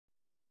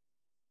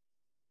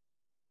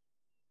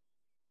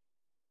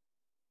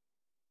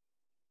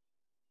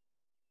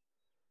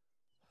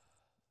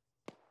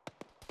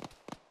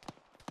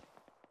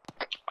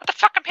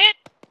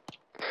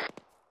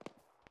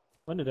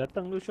Mana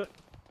datang lu shot?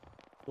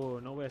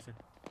 Oh, no west.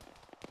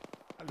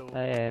 Hello.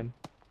 I am.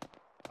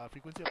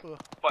 Frequency apa?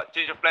 What?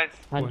 Change of plans.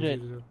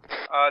 100.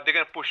 They're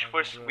gonna push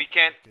first. We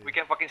can't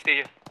fucking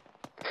stay here.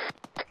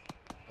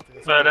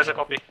 That's a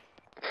copy.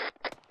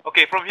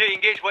 Okay, from here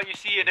engage what you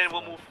see and then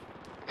we'll move.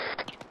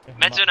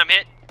 Manson, I'm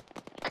hit.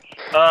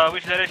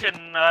 Which direction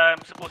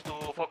I'm supposed to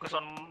focus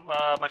on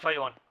my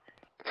fire on?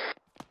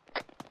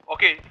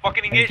 Okay,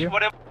 fucking engage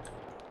whatever.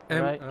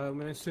 Right.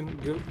 Manson,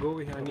 go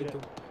away. I need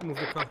to move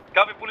the car.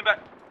 Calvin, pulling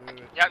back.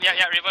 Yeah,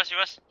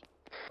 reverse.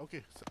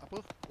 Okay, so apa?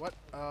 What?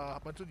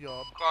 Mansun,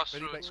 your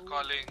Crossroads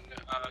calling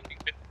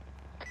Kingpin.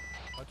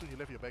 Mansun, you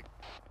left your bag.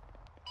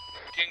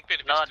 Kingpin,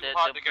 if No, it's too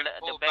hard, you can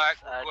pull back,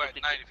 bags, go at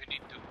 9 if you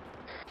need to.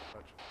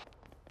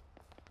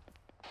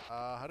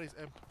 Haris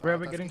M. Where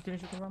are we getting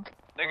finish from?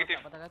 Negative.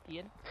 Patah.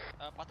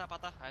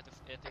 I have to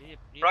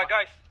Right,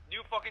 guys.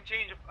 New fucking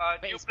change.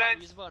 New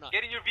plans.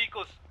 Get in your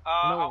vehicles.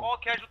 Are all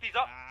casualties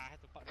up? I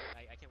have to park.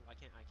 I can't run.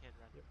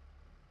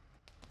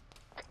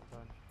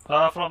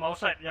 From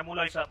outside. Yeah,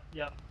 Mula is up.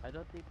 Yeah. I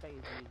don't think that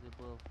is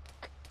visible.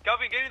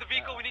 Calvin, get in the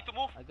vehicle. We need to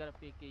move. I got a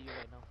PK you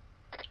right now.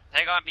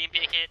 Hang on, being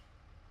PK'd.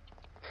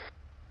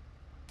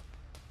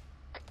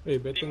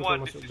 Team 1,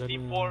 this is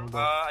Team 4.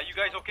 Are you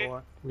guys okay?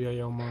 We are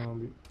yang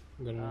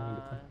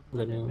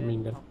bukan yang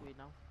main gun.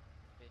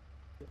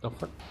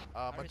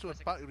 Mansun,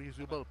 park is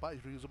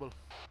reusable.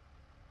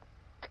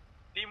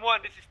 Team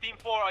 1, this is Team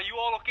 4. Are you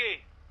all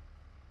okay?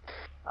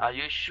 Are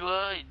you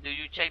sure? Do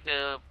you check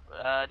the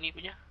ni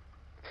punya?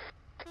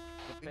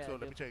 I think so,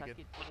 let me check again.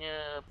 Sakit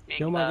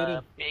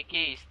punya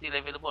PK is still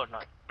available or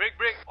not? Break.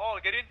 All,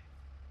 get in.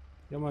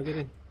 Yama, get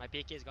in. My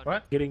PK is gone.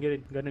 What? Get in. Get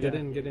in.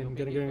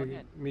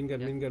 Main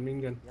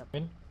gun.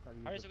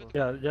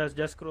 Yeah,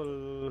 just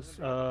scroll.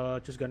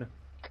 Choose gunner.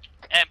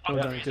 Pump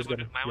Yeah, down, just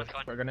gonna- my one's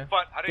gone.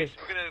 But Harish,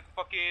 we're gonna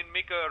fucking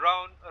make a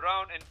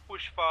round and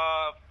push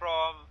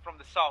from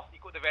the south.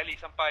 Ikut the valley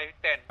sampai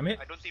 10.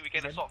 I don't think we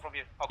can assault from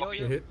here. I'll copy.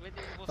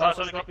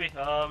 Sorry, copy.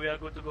 We are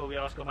good to go. We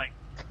are Oscar Mike.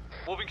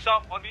 Moving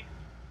south on me.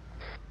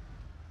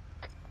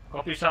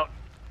 Copy south.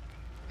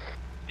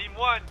 Team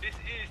 1, this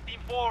is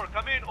Team 4.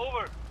 Come in,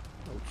 over.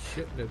 Oh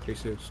shit, that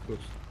place is close.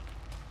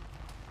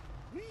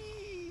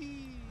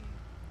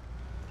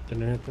 Can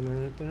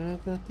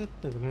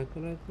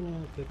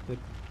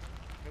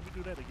we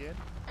do that again?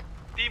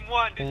 Team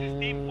 1, this is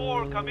Team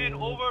 4. Come in,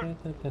 over.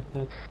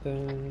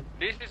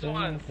 This is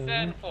 1,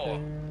 send 4.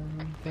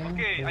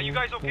 Okay, are you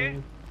guys okay?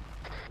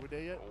 We're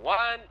there yet?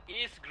 1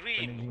 is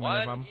green,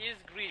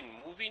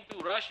 moving to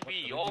rush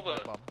B, over.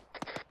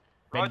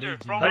 Roger,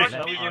 from Harish,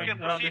 Rush B you can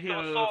around the proceed to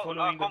hill, assault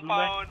following the blue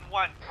line. compound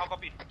 1. How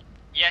copy?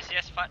 Yes,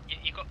 ikut.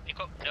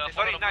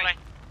 Sorry, 9.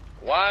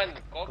 1,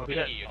 Copy copy,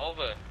 that.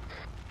 over.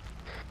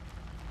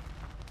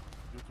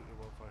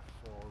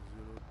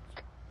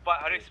 But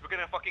Haris, we're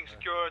gonna fucking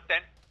secure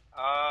 10.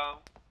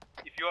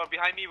 If you are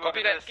behind me, we're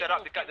Copy gonna that. set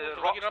up dekat the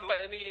rocks too.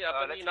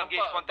 Let's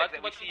Engage contacts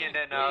that we see and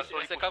then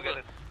slowly put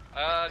together.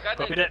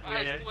 Copy that.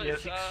 Yeah,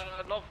 6.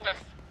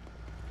 Northwest.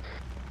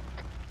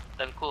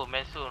 Tengku,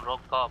 Mansun,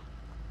 rock top.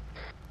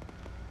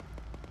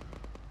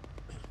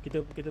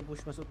 Kita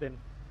push masuk 10.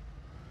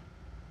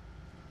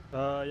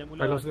 Yang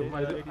mula. I lost them.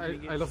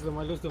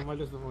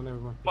 Oh, never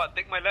mind. But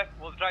take my left,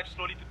 we'll drive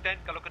slowly to 10.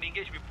 Kalau kena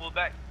engage, we pull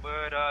back.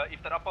 But if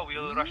tak apa,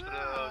 we'll rush to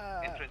the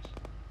entrance.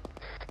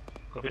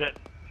 Copy that.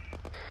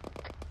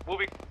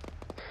 Moving.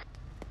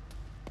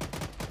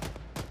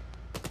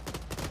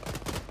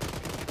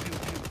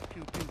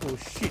 Oh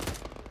shit.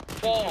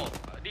 4,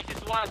 this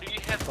is 1, do you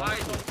have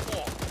eyes on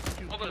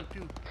 4? Over.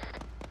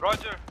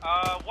 Roger.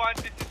 1,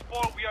 this is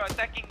 4. We are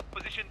attacking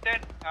position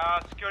 10.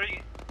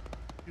 Securing it.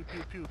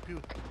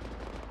 Pew.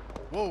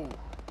 Whoa.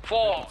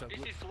 4,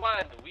 this is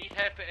 1, we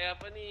have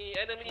any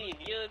enemy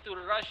near to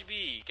rush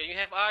B. Can you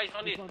have eyes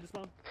on it? This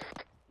one.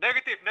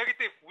 Negative.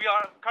 We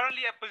are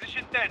currently at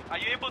position 10. Are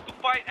you able to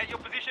fight at your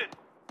position?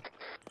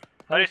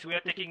 Haris, we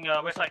are taking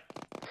west side.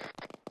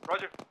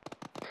 Roger.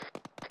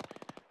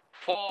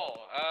 4,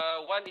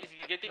 1 is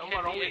getting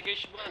heavy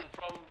engagement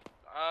from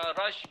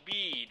rush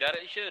B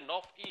direction,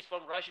 northeast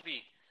from rush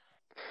B.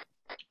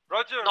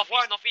 Roger.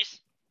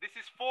 Northeast. This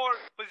is 4.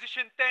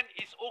 Position 10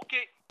 is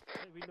okay.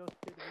 Window.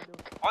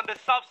 On the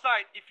south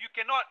side, if you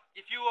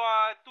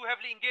are too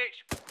heavily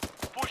engaged,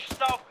 push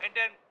south and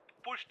then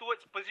push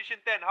towards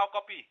position 10. How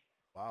copy?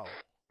 Wow.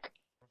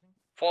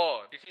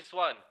 4, this is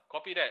 1,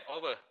 copy that,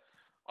 over.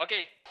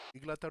 Okay.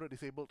 Igla turret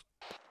disabled.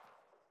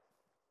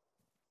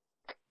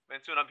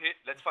 Mansoon, I'm hit.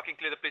 Let's fucking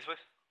clear the place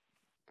first.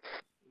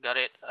 Got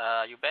it.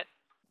 You bet?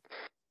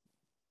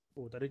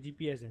 Oh, tak ada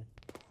GPS eh.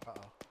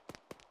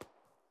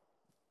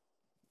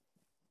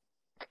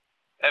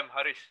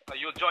 Haris,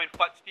 you'll join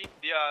Pat's team.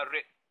 They are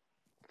red.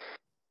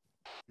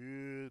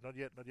 Not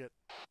yet.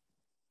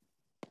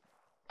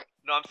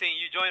 No, I'm saying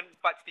you join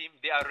Pat's team.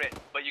 They are red,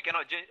 but you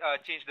cannot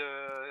change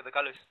the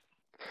colors.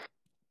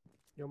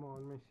 Yama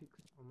on my 6.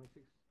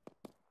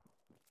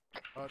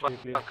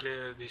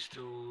 Clear these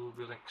 2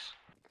 buildings.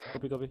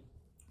 Copy.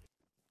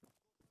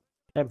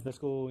 Let's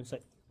go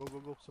inside.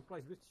 Go.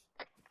 Supplies, bitch.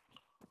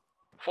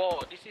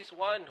 4, this is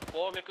 1.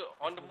 4, make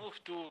on the move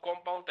to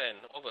compound 10.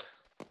 Over.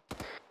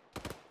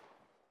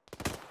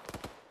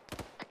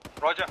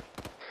 Roger.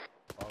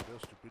 Oh, they're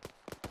stupid.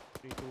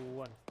 3, 2,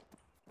 1.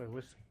 Wait,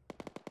 where's...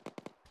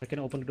 I can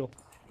open the door.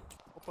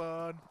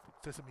 Open.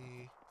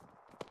 Sesame.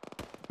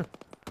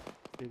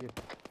 Okay.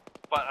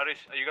 But Aris,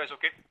 are you guys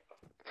okay?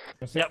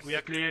 Yeah, we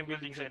are clearing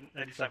buildings at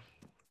this time.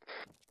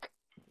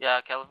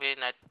 Yeah, Kelvin,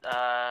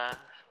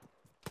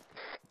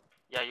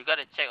 yeah, you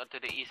gotta check onto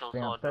the east also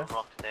Yeah, on the upstairs.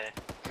 rocks there.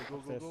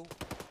 Go.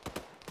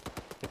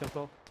 Second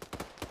floor.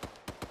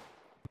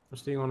 I'm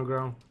staying on the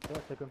ground. Yeah,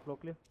 second floor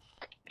clear.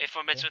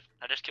 8-4 mid soon.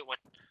 I just killed one.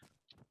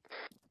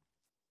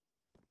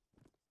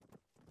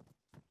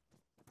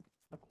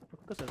 Aku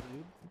kesal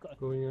dulu. Buka.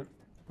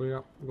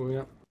 Going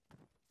up.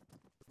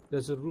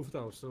 There's a roof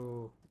now,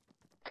 so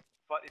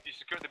But if you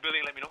secure the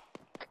building, let me know.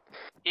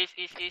 East.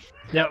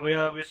 Yeah, we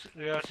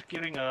are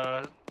securing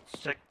a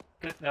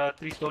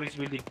 3 stories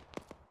building.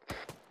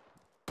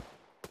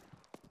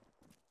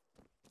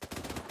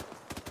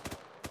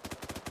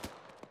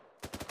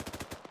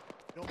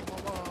 Yo,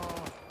 mama.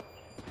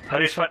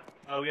 Haris Fat,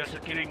 we are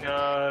securing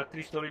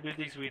 3-story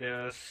buildings with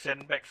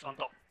sandbags on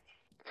top.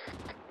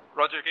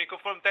 Roger, can you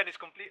confirm 10 is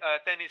complete?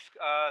 10 is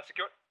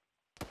secured.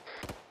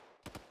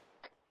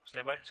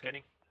 Stand by,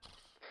 scanning.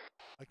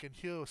 I can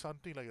hear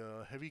something like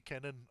a heavy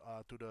cannon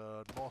to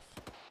the north.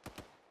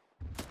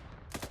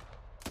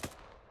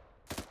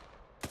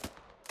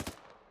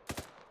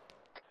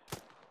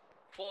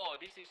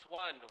 This is 1.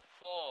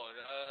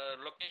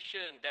 4,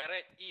 location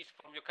direct east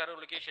from your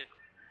current location.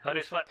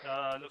 Haris Fat,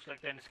 looks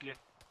like 10 is clear.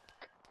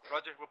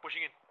 Roger, we're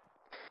pushing in.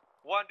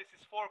 1, this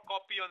is 4,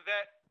 copy on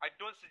that. I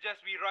don't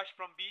suggest we rush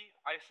from B.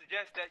 I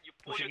suggest that you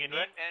pull Pushing your in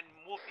team where? and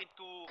move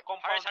into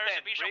compound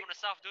Harris, 10. a big shot Break. from the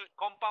south, dude.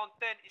 Compound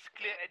 10 is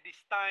clear at this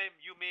time.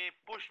 You may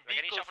push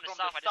We're getting vehicles shot from the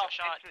from south. I the just south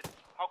got shot. entrance.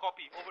 How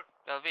copy? Over.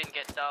 Kelvin,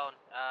 get down.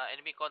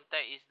 Enemy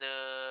contact is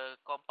the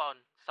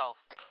compound south.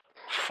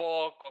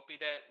 4, copy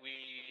that.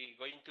 We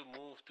going to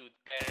move to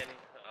 10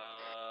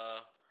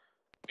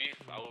 with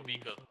our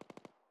vehicle.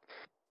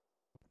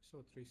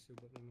 so Tracer,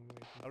 but no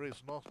way.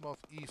 Aris,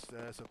 northeast,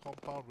 there's a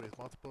compound with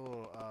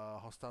multiple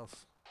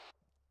hostiles.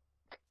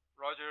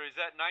 Roger, is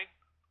that 9?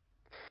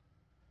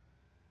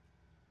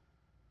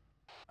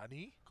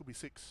 Ani? Could be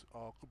 6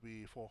 or could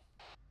be 4.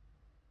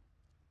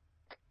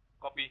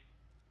 Copy.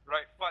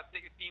 Right, but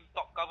take the team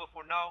top cover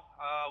for now.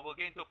 We'll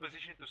get into a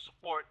position to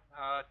support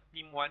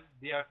team 1.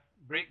 They're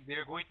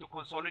going to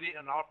consolidate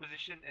on our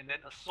position and then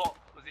assault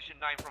position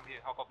 9 from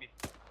here. How copy?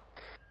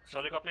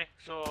 Solid copy.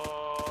 So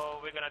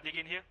we're gonna dig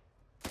in here.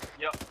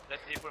 Yep,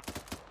 that's April.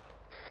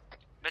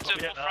 Mid Copy soon,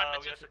 that. more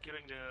front, We mid are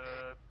securing the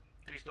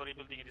 3-story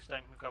building at this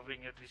time. We're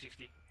covering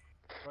 360.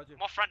 Roger.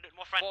 More front, dude,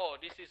 more front. 4,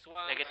 this is 1.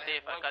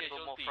 Negative, I can't go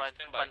more front.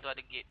 Front to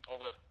the gate.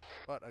 Over.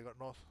 But I got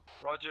north.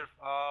 Roger,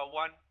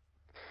 1.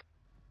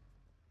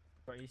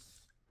 East.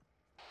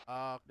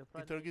 The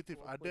front Interrogative,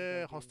 is are open there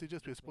again.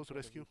 hostages we're supposed to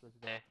Make sure rescue? the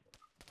vehicles there.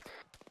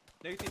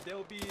 Negative, there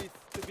will be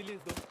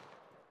civilians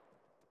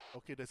though.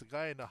 Okay, there's a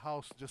guy in the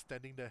house just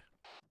standing there.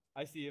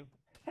 I see him.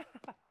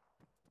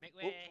 Make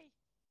way.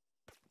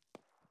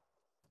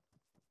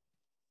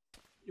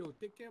 Yo,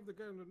 take care of the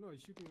guy on the no,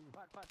 he's shooting.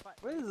 Fight.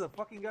 Where is the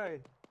fucking guy?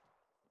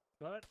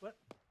 What?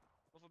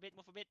 Move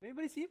a bit.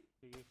 Anybody see him?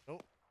 No.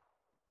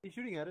 He's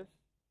shooting at us.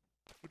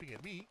 Shooting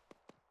at me.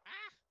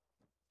 Ah!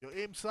 Your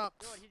aim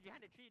sucks. Yo, he's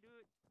behind the tree,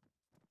 dude.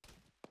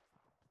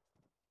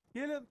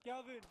 Kill him,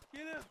 Calvin.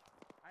 Kill him.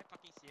 I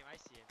fucking see him, I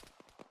see him.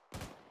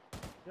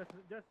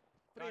 Just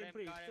spray and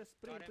freeze. Just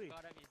spray and freeze.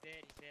 Got him, he's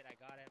dead, I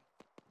got him.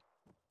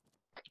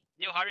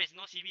 Yo, Harris,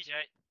 no CVs,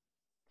 right?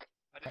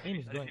 Aim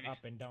is going up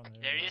and down.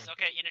 There is,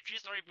 okay, in the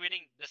 3-story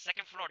building, the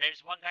second floor, there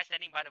is one guy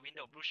standing by the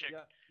window, blue shirt.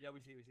 Yeah,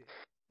 we see.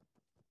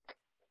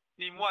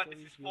 Team 1, this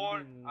is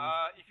 4.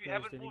 If you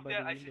haven't moved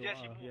there, I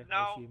suggest you move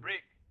now.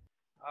 Break.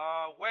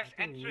 West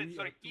entrance,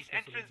 east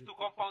entrance to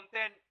compound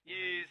 10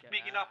 is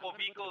big enough for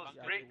vehicles.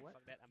 Break.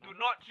 Do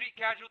not treat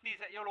casualties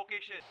at your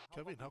location.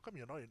 Kevin, how come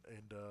you're not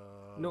in the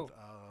No,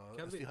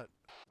 SD Kelvin. hut?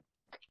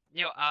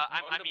 Yo,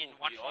 I'm On the in move,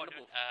 one we floor, on the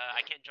dude. move.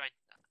 I can't join.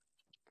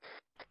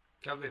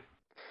 Calvin,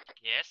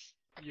 Yes?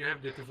 you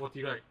have the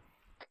 240 right?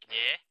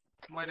 Yeah?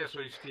 Might as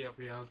well stay up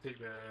here. I'll take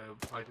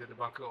either the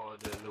bunker or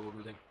the lower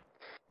building.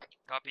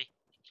 Copy.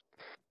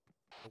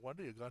 No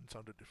wonder your gun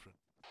sounded different.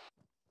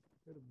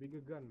 You had a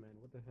bigger gun, man.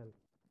 What the hell?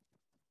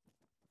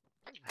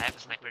 I have a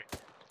sniper.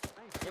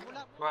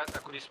 Buat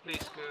aku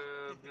displace ke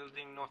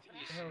building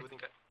northeast. Gua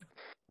tingkat.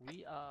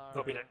 We are.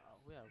 Copy that.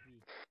 Where are we?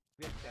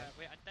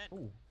 Wait, I'm 10.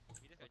 Oh.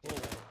 We just got Oh,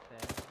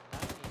 chased.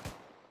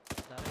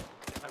 10. 9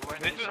 is I might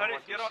Then need do someone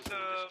Harris, to get off assist me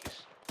with the-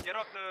 this, please. Get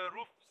off the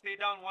roof, stay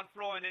down one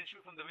floor, and then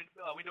shoot from the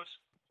windows.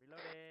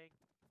 Reloading.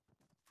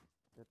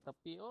 Ke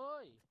tepi,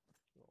 oi.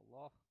 Ya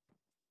Allah.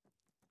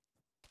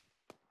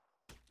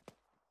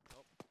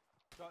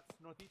 Shots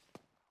northeast.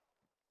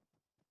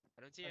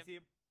 I don't see I him. see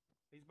him.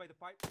 He's by the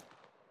pipe.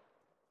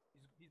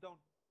 He's down.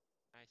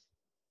 Nice.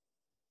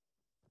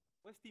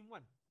 Where's team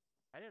 1?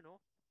 I don't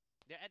know.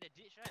 They're at the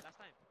ditch, right? Last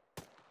time.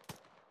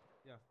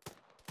 Yeah.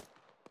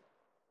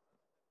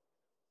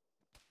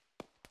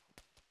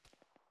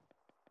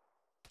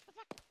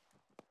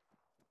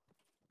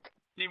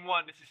 Team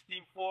 1, this is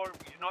Team 4.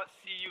 We do not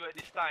see you at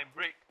this time.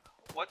 Break.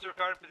 What's your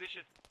current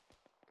position?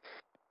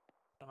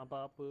 Tak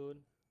nampak apa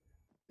pun.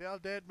 They all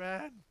dead,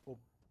 man.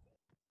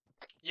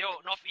 Yo,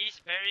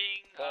 northeast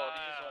bearing. Four,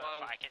 this is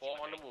one. I can't see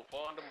Four my on the move.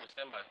 Four on the move.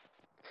 Stand by.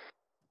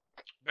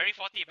 bearing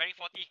 40, bearing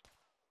 40.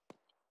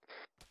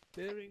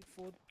 Bearing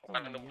 40.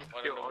 One on the move.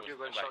 One Yo, on the audio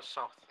move. going Stand by.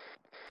 south.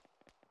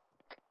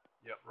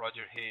 Yep,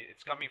 Roger. Hey,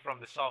 it's coming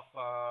from the south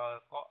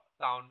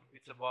town.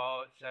 It's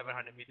about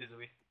 700 meters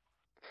away.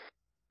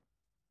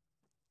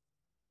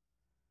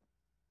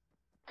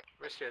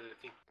 Where's the other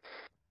team?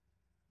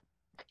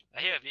 I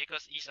hear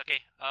vehicles east.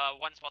 Okay.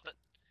 One spotted.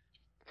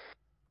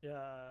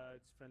 Yeah,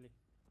 it's friendly.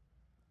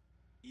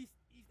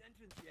 East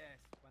entrance, yes.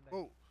 One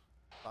Oh,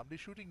 somebody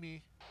shooting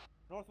me.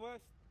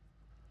 Northwest.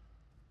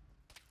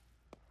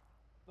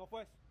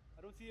 Northwest.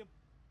 I don't see him.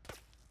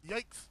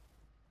 Yikes.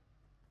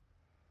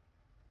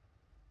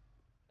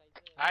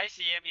 I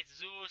see him. It's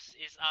Zeus.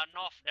 It's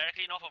north,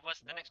 directly north of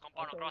us. The next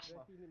compound across.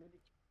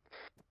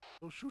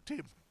 Don't shoot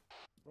him.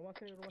 He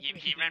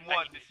ran Team 1,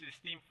 back. this is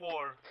Team 4.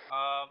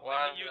 I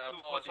One, need you to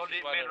four, this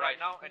is consolidate one men right right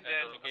now and at the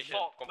then location,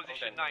 assault compound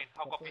position 10. 9.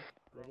 How copy?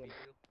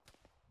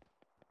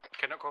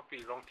 Cannot copy,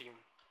 wrong team.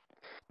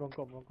 Wrong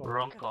com.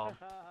 Wrong com.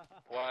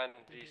 One,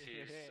 this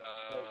is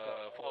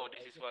four,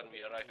 this is one.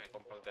 We arrive at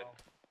compound 10.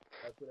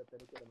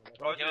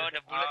 Roger. Yo,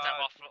 the bullets are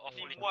off.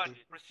 Team 1,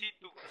 proceed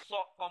to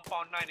assault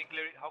compound 9 and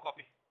clear it. How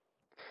copy?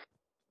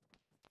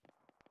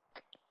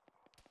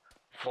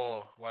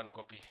 Four, one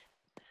copy.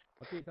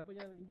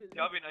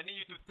 Calvin, I need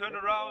you to turn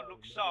around, look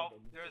south.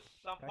 There's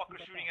some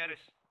fucker shooting at us.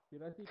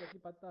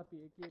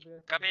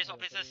 Copy,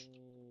 officers.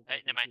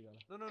 Hey, never mind.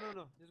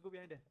 No. Just go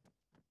behind there.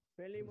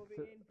 Friendly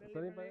moving in.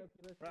 Friendly. Right,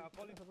 I'm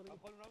calling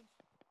rounds.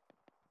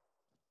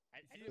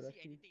 I don't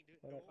see anything,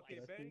 dude. Okay,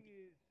 bearing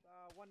is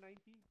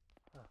 190.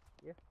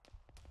 Yeah.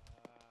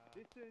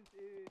 Distance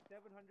is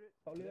 700.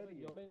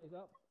 Your man is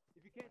up.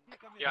 If you can't see,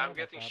 come in. Yeah, I'm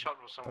getting shot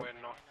from somewhere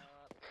north.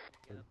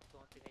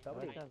 Kalau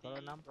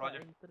nampak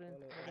Roger.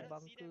 entrance ada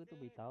bunker tu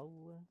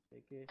beritahu.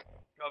 Okay.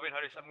 Calvin,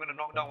 Harris, I'm gonna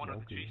knock down one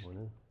of the trees.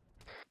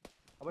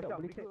 Abang Syah,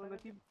 boleh check dengan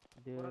team.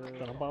 Dia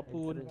Tak nampak apa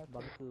pun. entrance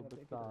bunker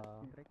besar.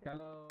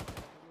 Kalau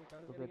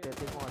So kita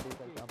tengok dia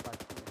tak sampai.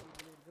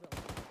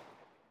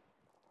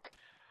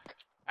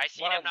 I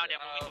see them now. They're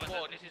moving towards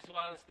Four, us. this is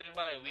one. Stand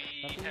by. We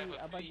Tapi have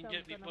a Abang few Syam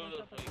injured bukan people.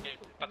 nama We can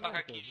siapa? patah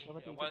kaki. Siapa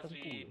tu? Once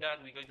Tengku. we done,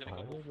 we're going to make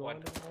a move. One.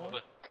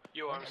 Over.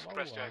 Yo, I'm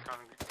suppressed, I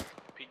can't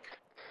peek.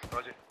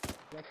 Roger.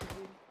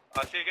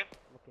 Say again.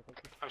 Okay,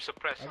 thank you. I'm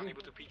suppressed, unable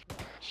to peek.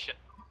 Shit.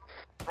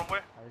 From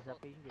where? Ada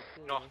siapa injek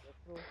ke? North.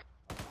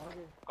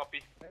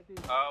 Copy.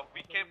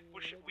 We can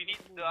push. We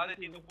need the other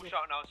team to push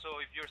out now. So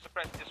if you're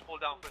suppressed, just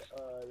pull down first.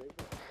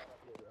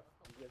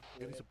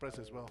 Getting suppressed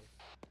as well.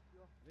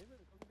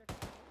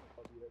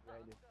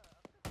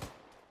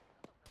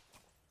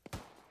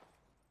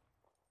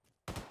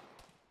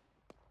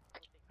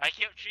 I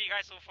killed 3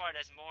 guys so far.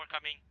 There's more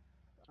coming.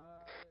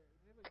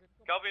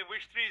 Calvin,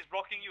 which tree is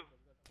blocking you?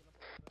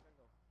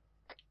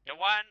 The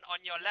one on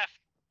your left.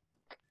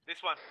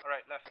 This one. All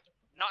right, left.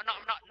 Not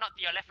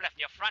to your left.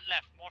 Your front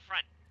left. More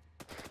front.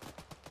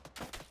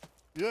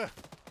 Yeah.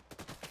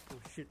 Oh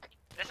shit.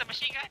 There's a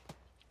machine gun.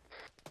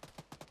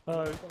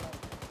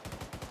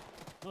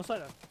 No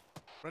side ah.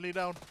 Friendly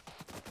down.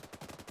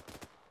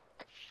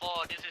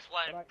 4, this is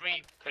one.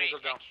 Break. Can you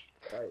go down?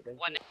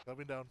 One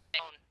Coming down.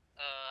 down.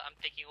 I'm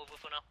taking over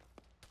for now.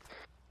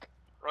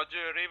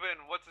 Roger,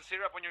 Raven. What's the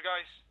syrup on your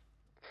guys?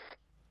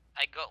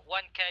 I got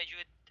one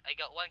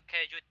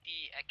casualty.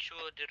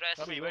 Actual, the rest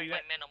of Tommy, where you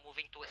my at? men are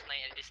moving towards 9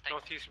 at this time.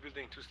 Northeast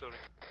building, 2-story.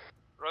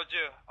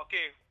 Roger.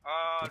 Okay.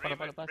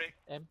 Raven. Lepas.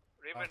 M.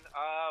 Raven.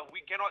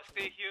 We cannot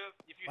stay here.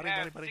 If you Mari,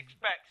 have mari. 6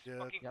 packs, Yeah.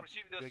 fucking Yep.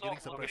 proceed with the We are getting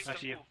assault. We're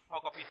suppressed. getting some move. How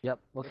copy? Yep.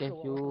 Okay.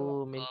 You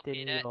maintain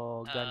Copy that. your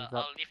guns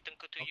up. I'll leave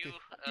Tengku to Okay. you.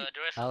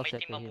 The rest I'll of my team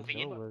settle are him. moving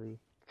Don't in. worry.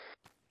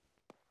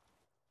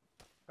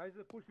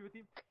 Kaiser, push your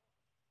team.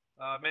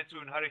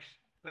 Mansoon, Haris,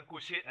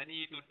 Tengku's hit. I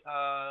need you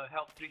to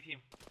help treat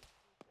him.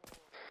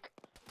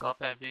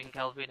 Copy, I'm doing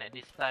Calvin at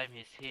this time.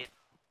 He's hit.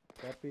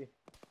 Copy.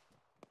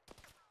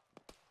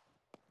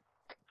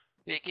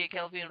 PK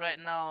Calvin right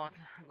now.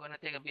 Gonna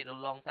take a bit of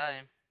long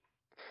time.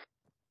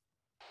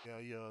 Yeah,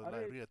 you're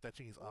like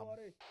reattaching his arm.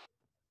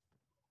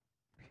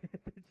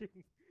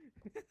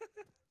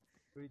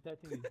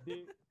 Retouching his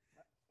dick.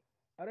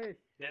 Arish.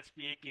 That's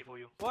PAK for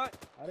you. What?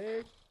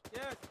 Arish.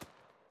 Yes.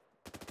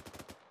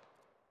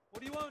 What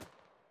do you want?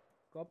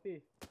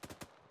 Copy.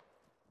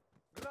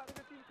 Gerak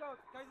dengan team kau,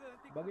 Kaiser.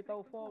 Nanti Bagi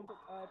tahu form untuk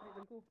treat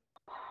Tengku.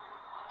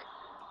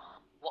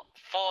 What?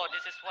 4,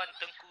 this is one.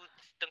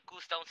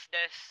 Tengku's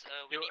downstairs.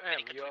 We Yo, need M,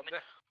 medical you up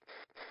treatment.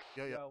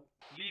 there? Yeah.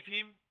 Leave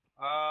him.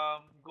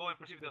 Go and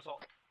proceed with the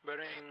assault.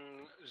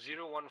 Bearing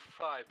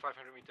 015,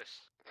 500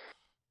 meters.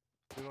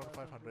 We're on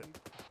 500.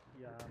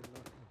 Yeah, I'm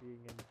not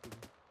seeing anything.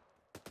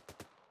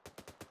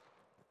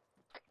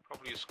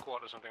 Probably a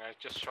squad or something. I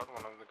just shot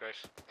one of the guys.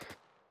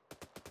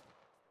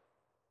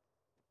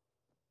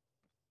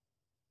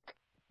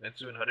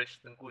 Mansoon, Haris,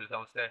 Tengku is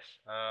downstairs.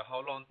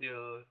 How long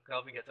till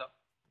Calvin gets up?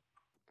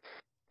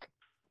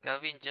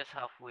 Calvin just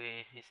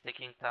halfway. He's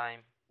taking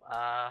time.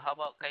 How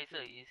about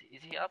Kaiser?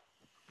 Is he up?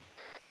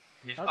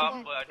 He's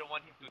up, but I don't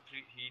want him to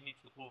treat. He needs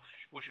to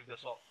push with the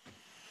assault.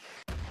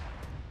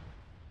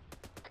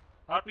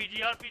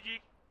 RPG.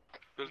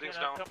 Buildings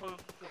Got down. a couple of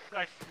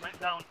guys went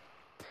down.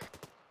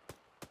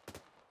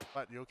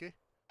 But you okay?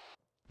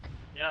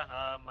 Yeah,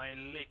 my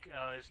leg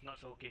is not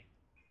so okay.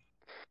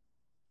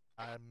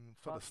 I'm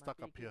sort of stuck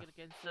up here.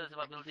 Cancel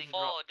sebab building 4,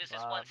 drop. this is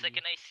 1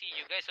 second IC.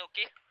 You guys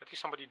okay? I think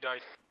somebody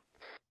died.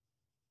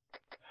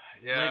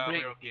 Yeah,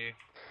 break. we're okay.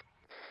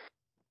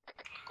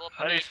 Copy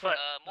Harris, that.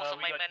 Fat. Most of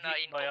We my got men are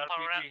hit in by compound,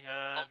 RPG.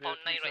 compound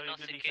 9 right now,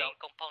 buildings securing out.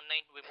 compound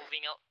 9. We're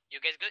moving out. You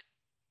guys good?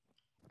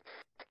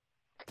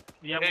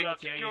 Yeah, Hey, mula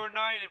KIA. secure 9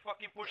 and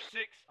fucking push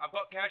 6. I've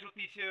got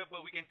casualties here,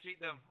 but we can treat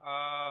them.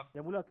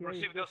 Yang mula KIA.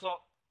 Proceed with the assault.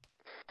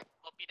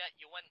 Copy that.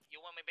 You want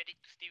my medic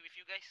to stay with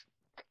you guys?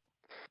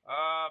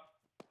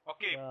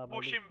 Okay, Yeah, my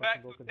push leg him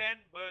back to fucking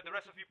 10, but the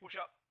rest of you push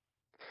up.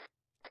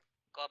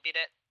 Copy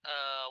that.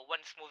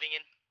 One's moving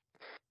in.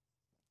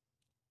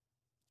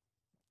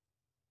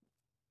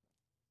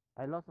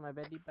 I lost my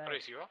belly bag. Where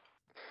is you?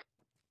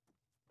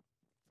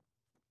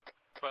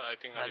 Well, I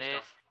think Alice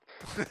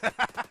Alice.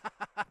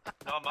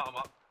 down. No, I'm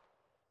up.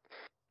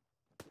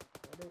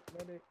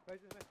 Medic.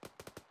 Kaiser, man.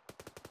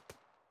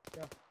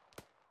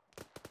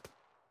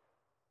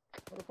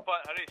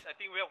 But Haris, I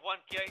think we have 1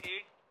 KIA.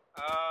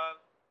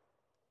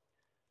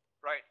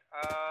 Right.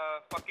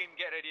 Fucking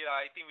get ready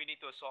lah. I think we need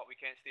to assault. We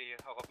can't stay here.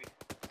 How copy?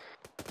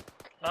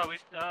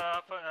 Harris,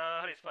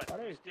 Fat. We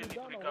Harris, still you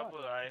need to down or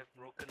recover. I have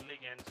broken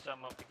leg and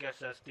some of the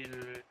guys are still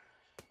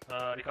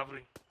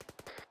recovering.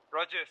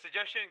 Roger.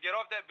 Suggestion: get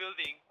off that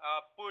building.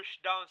 Push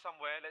down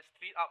somewhere. Let's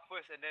treat up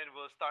first, and then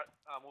we'll start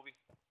moving.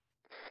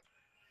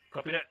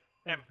 Copy that.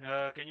 M,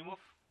 can you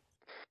move?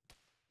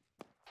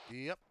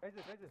 Yep.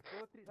 Kaiser.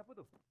 Kau treat siapa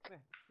tu? Sini.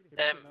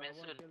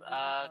 Manson.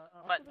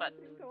 Fat. Fat.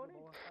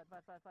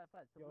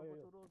 Sebelum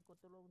Yo. kau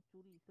tolong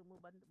curi semua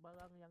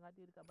barang yang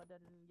ada dekat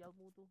badan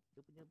Yalmu tu.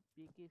 Dia punya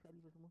PK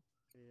sekali semua.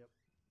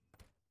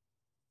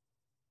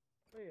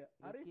 Weh,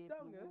 Arif PK,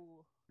 down ke?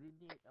 peluru,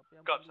 grenade, apa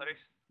yang Cops, perlu Arif.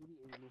 curi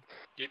dulu.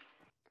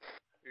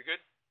 You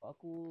good?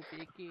 Aku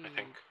PK I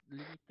think.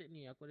 limited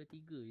ni, aku ada 3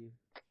 je.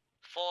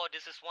 4,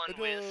 this is 1.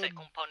 We'll set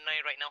compound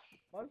 9 right now.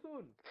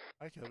 Monsoon.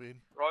 Hi, Kelvin.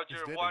 Roger.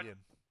 He's dead 1.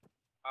 again.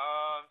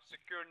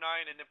 Secure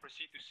 9 and then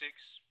proceed to 6.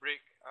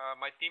 Break.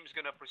 My team's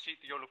gonna proceed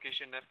to your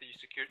location after you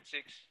secured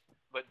 6,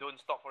 but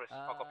don't stop for us.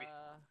 How copy?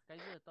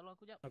 Kaiser, tolong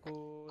aku jap.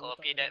 Aku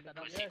Copy that. tak-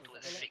 Proceed to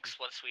 6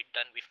 once we're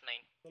done with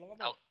 9. Tolong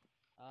apa? Out.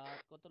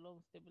 Kau tolong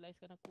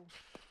stabilisekan aku.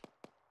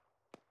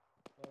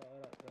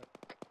 Alright.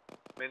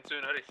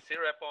 Mansoon, Haris. Sit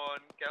rep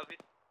on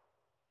Calvin.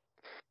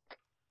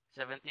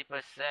 70%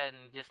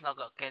 just now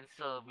got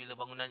cancel bila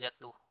bangunan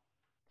jatuh.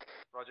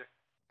 Roger.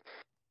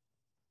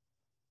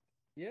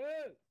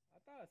 Yeah,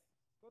 atas.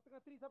 Kau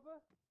tengah treat siapa?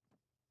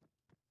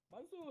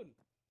 Monsoon.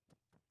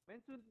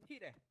 Mansoon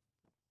hit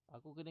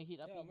Aku kena hit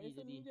Ya, RPG Mansoon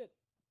tadi. injured.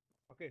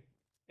 Okay.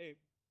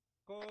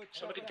 Kau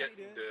Somebody cakap get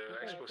dia, the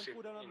dia explosive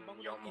tempur dalam in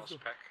bangunan your east mouse tu.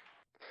 pack.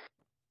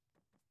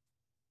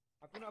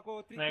 Aku nak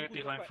kau treat Negative,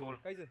 tempur I'm cepat. full.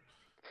 Kaiser.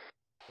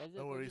 Kaiser,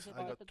 No kau worries. bisa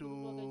I got tengku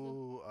dulu,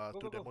 Kaiser.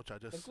 two Go. demo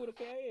charges. Tengku ada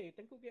KIA.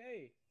 Tengku KIA.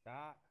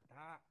 Tak.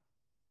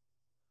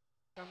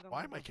 Come.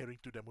 Why am I carrying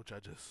 2 demo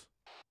charges?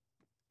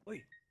 Oi,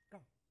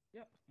 come.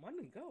 Ya,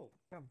 mana kau?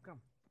 Come.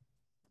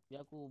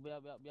 Biar aku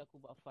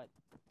buat fight.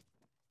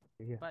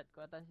 Ya. Fight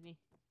kau atas sini.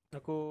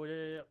 Aku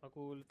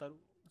aku taruh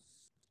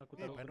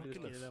Hey, benda sikit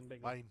binoculars. dalam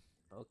bag. Fine.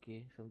 Okey,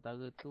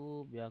 sementara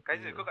tu biar aku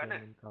Kaiser, kau kat mana?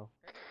 examine kau.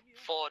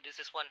 4, this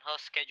is 1.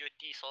 House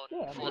casualties on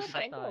Ya, aku 4 nampak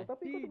side. kau,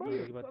 tapi kau Di terbalik.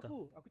 Ikut batas. aku.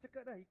 Aku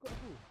cakap dah, ikut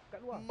aku. Kat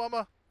luar.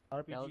 Mama.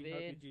 RPG.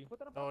 Kelvin. Kau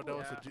tak nampak No, aku. that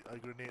was a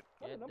grenade. Mana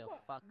Get the nampak?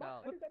 fuck Mak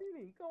out. ada kat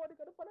sini. Kau ada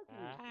kat depan aku.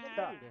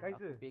 Tak,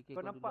 Kaiser. aku PK Kau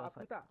kau nampak dulu, aku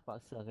Fat. tak?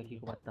 Paksa kaki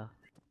kau patah.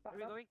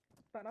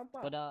 Tak nampak.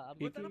 Kau dah Kau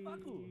ambil tak nampak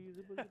aku.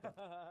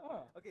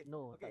 Okay.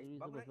 No, Okay, tak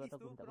usable bangunan sebab east tu aku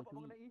tu. minta Kau kau nampak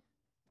bangunan curi. east?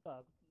 Tak,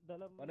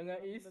 dalam Pandangan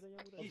east. badan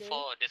yang muda. Okay.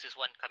 4, this is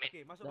 1. Come in.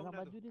 Okay, masuk Jangan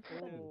bangunan baju tu. dia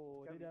semua. Oh,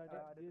 dia dah ada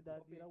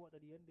kopi. dirawat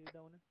tadi kan, dia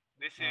down kan.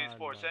 This is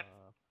 4, sir.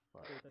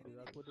 Tak ada.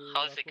 Aku ada.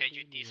 How's the aku ada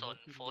casualties ni, on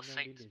morphine four dengan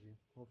sides? bandage je.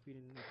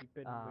 Morphine,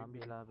 EpiPen, Ambil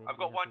bandage. lah. I've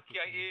got 1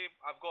 KIA.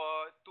 I've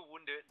got 2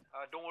 wounded.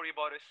 Don't worry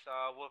about us.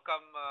 We'll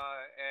come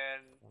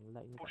and Yang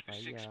light ni push tak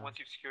to 6 payah. once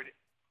you've secured it.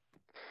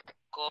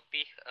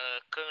 Copy.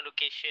 Current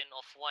location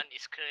of 1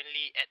 is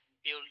currently at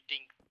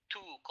building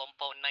 2,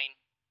 compound 9.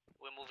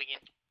 We're moving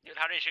in.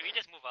 Harry, should we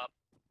just move up?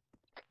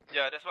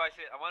 Yeah, that's why I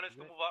said I want us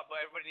to move up,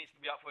 but everybody needs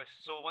to be up first.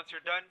 So once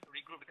you're done,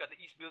 regroup at the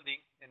east building,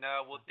 and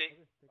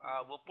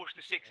we'll push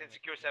to 6 and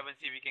secure 7.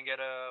 See if we can get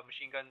a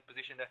machine gun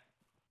position there.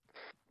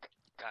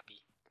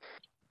 Copy.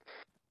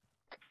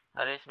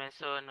 Harris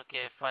Manson,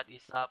 okay, Fat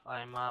is up,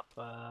 I'm up,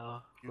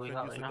 You going can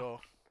out use right the now. door.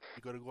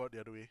 You gotta go out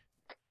the other way.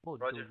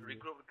 Roger,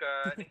 regroup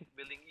dekat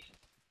building east.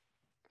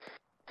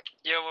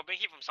 Yeah, we're being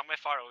hit from somewhere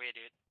far away,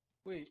 dude.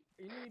 Weh,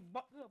 ini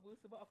bug ke apa?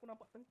 Sebab aku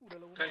nampak tengku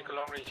dalam rumah. Kan ke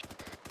long range.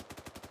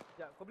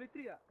 Sekejap, kau boleh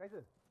treat tak,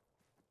 Kaiser?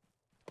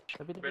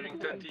 Building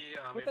 30,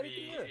 Kau tak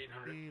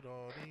maybe ada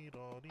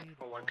 800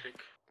 for 1 click.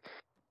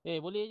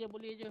 Boleh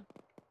je.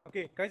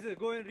 Okay, Kaiser,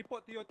 go and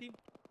report to your team.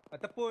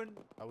 Ataupun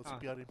I will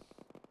CPR him.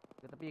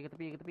 Ke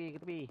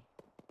tepi.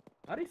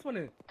 Haris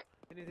mana?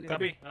 Sini.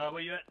 Copy.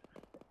 Where you at?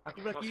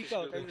 Aku belah kiri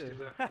kau, Kaiser.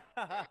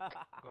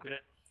 Copy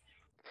that.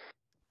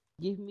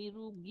 Give me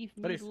room.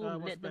 Haris,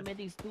 Let the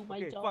medics do my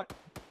Okay, job. Fuad.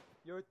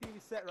 Your team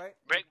is set, right?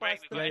 Break, we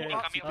got enemy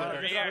coming from the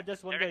rear.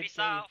 Just one guy. Directly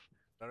south.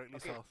 Directly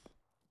Okay. south.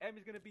 M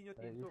is gonna be in your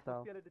team,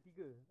 so Directly first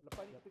ada 3.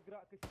 Lepas ni kita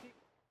gerak ke 6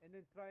 and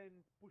then try and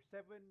push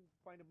 7,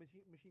 find a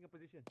machine gun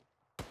position.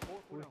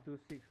 Push to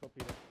 6, copy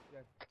that.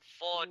 Yes.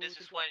 4, this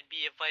is 1.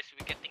 Be advised,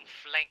 we're getting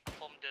flanked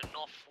from the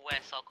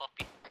northwest. I'll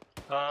copy.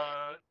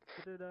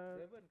 Kita dah,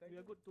 we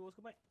are good to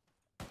Oscar Mike.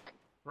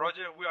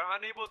 Roger, we are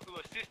unable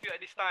to assist you at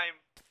this time.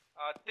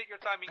 Take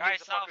your time, Guys,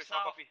 engage the fuckers.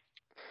 south. Copy.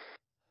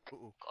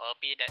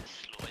 Copy that.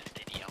 Slow and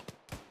steady out.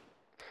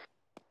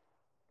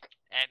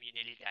 M, you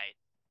nearly died.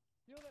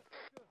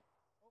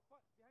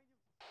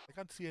 I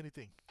can't see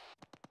anything.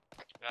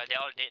 Well, they're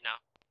all dead now.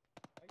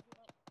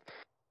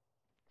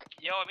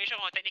 Yo, mission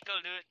on technical,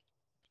 dude.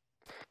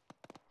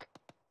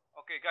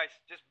 Okay, guys,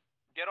 just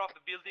get off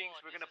the buildings.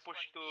 We're gonna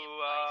push to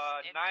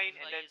 9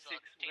 and then 6.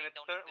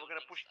 We're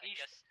gonna push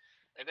east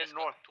and then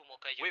north.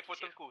 Wait for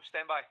Tengku.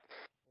 Stand by.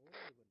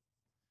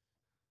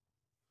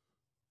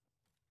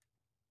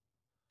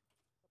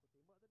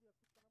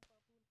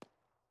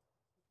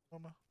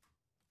 Mama.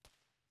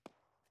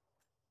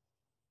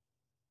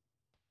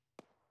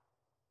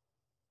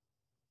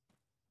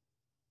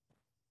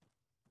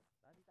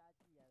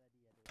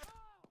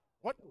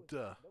 What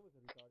the?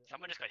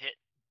 Someone just got hit.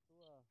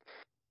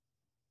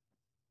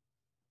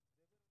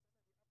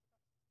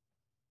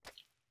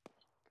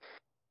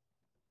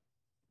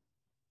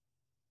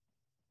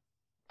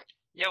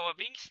 Yeah, we're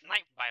being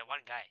sniped by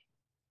one guy.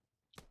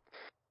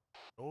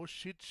 Oh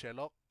shit,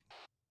 Sherlock.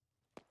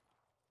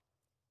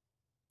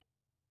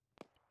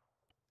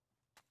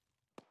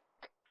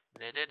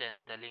 Rather than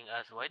telling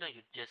us, why don't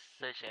you just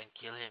search and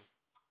kill him?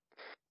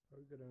 Are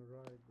we gonna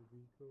ride the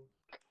vehicle?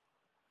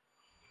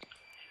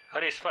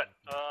 Haris, Fat.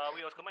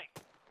 We Oscar Mike.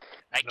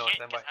 I No, can't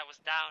stand because by. I was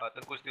down.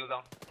 Tengku still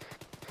down.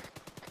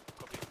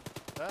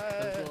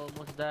 Tengku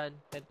almost done.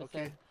 10%.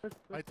 Okay.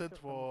 My turn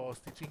for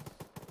stitching.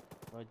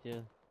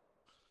 Roger.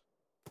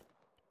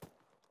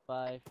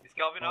 5, Is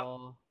Calvin up?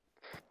 4,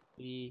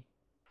 3,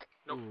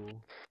 Nope.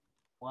 2,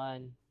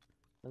 1.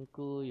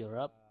 Tengku, you're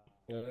up.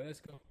 Yeah,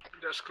 let's go.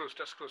 That's close.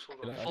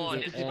 Hold on. Four,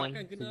 this is one.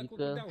 Kena aku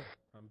Surgical. down.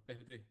 Hampir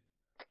betul.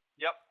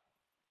 Yep.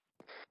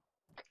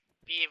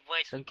 Be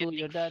advised, we're Tengku,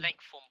 you're getting done.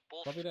 flanked from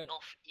both Copy that.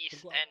 northeast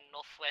Tengku, and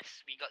northwest.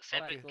 We got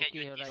 7 Okay,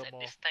 casualties alright. at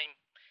this time.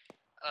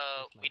 That's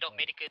not Without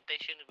bad. medical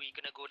attention, we're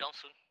gonna go down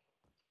soon.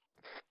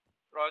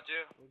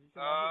 Roger.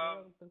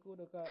 Tengku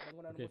dekat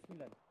bangunan Okay.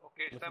 nombor 9.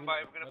 Okay, stand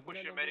by. We're gonna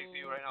push your medic to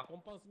you right now.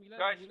 Compound 9.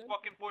 Guys,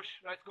 fucking push.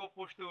 Let's go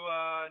push to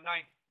 9.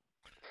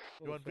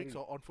 You want Vicks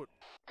or on foot?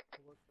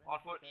 On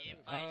foot. Be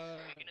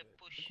advised, we're gonna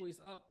push. Tengku is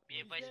up. Be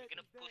advised, we're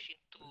gonna push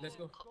into Let's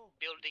go.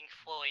 building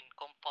 4 in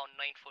compound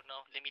 9 for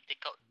now. Let me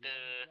take out the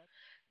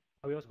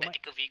Are we Oscar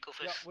Mike? tactical vehicle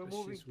Yeah, first. we're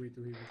moving. This is way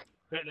too heavy.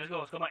 Right, let's go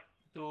Oscar Mike.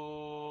 To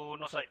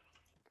north side.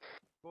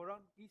 Go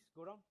around east,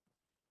 go around.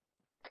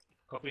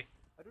 Copy.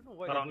 I don't know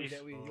why Around they're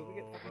east. going that way. You're gonna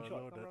get fucking shot.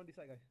 Come Overloaded. around this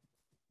side, guys.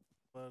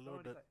 Come around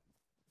Loaded. this side.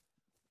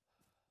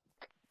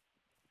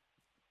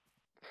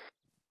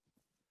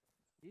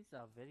 These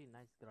are very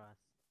nice grass.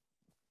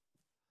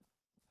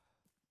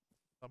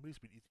 Somebody's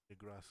been eating the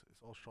grass.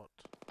 It's all short.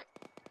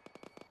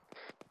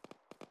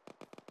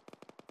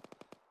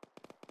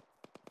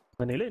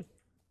 Manilin.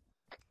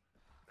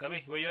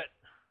 Copy. Where you at?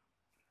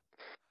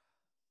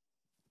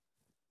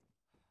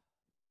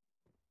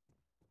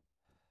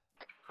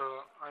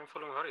 I'm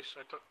following Haris.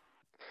 I thought.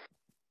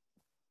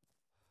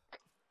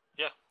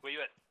 Yeah, where you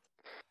at?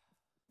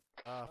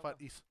 Fat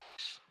east.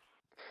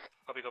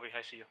 Copy,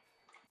 I see you.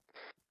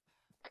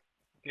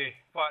 Okay,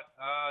 Fat,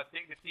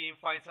 take the team,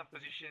 find some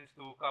positions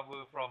to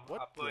cover from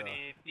What apa the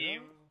ni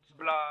team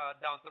sebelah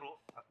down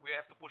teruk. We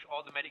have to push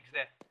all the medics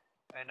there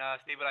and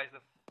stabilize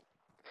them.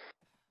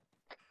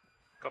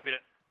 Copy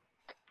that.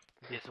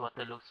 This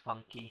water looks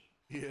funky.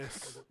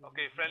 Yes.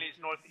 Okay, friendly is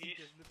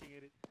northeast. Looking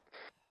at it.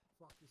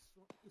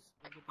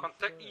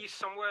 Contact east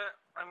somewhere.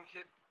 I'm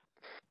hit.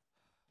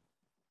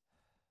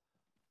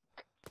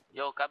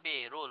 Yo,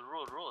 Kabe, roll. Is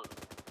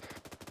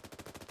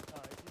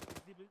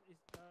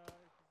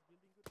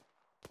building good?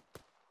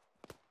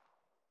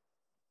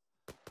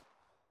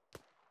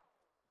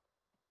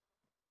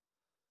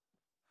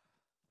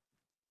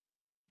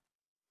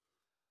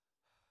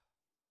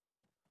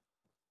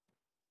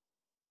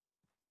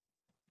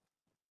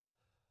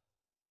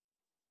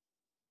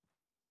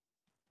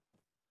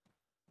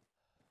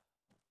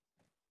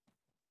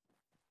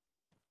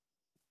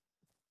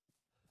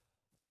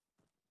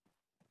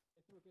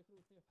 Get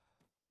through here.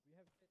 We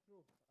have get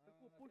through.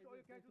 Push all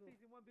your casualties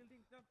in one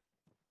building, Sam.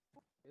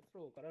 Get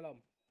through, kat dalam.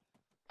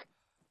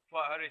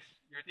 Fat, Haris,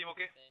 your team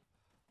okay?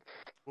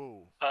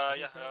 Whoa.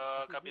 Yeah,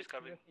 Kabe is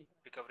covering.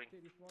 Recovering.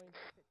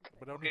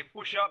 But down Okay, here.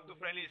 push up to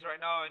friendlies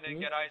right now and then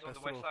get eyes on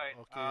the west side.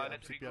 Okay, I'm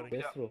Let's CPRing. regroup.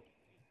 Yeah. Get through.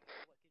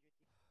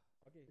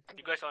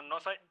 You guys on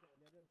north side?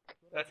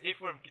 That's A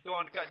firm. Kita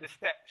orang dekat the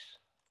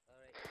steps.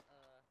 Alright,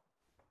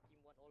 team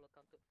 1 all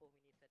accounted for. We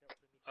need to set up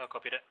the meter.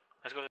 Copy that.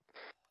 Let's go.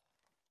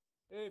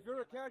 Hey, if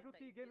you're a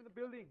casualty, get in the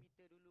building.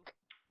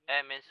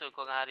 Mensul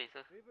kau dengan Haris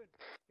ke? Raven,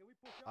 can we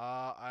push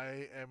up?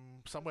 I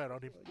am somewhere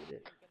around him.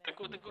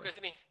 Tengku kat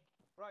sini.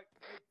 Right,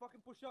 hey,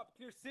 fucking push up.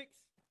 Clear 6.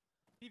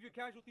 Leave your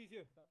casualties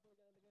here.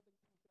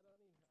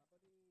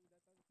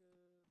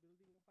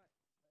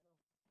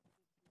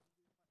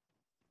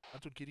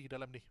 Antun kiri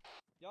dalam ni.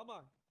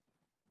 Yalma.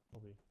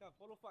 Okay. Come,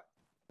 follow Fat.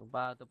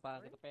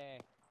 Tumpang ke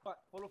tepi.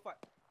 Fat, follow Fat.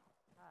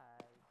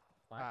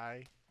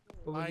 Hi.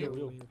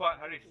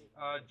 But Haris,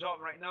 job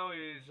right now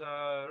is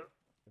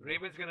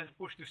Raven's gonna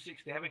push to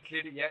 6. They haven't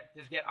cleared it yet.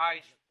 Just get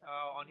eyes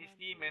on his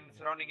team and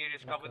surrounding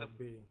areas, cover them.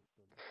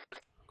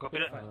 Copy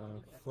that.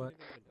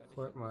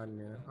 Fort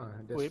mana?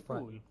 That's Wait,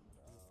 Fort.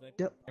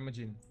 Yep.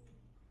 Imagine.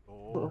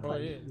 Oh,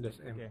 yeah.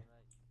 That's M. Okay.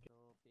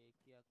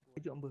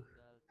 Kejut hamba.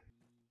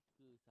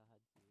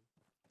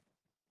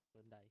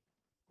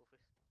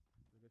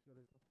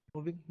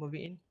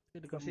 Moving in.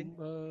 Crossing.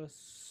 Are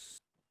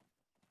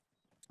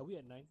we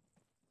at 9?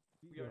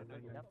 We are at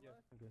 9. Yep.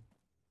 Okay.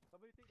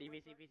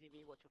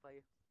 CV, watch your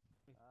fire.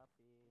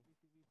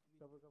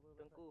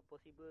 Tengku,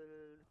 possible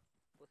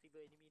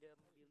enemy dalam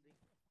building.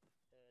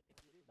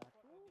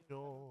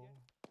 No.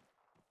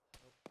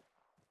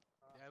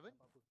 They haven't?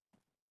 Not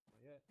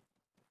yet.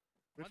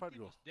 Where Fat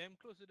go? Damn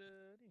close to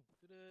the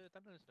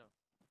tunnels now.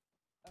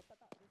 Tak,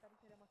 dia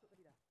tadi dah masuk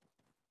tadi dah.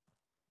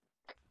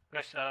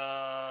 Guys,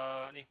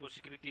 ni put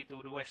security to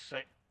the west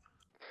side.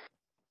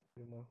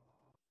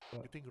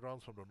 Getting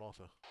rounds from the north,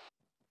 sir.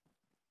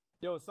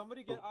 Yo,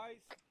 somebody get eyes.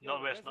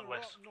 Not west, there's not a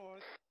rock west.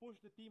 North. Push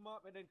the team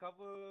up and then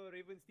cover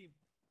Raven's team.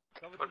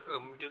 Cover But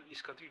team. Middle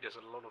East country, there's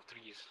a lot of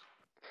trees.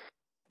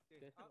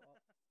 Okay. Right.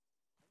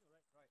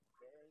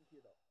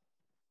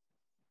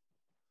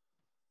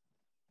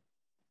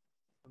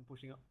 I'm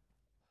pushing up.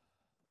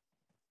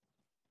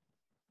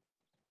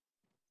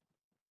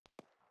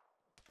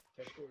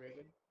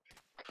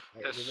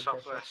 That's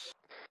southwest.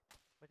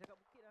 Macam kat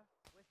bukit dah.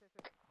 West.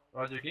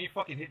 Roger, can you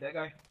fucking hit that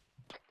guy?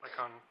 I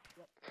can't.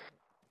 Yep.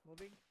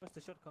 Moving. Where's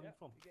the shot coming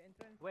from? You get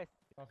entrance. West.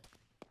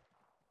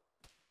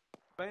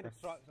 Behind the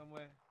truck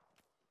somewhere.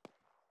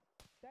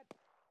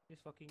 This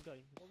fucking guy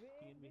is shooting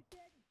at me.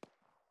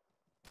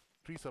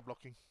 Trees are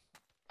blocking.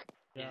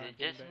 Is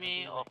it just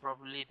me or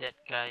probably that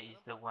guy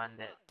is the one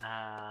that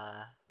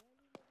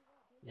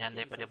yang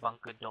daripada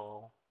bunker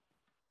door?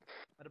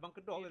 Ada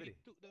bunker door already.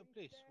 Took that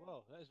place.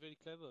 Wow, that is very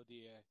clever.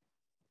 Yeah,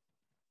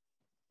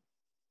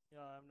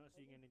 I'm not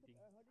seeing anything.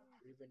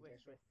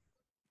 West.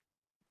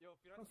 Yo,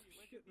 Firachi,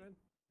 where's your team?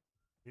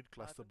 Need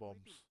cluster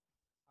bombs.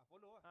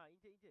 Follow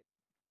Inject.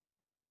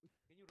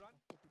 Can you run?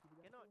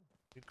 Cannot.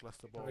 Need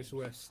cluster bombs.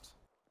 west.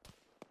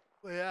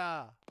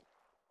 Yeah.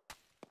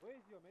 Where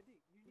is your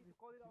medic? You need to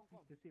call it out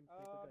on The same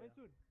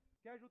Mensun,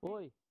 casualty.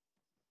 Oi.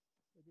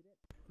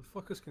 The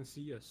fuckers can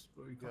see us,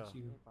 but we can't Yeah.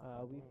 see them.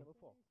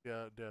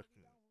 Yeah,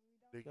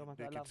 they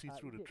can see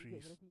through the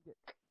trees.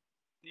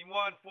 Team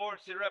 1, 4,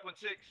 sit rep on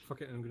 6.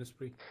 Fuck it, I'm gonna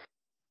spray.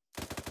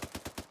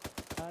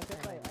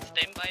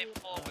 Stand by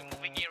for we're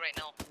moving in right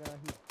now. Kill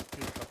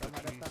a couple of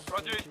trees.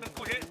 Roger, is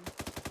Tengku hit?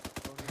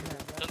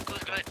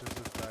 Tengku's good.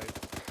 Just died.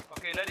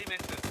 Okay, let him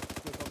enter.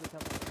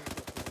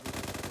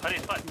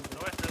 Haris, Fat.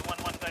 Where's the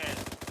one guy at?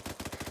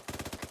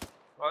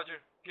 Roger,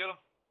 kill him.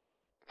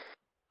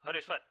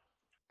 Haris, Fat.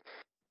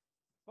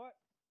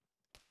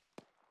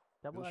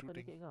 Cabut Still aku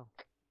shooting. dekat kau.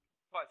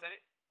 Fat, send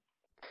it.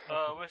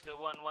 Where's the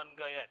one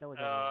guy at?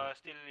 Jauh.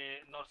 Still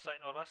north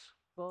side of us.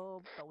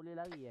 Kau tak boleh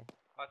lari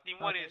Team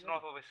 1 is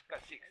north of us, cut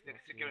 6. They're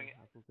securing it.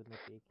 Aku kena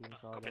taking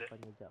kau Copy that.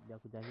 depan sekejap. Biar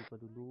aku jahit kau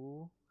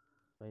dulu.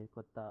 Supaya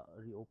kau tak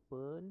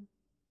reopen.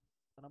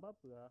 Tak nak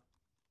apa-apa lah.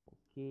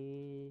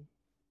 Okay.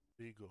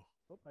 There you go.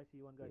 Oh, I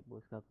see one guy. Okay,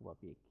 bos aku buat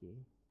PK.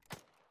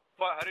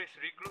 Fat, Haris,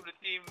 regroup the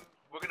team.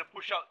 We're gonna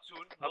push out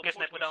soon. We'll Okay,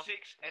 push sniper to down.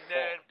 6 and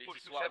then This push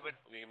is to what 7.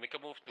 we make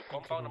a move to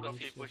compound number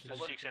Okay, 6. push to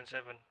 6 and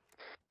 7.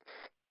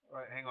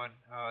 Right, hang on.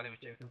 Let me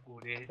check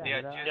Tengku. They Dah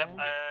are gerak, just... Yep,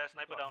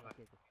 sniper down.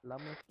 Okay.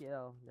 Lama sikit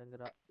tau. Jangan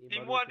gerak.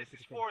 Team baru 1, this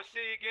is kita 4.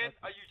 Say again.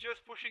 Are you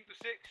just pushing to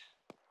 6?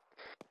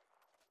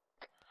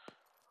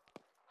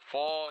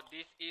 For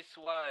this is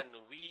one,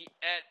 we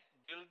at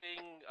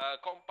building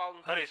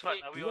compound Haris, 6 Fat,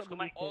 are we also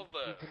mic?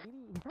 over.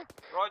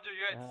 Roger,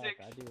 you're at 6.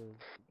 Tak ada.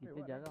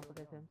 Kita jarang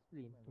pakai Sam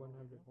Splin.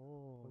 100.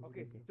 Oh.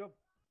 Okay, jump.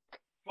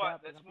 Fat,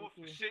 let's move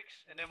to 6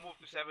 and then move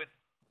to 7.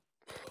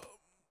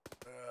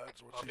 That's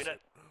what Copy she that.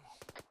 said.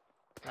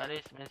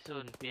 Haris,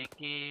 Mensun,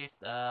 PK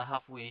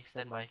halfway,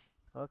 standby.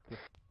 Okay.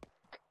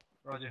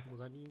 Roger.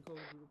 Berani kau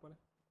duduk depan.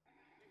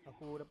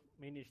 Aku dah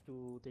manage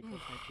to take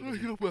out sniper.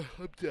 Ayo, bah,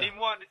 abjad. Team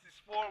 1, this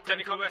is 4.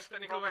 Technical west,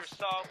 technical west.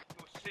 South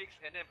to 6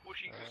 and then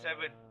pushing to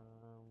 7.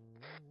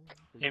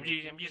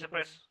 MG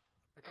suppress.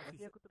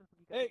 Nanti aku terus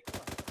pergi Hey,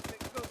 kat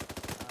let's go.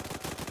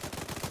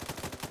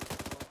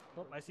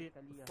 Oh, I see it.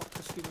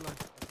 Fuckers kill lah.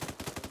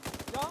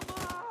 Yama!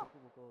 Aku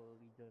pukul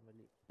rejoin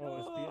balik.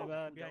 Oh, still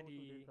behind Jauh tu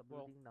the dia kat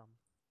wall. building 6.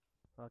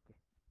 Okay.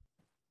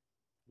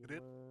 Get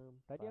it?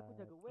 Tadi aku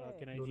jaga west.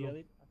 Can I deal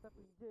it? Asal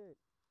aku injured?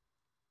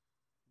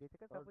 Dia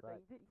cakap siapa tak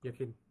injured ikut.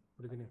 Yakin?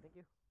 Boleh kena. Thank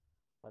you.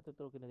 Lepas tu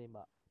terus kena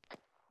tembak.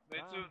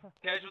 Platoon,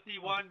 casualty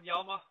 1,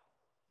 Yalma.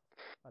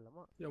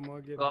 Alamak. Yalma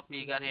again.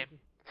 Copy, got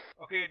him.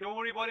 Okay, don't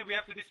worry about it, we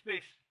have to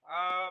displace.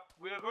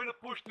 We are going to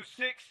push to 6,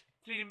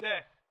 treat him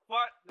there.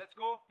 But, let's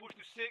go, push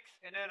to 6,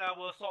 and then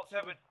we'll assault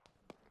 7.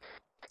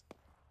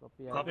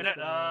 Copy that,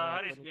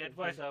 Haris, be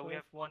advised, we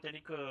have one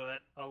technical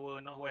at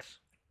our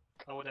northwest.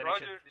 Our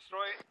direction. Roger,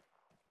 destroy it.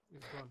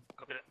 It's gone.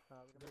 Copy that.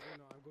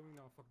 I'm going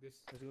now, fuck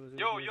this.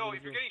 Yo,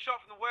 if you're getting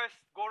shot from the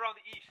west, go around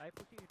the east. I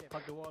pushing with them.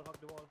 Hug the wall,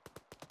 hug the wall.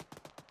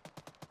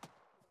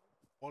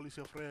 Wall is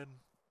your friend.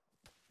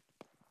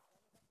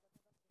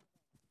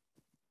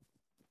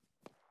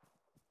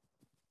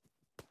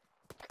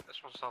 That's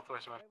from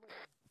southwest, man.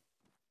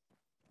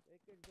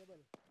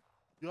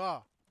 Yeah.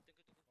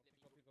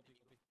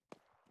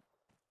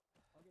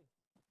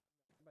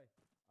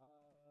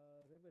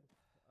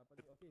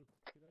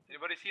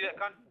 Anybody see that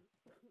gun?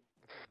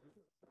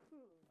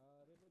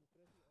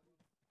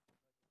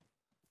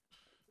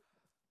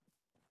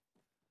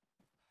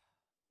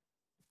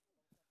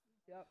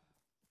 Yep.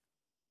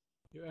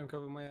 You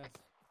cover my ass.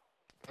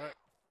 Alright.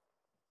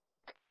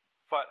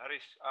 Fat,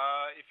 Haris,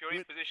 if you're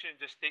in position,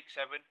 just take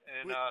 7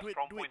 and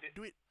strong point it.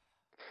 Do it.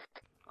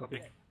 Copy.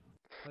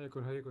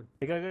 Hayakun.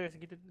 Hey guys,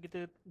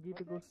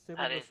 kita go 7.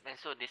 Haris, and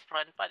so this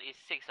front part is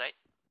 6, right?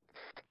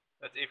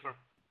 That's A-firm.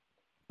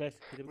 Guys,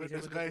 kita Wait, pergi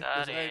this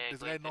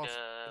 7. guy north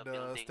in the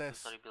building, stairs.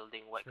 sorry,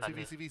 building, white color.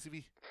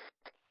 CV.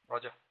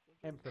 Roger.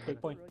 Take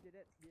point. Roger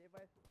that. Be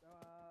advised,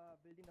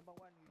 building number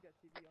 1, we got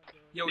CV on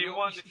the... Yo, Team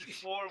 1, this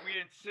is 4, we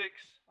in 6.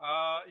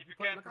 If you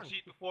can,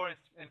 proceed to 4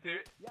 and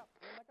clear it. Yup,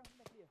 yang belakang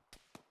sudah clear.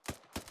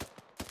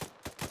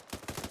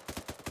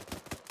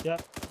 Yeah,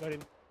 got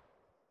him.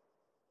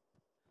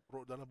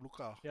 Bro, dalam blue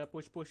car. Yeah,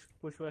 push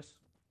west.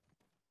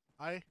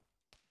 Hi.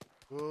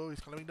 Oh,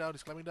 he's climbing down.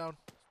 Still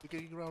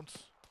getting rounds.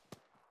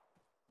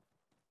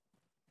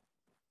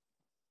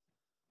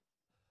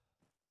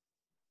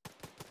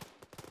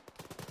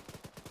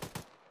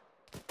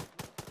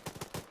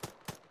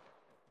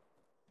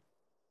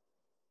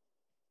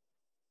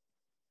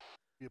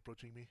 He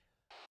approaching me.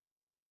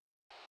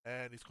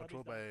 And it's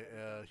controlled by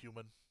a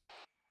human.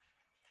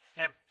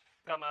 M,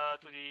 come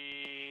to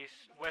the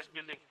west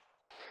building.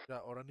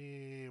 Ya, orang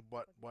ni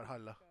buat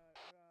hal lah.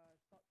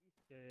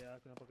 Ya,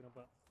 aku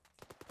nampak.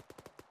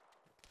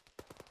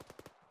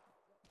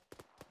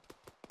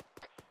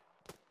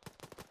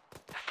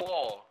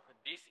 Four.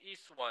 This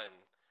is 1.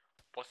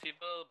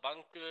 Possible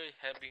bunker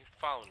have been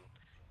found.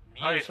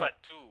 Haris, what?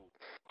 2.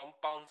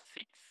 Compound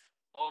 6.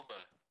 Over.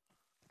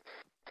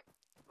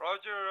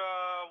 Roger,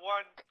 1.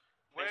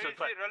 Where is Vincent,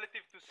 what? it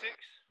relative to 6?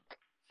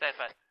 Set,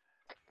 Fat.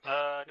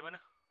 Di mana?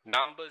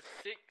 Number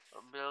 6.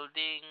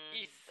 Building,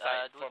 East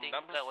side dua from tingkat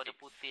number warna 6.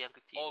 putih yang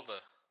kecil.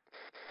 Over.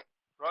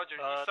 Roger,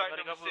 east side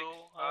number 6.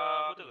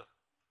 Betul ke?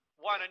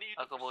 1, I need you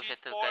to Aku baru proceed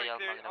settle 4 kat and yang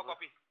clear. mana How apa.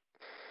 copy?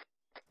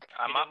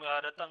 Amak.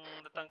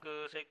 Datang ke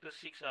sector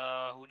 6,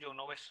 hujung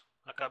northwest.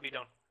 AKB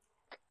down.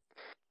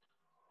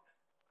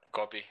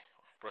 Copy.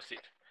 Proceed.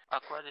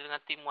 Aku ada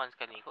dengan team 1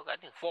 sekali, kau tak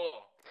ada?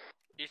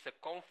 4 is a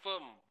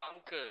confirm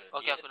bunker.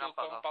 Okay, aku iaitu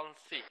nampak kau. compound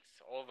 6.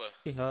 Over.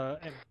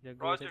 M, jaga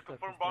Roger, sector.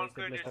 confirm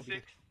bunker near 6.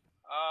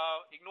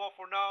 Ignore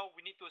for now.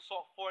 We need to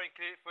assault 4 and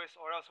clear it first,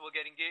 or else we'll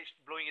get engaged,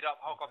 blowing it up.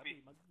 How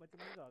copy? Macam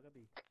mana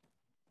Gabi?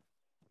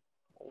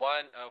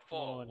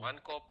 4. 1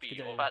 copy.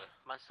 Sekejap, Over.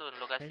 Masun,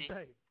 lokasi.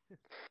 Hentai.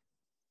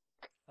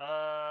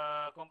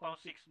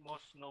 Compound 6,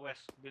 most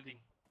northwest building.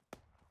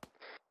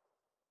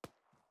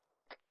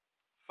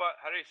 Fat,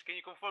 Haris, can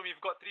you confirm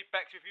you've got 3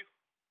 packs with you?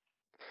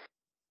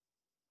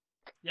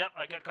 Yep,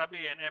 I got KB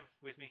and M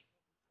with me.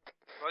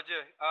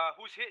 Roger.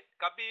 Who's hit?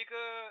 Kabi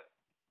ke?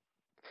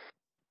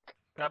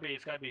 KB,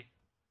 it's KB.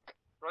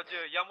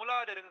 Roger. Yang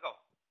mula ada dengan kau?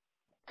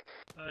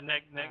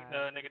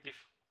 Negative.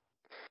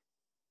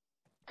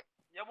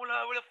 Yang mula,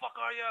 where the fuck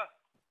are ya?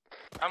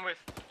 I'm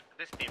with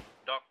this team,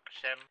 Doc,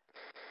 Shem.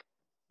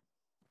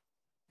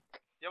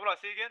 Yang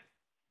mula, say again?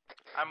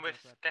 I'm with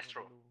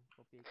Castro.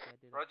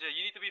 Roger,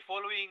 you need to be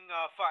following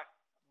Fat,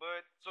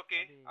 but it's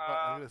okay.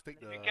 But let's take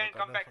if the you can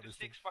come gunner back for to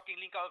this 6, thing. fucking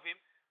link out with him.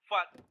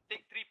 Fat,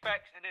 take 3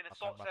 packs and then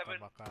assault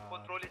 7.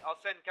 Control it. I'll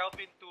send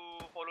Calvin to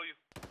follow you.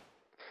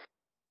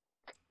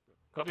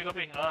 Copy.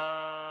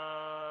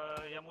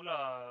 Yang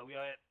mula, we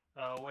are at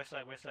west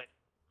side.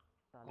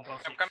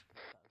 Compound 6.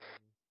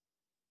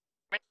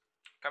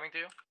 Coming to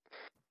you.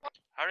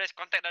 Haris,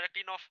 contact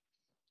directly north.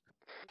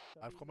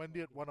 I've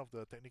commanded one of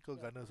the technical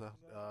gunners.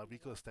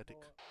 Vehicle static.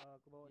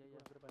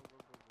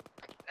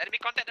 Enemy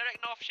contact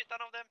direct north, shit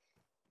ton of them.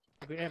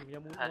 Okay, M, yang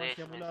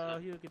mula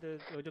here kita...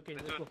 Okay,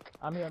 let's go.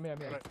 Ambil.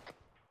 Let's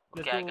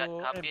Okay, I got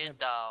go, KB M.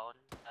 down.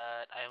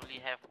 I only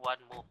have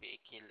 1 more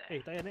PA left.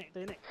 Tak payah naik.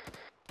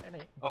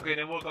 Okay,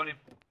 then work on him.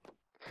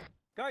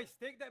 Guys,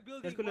 take that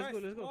building. Let's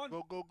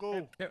go.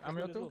 Go.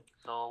 Ambil tu.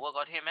 So, work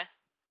on him,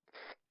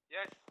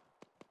 Yes.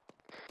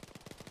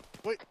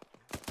 Wait.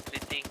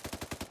 Splitting.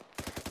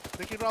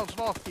 Taking rounds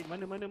north.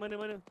 Mana?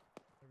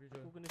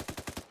 Aku kena shoot.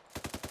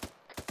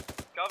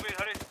 Calvin,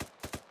 Haris.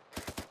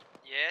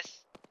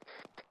 Yes.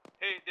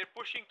 Hey, they're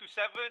pushing to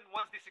 7.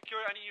 Once they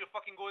secure, I need you to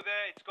fucking go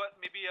there. It's got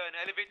maybe an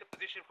elevated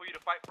position for you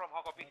to fight from.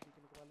 How copy?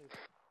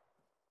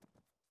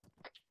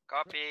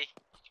 Copy.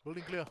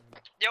 Building clear.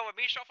 Yo, we're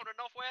being shot from the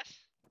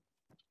northwest.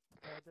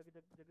 Jaga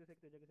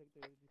sector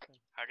this time.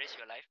 Haris,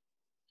 you alive?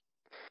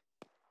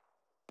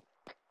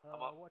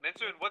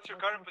 Nensun, what's your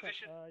current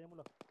position? Yang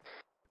mula.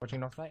 Watching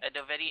north side. At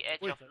the very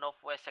edge of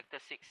northwest sector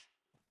 6.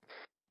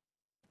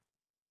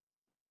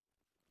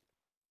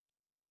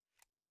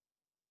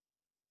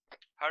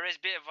 Haris,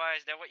 be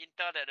advised, there were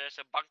intel that there's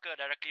a bunker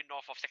directly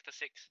north of sector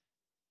 6.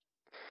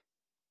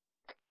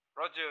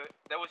 Roger,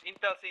 there was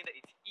intel saying that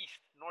it's east,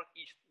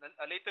 northeast.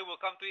 Later we'll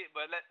come to it,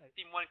 but let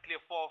Team 1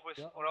 clear 4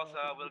 first, or else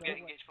we'll get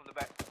engaged from the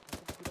back.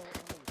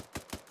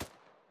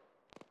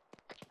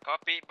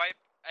 Copy. By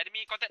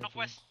enemy contact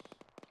northwest.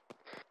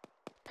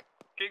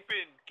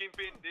 Kingpin,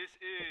 this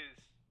is...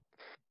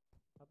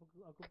 Aku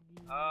pergi...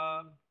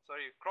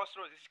 sorry,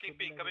 Crossroads, this is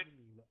Kingpin, come in.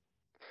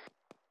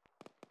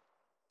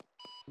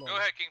 Go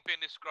ahead, Kingpin,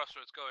 this is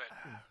Crossroads, go ahead.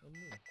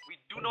 We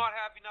do not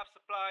have enough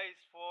supplies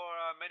for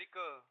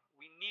medical.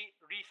 We need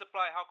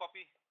resupply, how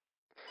copy?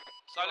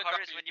 Solid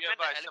copy, when you went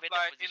the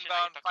elevator position,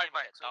 inbound, are you talking 5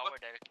 about mics, the tower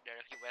over.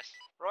 directly west?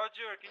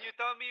 Roger, can you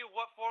tell me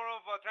what form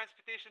of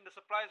transportation the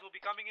supplies will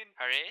be coming in?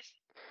 Haris?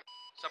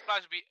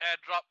 Supplies will be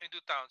airdrop into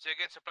town. Say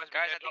again, supplies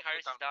will Guys, be I think airdrop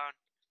Haris into is town. down.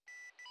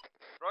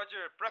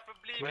 Roger,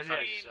 preferably Where's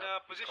between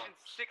Haris? positions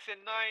He's 6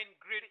 and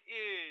 9, grid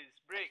is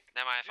break.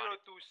 Never mind, I found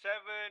 0 to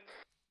 7.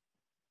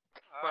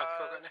 What?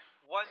 Kau kat ni?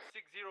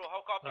 160, how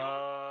copy?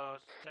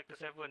 Sector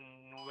 7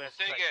 west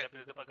Say side. again.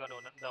 Daripada tempat kau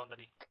down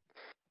tadi.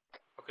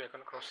 Okay,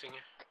 aku nak crossing ya.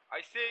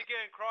 I say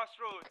again,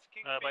 Crossroads,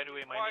 Kingpin By the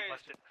way, my link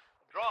requires busted.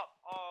 drop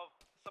of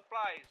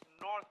supplies,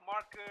 north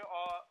marker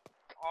on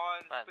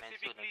Right, man, soon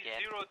specifically again.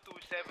 0 to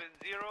 70.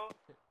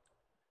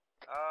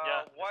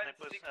 Yeah, the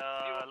snipers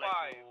 1605.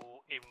 like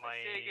to aim my...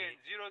 Say again,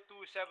 0 to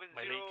 70,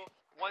 my leg.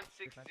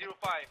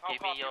 1605. How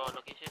Give me copy? your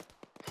location.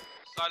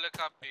 Solid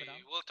copy.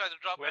 We'll try to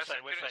drop West as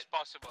side, accurate west as side.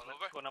 possible,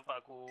 over. Kau nampak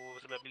aku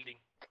sebelah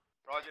building.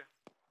 Roger.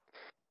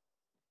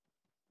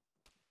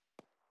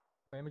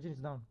 My imaging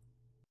is down.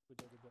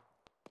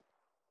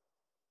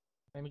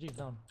 My imaging is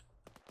down.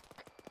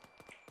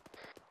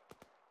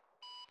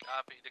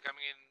 Copy. They're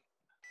coming in.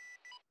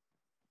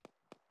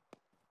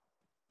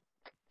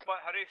 But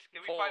Haris,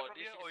 can we fight 4, from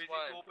this here or is is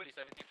it too 1. open? Please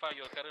identify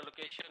your current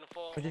location.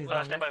 4. Imaging is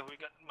Stand down. by, we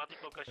got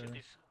multiple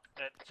casualties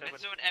at 7.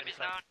 Nensun, M is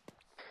down.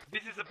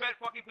 This is a bad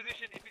fucking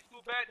position. If it's too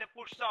bad, then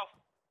push south.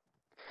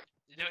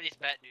 Dude, it's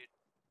bad, dude.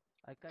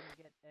 I can't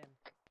get M.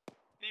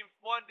 Team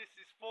 1, this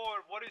is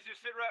 4. What is your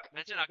sit rep?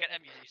 Nensun, I'll get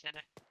M, you stand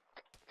there.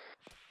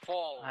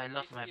 4. I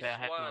lost my bet,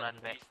 I have to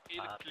run back.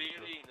 Still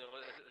clearing. There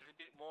was a little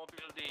bit more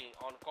building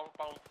on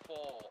compound 4.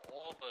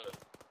 Over.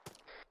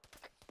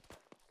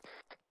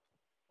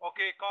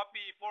 Okay,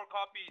 copy. 4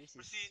 copies.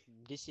 Proceed.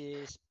 This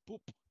is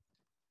poop.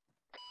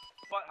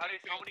 But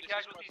Haris, how many This is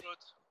casualties?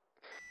 Crossroads.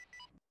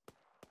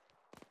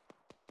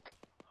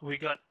 We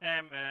got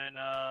M and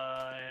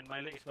my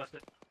leg is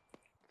busted.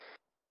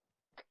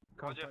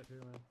 Roger.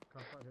 here, man.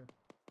 Can't fight here.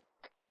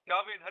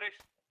 Calvin, Haris.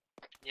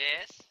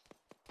 Yes?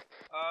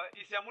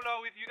 Is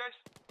Yamula with you guys?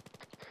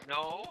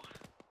 No?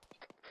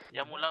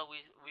 Yamula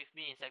with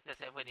me in sector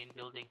 7 in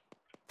building.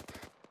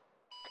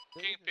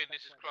 Kingpin,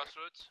 this is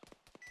Crossroads.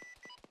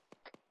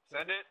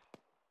 Send it.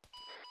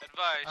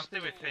 Advise, I'm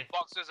still with 2 Faye.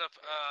 boxes of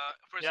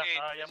first Yeah,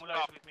 aid. Yamula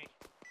Stop. is with me.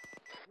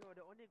 Yo,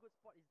 the only good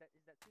spot is that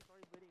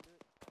 2-story building, dude.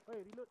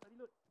 Hey, reload.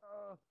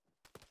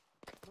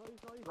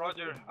 Sorry.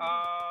 Roger.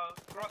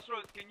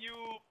 Crossroads, can you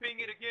ping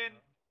it again?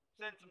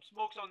 Send some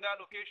smokes on that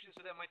location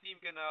so that my team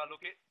can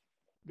locate.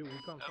 Dude, we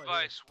can't fight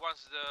Advise,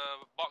 once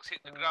the box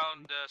hit the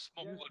ground, the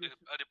smoke will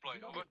deploy.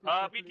 Over.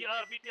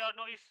 BTR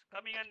noise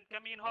coming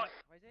in hot.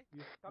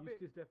 Use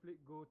this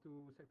definitely go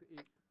to sector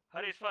 8.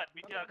 Haris Fat,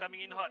 BTR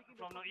coming in hot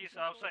from northeast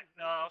outside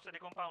the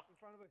compound. In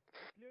front of us.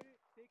 We clear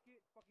it, take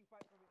it, fucking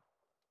fight from it.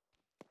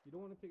 You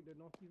don't want to take the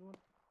northeast one?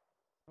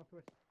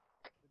 Northwest.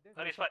 But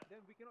Haris Fat.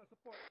 then we cannot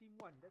support team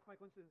 1. That's my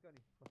concern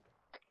sekarang ni. I'm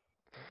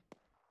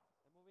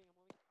moving.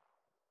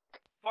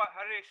 Fat,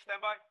 Haris,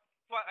 stand by.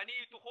 Fat, I need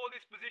you to hold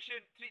this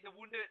position, treat the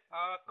wounded.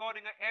 Kau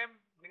dengan M,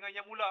 dengan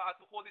Yamula are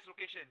to hold this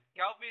location.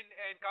 Calvin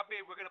and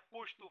Kabe, we're gonna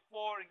push to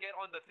 4 and get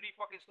on the 3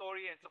 fucking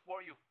story and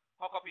support you.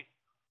 How copy?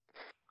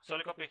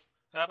 Solid copy.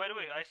 By the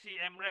way, I see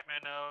M-Rep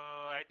and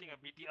I think a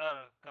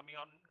BTR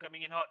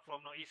coming in hot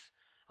from northeast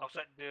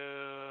outside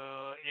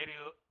the area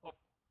of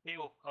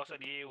AO,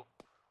 outside the AO.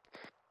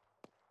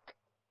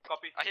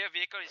 Copy. I hear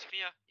vehicle is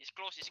clear. It's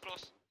close.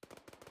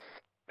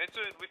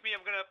 Benson, with me,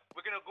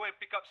 we're gonna go and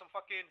pick up some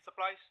fucking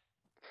supplies.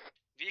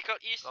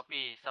 Vehicle east.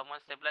 Copy. Someone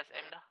stabilize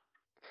M dah.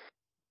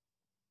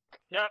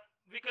 Yeah,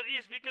 vehicle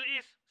east.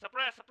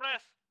 Suppress.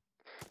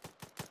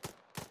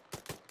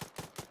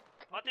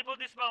 Multiple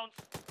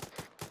dismounts.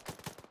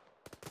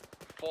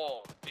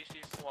 4. This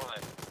is 1.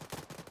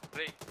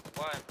 Break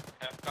 1.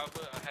 Have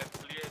cover. I have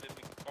cleared the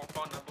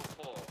compound number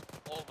 4.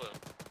 Over.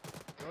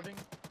 Loading.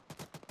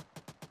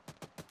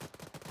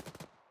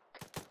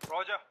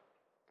 Roger.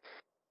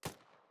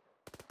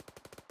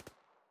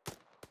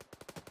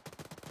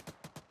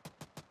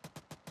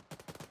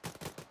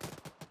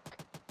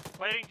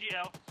 Firing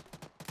GL.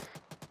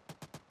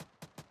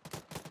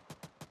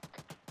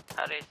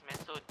 Haris,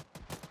 Mansoon.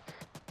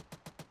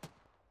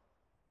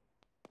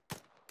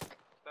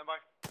 Stand by.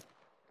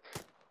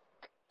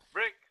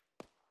 Break.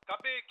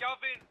 Copy,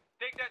 Calvin.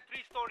 Take that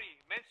 3-story.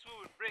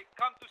 Mansoon, break.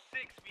 Come to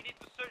 6. We need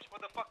to search for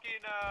the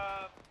fucking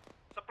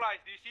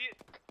supplies. Do you see it?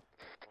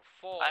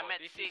 4. I'm at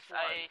This 6. is 1.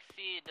 I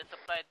see the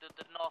supply to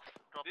the north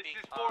dropping.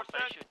 This is 4, son.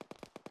 parachute.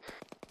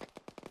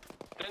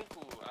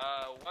 Tengku,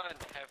 1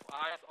 have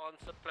eyes on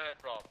supply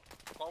drop.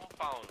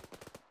 Compound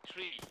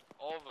 3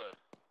 over.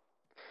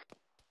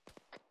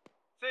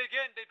 Say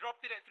again, they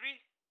dropped it at 3?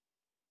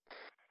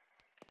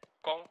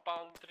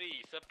 Compound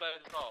 3 supply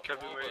drop.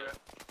 Kelvin, where you over. at?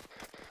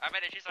 I'm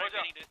at the 3-story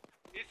building, dude.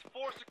 It's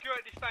 4 secure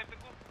at this time,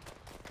 Tengku.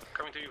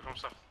 Coming to you from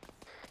south.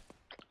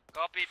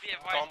 Copy, be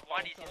advised,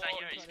 one is inside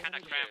here, it's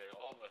kinda cramped.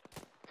 Over.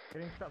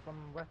 Getting shot from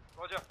west,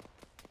 Roger.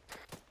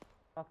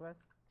 southwest.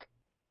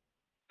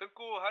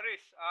 Tengku,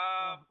 Haris,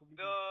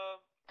 the...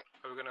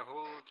 Are we gonna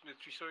hold the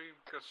 3-story?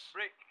 Because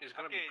Break. it's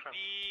gonna Okay, be cramped.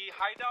 the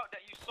hideout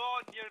that you saw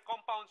near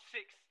compound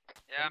 6.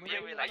 Yeah, I'm here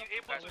Are with you like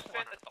able to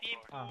send a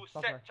team to set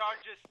southwest.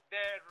 charges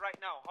there right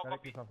now? How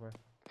Directly copy? southwest.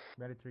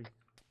 Barely 3.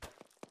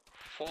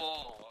 4.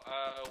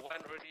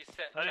 1 already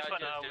set Haris,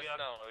 charges we just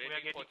are now. we are Waiting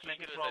getting for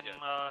flanked triggers from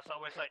saja.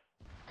 southwest side.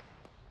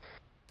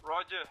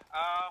 Roger.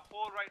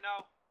 Hold right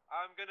now.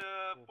 I'm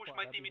gonna push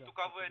my team into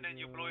cover and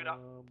then you blow it up.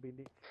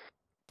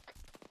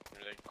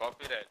 Like,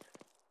 copy that.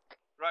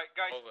 Right,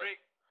 guys, Over. break.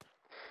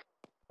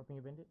 Dropping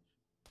your bandage.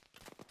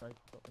 Right,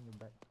 dropping your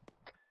back.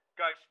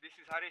 Guys, this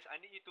is Haris. I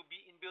need you to be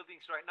in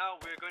buildings right now.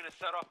 We're going to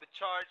set off the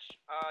charge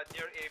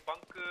near a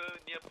bunker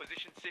near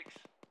position 6.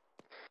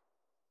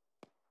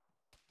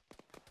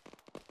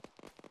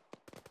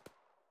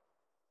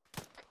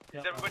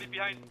 Is everybody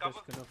behind cover?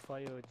 Just gonna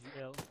fire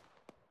GL.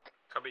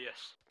 Copy,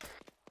 yes.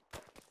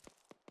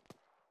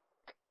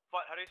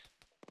 What, Haris?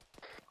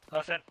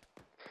 Hassan.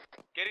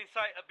 Get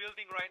inside a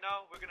building right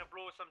now. We're gonna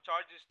blow some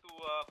charges to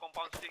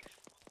compound 6.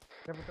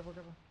 Careful.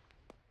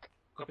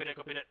 Copy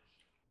that.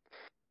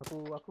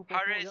 Aku post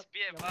Haris, smoke, be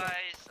jap.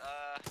 advised,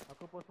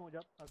 Aku post smoke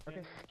jap.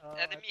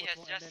 enemy I has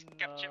post smoke just and then,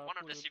 captured one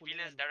of the pull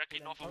civilians in.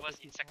 directly Pull in. north of us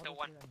in sector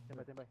 1.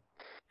 Standby.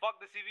 Fuck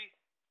the CV.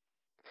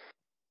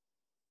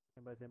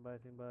 Standby.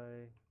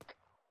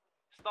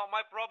 It's not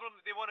my problem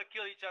if they want to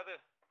kill each other.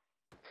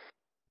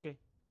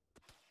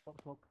 Pop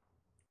smoke.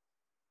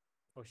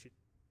 Oh shit.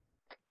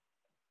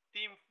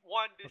 Team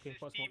 1, this Okay,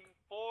 is first team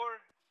smoke. 4.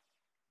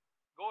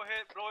 Go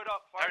ahead, blow it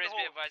up. Fire Haris, the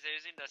be hole. advised, they're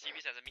using the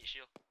CVs as a meat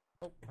shield.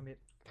 Oh, I'm hit.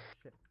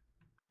 Shit.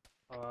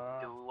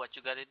 Do what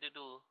you gotta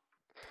do.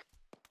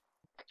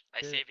 I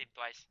saved him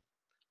twice.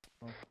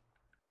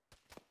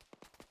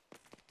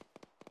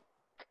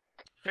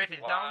 Faith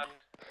is 1. down.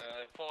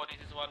 4,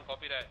 this is 1.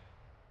 Copy that.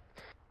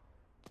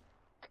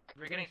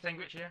 We're getting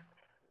sandwich here.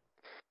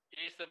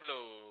 Eastern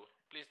Blue.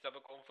 Please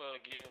double confirm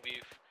again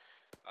with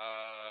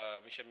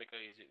mission maker,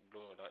 is it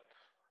blue or not?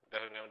 Dah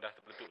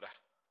terbentuk dah.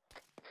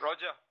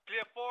 Roger.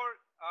 Clear 4.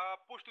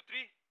 Push to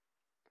 3.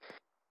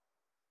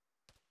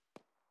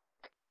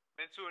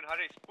 Mansoon,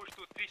 Haris, push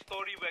to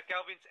 3-story where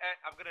Calvin's at.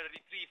 I'm gonna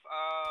retrieve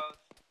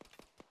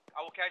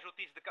our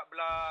casualties dekat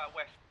belah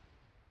west.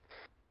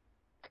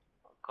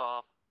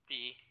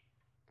 Copy.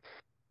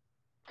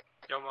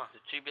 Yama.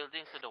 The 3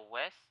 buildings to the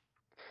west.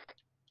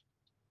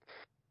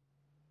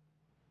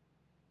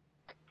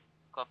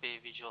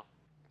 Copy visual.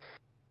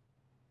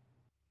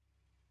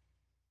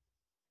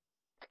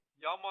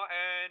 Yama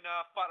and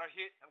Fat are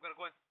hit. I'm gonna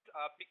go and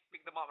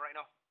pick them up right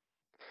now.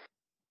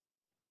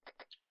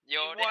 Yo,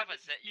 Team they 1, haven't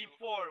this is set you.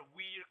 Team 4,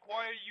 we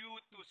require you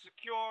to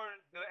secure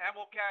the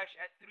ammo cache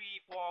at 3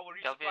 for our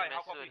Calvin, resupply. How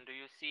copy? Mansoon, do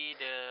you see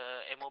the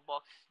ammo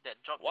box that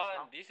dropped 1, just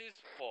now? this is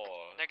 4.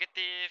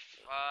 Negative,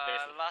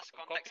 There's a- last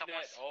contact copy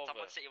that, someone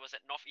over. said it was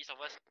at northeast of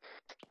us.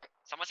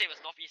 Someone said it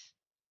was northeast.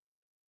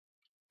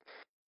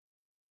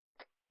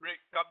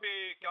 Rick,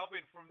 copy,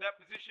 Calvin. From that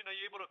position, are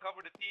you able to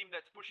cover the team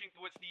that's pushing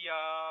towards the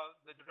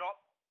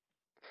drop?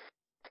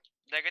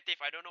 Negative,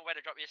 I don't know where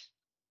the drop is.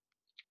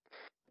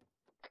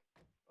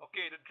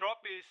 Okay, the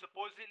drop is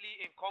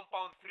supposedly in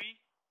compound 3.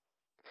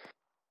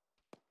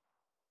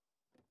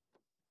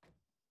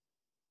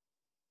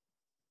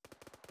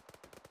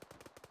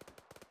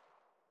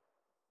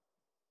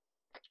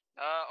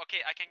 Okay,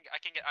 I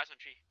can get eyes on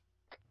 3.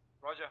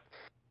 Roger.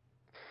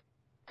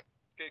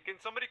 Okay, can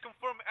somebody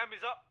confirm M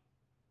is up?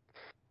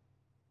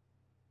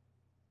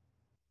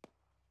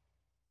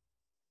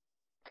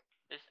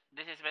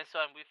 This is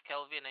Mansoon. I'm with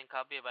Kelvin and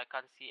Kabe, but I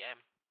can't see M.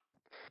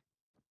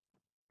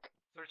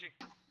 Searching.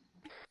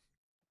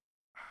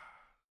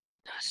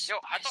 Yo,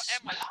 I thought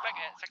M was back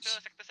at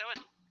sector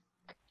 7.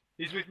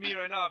 He's with me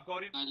right now. I've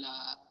got him.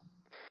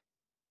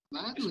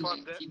 Baru Spot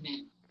nak that.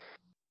 kidnap.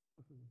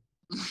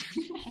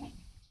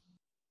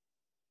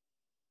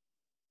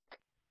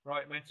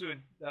 Right,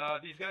 Mansoon.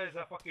 These guys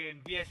are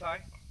fucking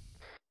VSI.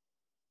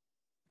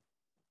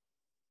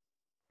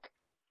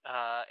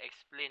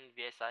 Explain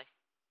VSI.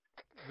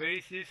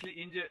 Very seriously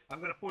injured.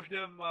 I'm gonna push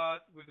them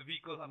with the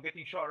vehicle. I'm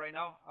getting shot right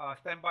now.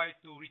 Stand by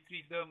to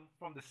retrieve them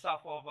from the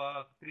south of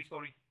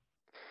 3-story.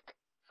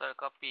 Sorry,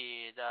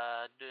 copy.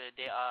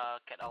 They are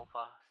Cat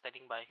Alpha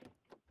standing by.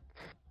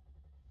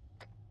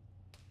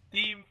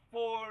 Team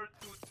 4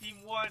 to Team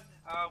 1,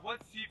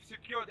 once you've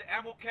secured the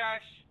ammo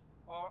cache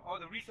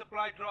or the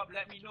resupply drop,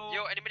 let me know.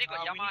 Yo, anybody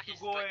got we Yama? need to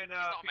go and he's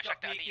not pick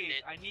up Mashak,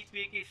 PKs. I need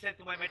PKs sent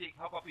to my medic.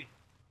 How copy?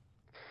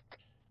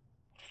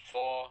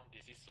 4,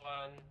 this is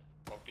 1.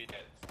 Copy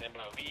that. Stand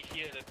by. We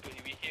hear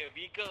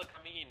vehicle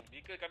coming in.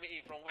 Vehicle coming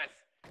in from west.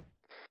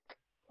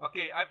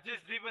 Okay, I've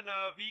just driven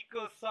a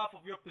vehicle south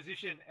of your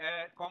position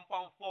at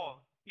compound 4,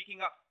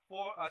 picking up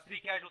 3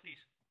 casualties.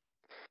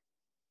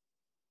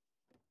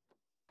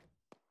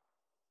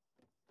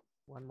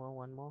 One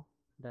more.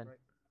 Done. Right.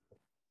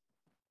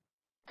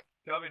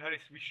 Calvin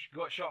Harris, we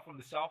got shot from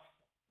the south.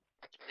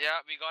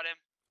 Yeah, we got him.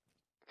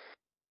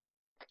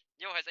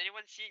 Yo, has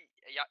anyone seen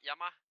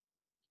Yama?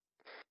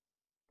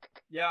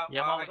 Yeah,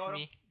 Yama I got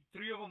with them.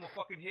 3 of them were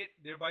fucking hit.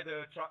 They're by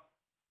the truck.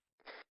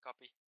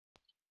 Copy.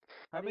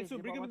 Haris,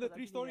 dia bring him bawa in the masuk kat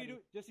 3 sini, story, Haris.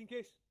 dude, just in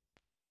case.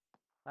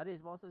 Haris,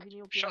 bawa masuk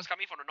sini okey Shots lah.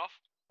 coming from the north.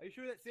 Are you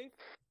sure that's safe?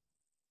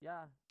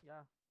 Ya.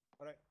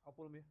 Alright, I'll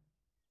pull him here.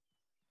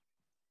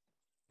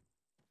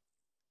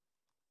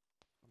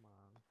 Come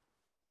on.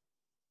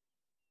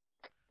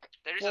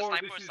 There is 4, a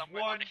sniper this is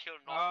somewhere 1. on the hill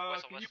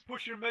northwest of Can us. you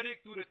push your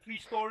medic to the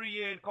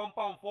 3-story in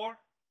compound 4?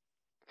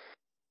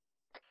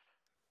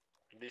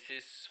 This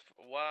is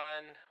 1,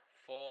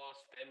 4,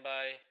 stand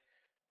by.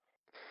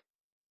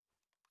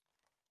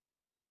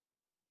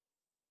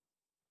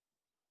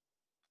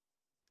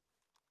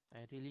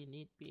 I really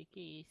need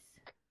PKs.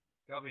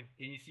 Calvin,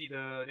 can you see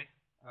the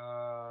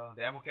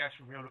ammo cache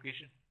from your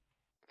location?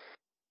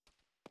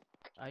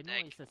 I know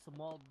it's a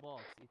small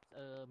box. It's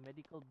a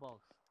medical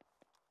box.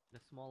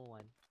 The small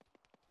one.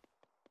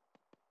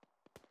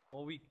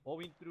 All we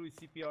need to do is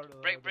CPR.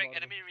 Break.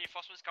 Enemy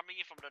reinforcements coming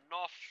in from the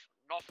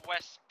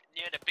northwest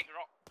near the big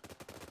rock.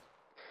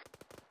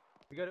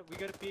 We gotta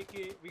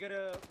PK. We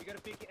gotta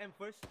PK M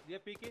first. Do you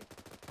have PK?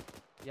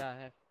 Yeah, I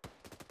have.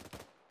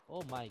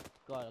 Oh my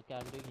god. Okay,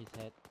 I'm doing his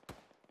head.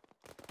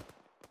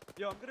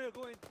 Yo, I'm gonna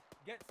go and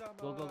get some.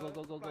 Go.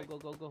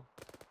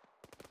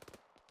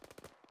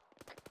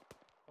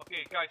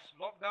 Okay, guys,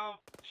 lock down.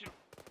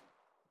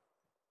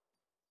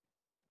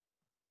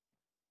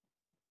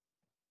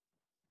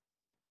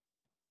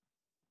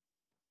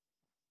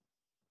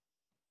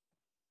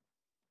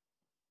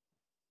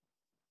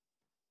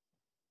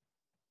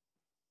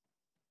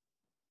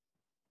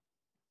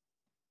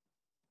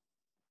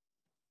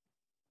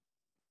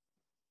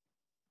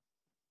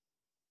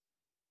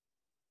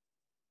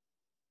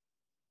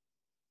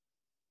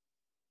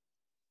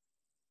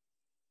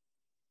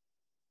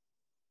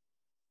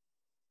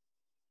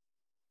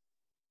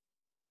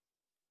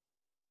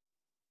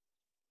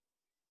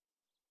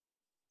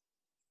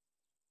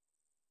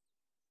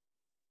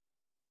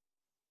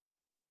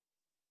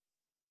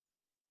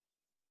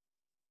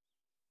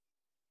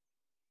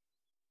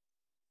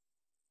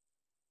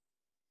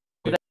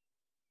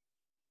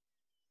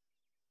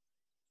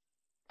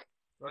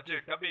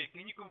 Roger, Kabe,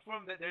 can you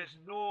confirm that there's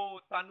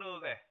no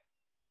tunnel there?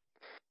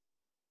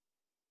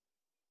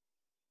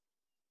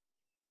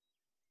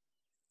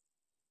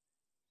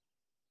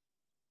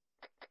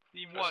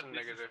 Team 1,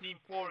 this is Team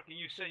 4. Can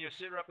you send your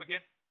sit rep again?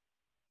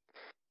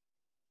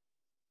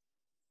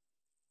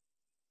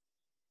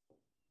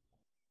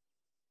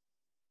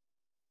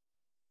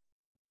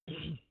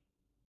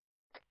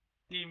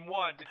 Team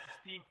 1, this is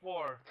Team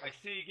 4. I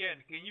say again,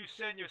 can you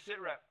send your sit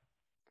rep?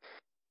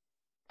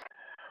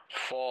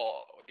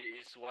 4,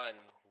 this is 1.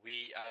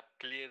 We are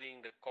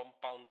clearing the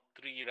compound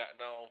 3 right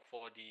now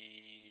for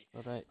the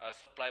Alright.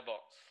 Supply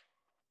box.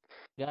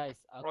 Guys,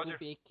 aku Roger.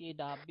 PK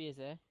dah habis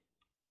 4,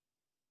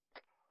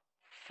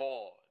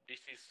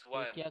 this is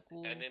 1. PK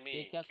aku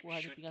Enemy hanya tinggal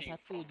shooting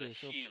satu from je. the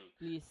So hill.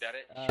 please,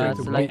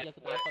 Direction selagi aku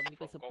tak west dapat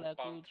medical from supply aku,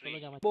 compound 3.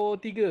 tolong jangan Bo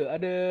 3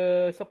 ada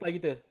supply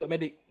kita untuk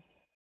medic.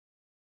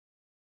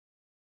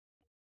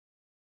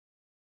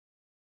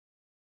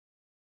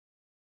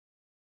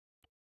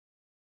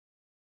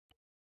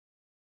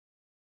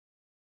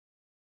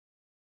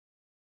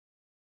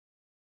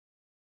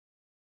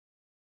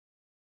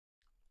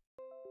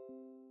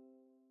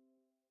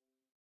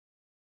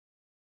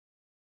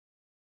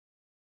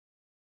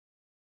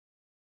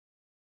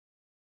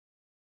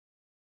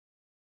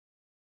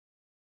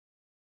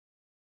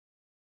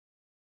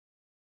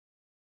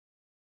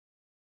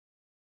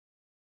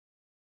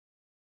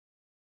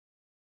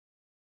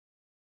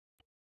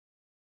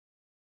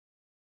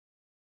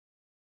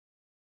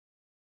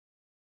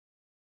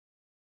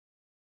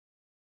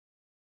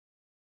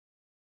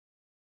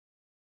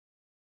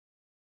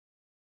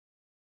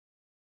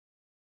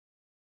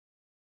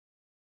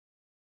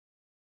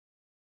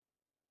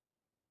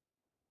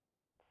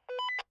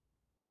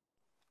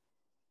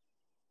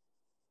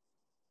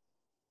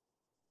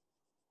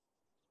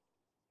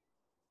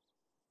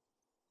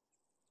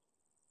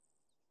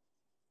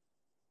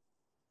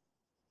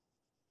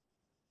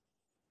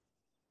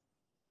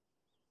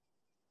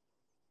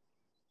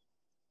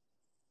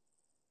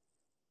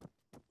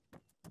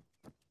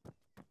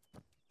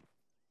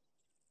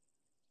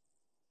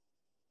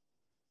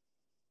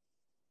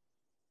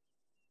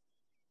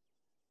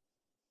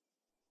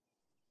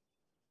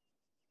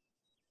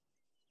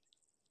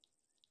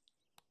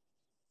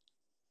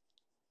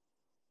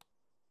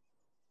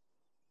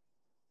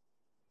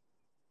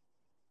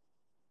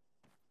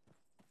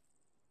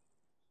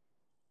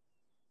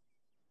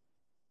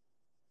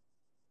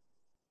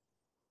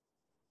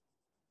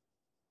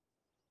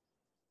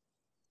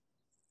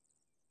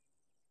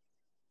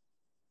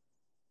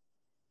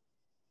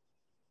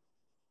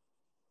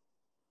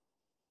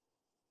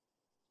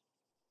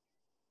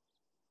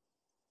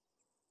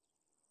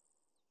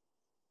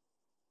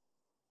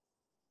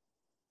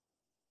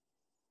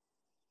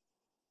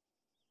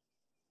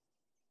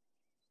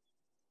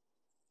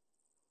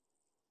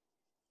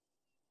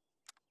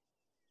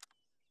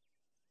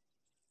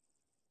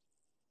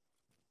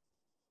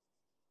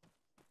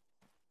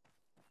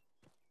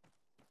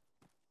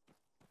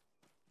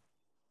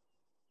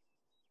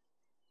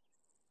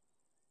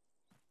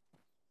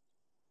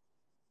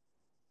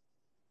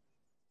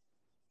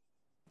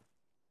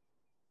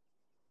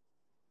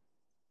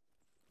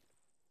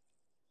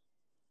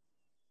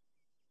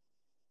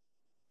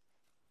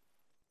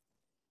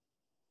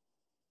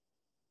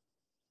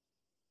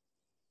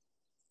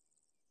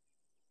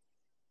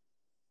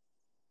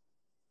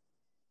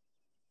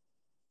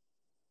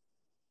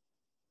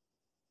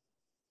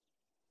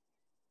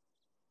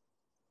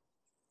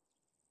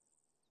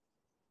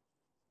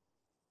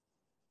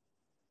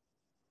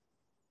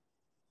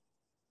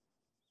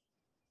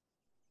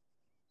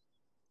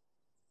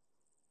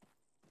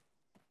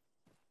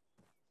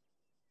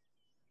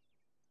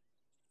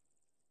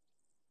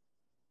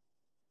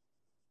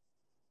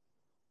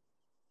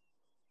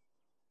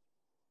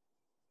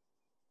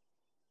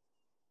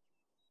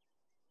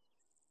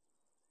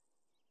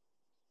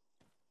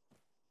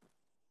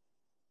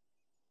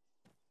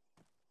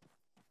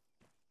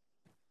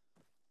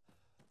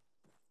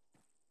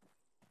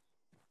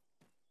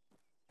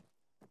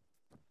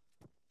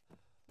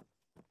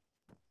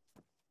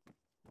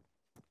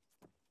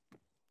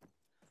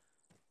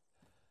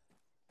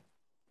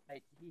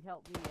 like he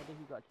helped me and then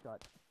he got shot.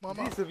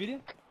 Mama. Is he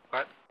civilian?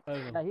 What?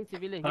 Yeah, he's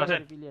civilian. Ah, He's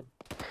Sen. civilian.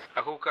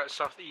 Aku kat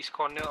southeast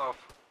corner of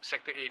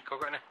sector 8. Kau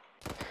kat mana?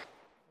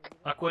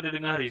 Aku ada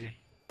dengar hari ni.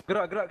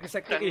 Gerak ke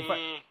sector A, Fat.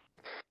 Ni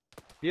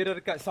Dia dah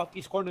dekat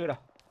southeast corner dah.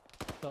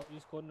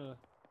 Southeast corner.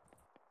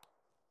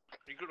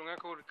 regroup dengan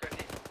aku dekat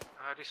ni.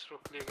 Haris suruh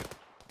clear kan.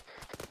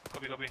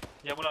 Copy.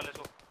 Ya mula, let's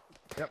go.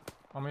 Yep.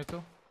 How many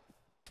two?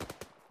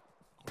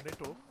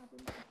 Coordinator.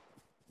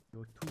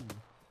 Yo, two.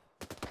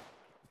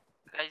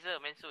 Kaiser,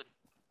 main soon.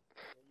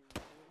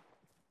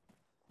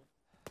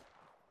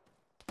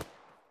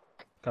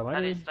 Kat mana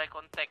ni? Haris try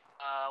contact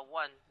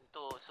one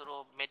untuk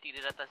suruh medic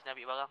dia datang sini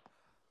ambil barang.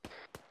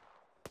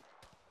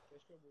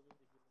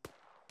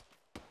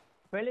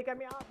 Friendly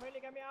coming out.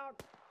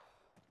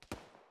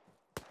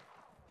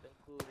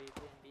 Tengku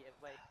Raven di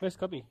advise. Where's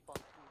Kabi?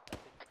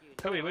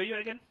 Kabi, where you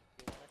at again?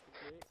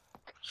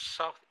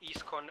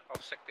 Southeast corner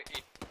of sector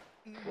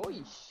 8.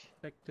 Boish.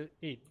 Sector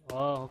 8.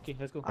 Oh, okay,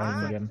 let's go.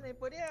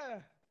 Sniper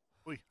dia.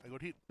 Oi, I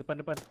got hit. Depan.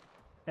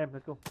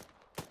 Let's go.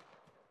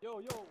 Yo,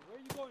 where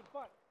you going,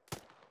 Fat?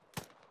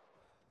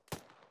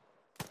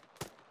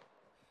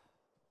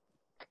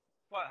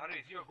 What,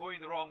 Haris, you're going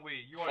the wrong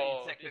way. You are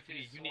in sector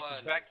 3. You need to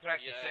backtrack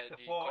to sector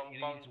 4.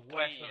 It is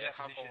west of that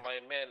half of position. my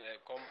men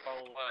at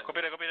compound 1.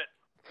 Copy that.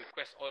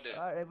 Request order.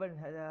 Raven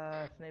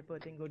sniper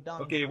thing go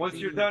down. Okay, once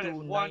you're done at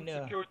 1,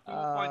 secure 2,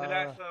 find the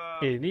last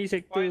Ni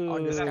sector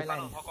on the last skyline.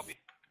 tunnel. How copy?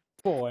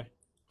 4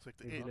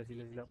 Sector 8.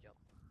 Silap.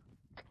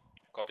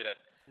 Copy that.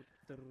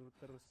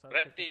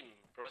 Red team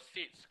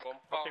proceeds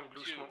compound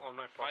Blue 2. smoke on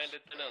my Find post. the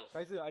tunnels.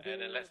 Kaiser, ada And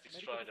then let's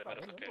destroy the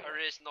medical motherfucker.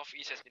 Areas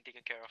northeast has been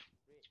taken care of.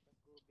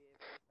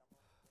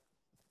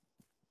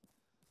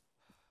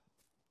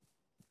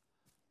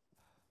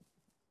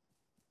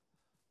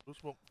 Blue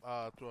smoke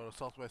to our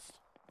southwest.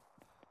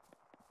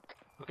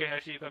 Okay, I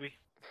see you, Kabi.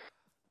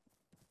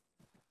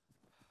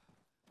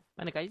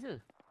 Mana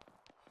Kaiser?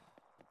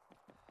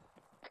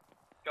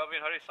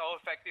 Calvin, Haris, how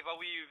effective are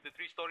we with the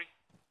 3-story?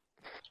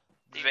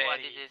 Team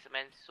 1, this is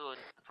main soon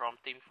from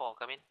team 4,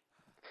 come in.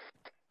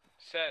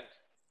 Send.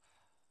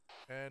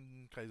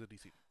 And Kaiser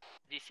DC.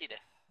 DC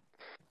there.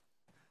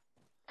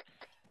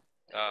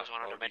 There's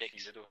one of the medics.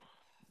 DC dia tu.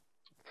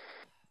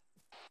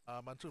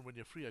 Mansoon, when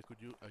you're free, I could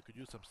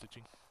use some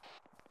stitching.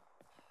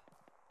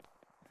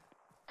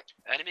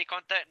 Enemy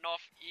contact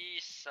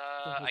northeast.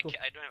 I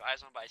don't have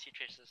eyes on, but I see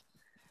traces.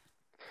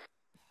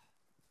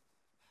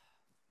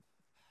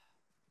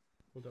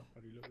 Hold up, I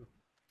reload.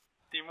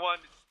 Team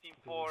 1, this is Team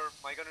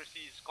 4. My gunner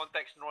sees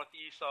contacts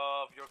northeast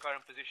of your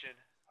current position.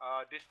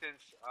 Distance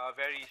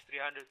varies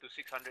 300 to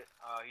 600.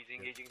 He's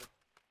engaging them.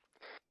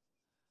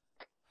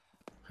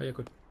 Hiya,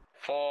 good.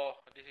 4,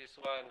 this is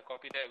 1.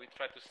 Copy that. We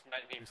try to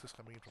snipe him. This is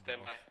coming in from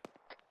Stand the by. north.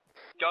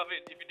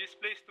 Calvin, if you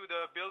displace to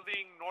the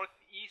building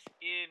northeast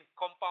in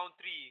compound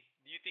 3,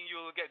 do you think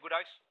you'll get good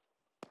eyes?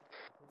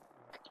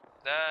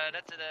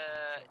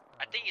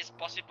 I think it's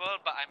possible,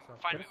 but I'm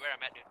fine with where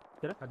I'm at.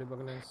 Ada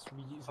bangunan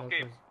sebiji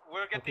Okay,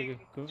 we're getting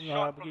Okay.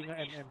 shot from Pergi the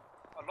dengan east. MM.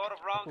 A lot of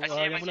rounds. I see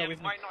him, yang mula We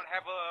wave might not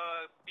have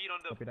a beat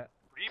on the Copy that.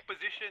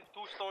 reposition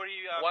 2-story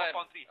 1,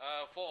 compound 3.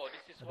 4,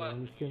 this is Ada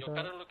 1. miskin Your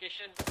tak? current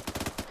location?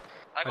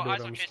 I got Ada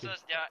eyes on orang miskin.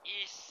 traces. They are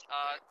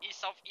east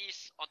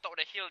southeast on top of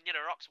the hill near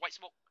the rocks. White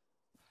smoke.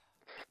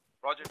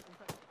 Roger.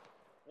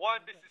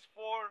 1, this is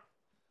 4.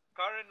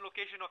 Current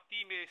location of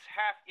team is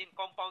half in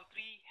compound 3,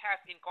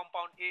 half in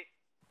compound 8.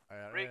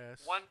 Rick,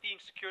 IRS. 1 team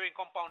securing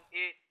compound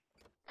 8.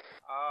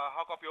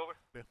 How copy over?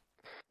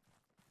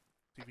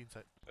 TV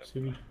inside.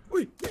 Sini.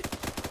 Ui!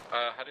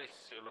 Haris,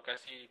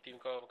 lokasi team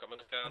kau kat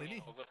mana sekarang? Mana ni?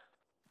 Over.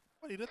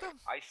 Oh, dia datang.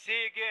 I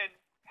say again,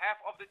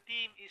 half of the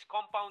team is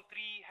compound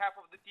 3, half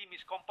of the team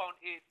is compound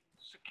 8.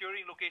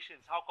 Securing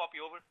locations. How copy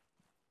over?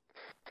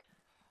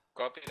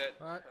 Copy that.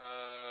 What?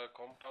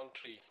 Compound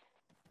 3.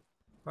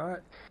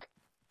 What?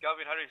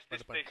 Calvin Harris,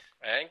 this Depan. place.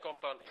 And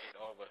compound 8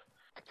 over.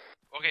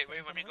 Okay, where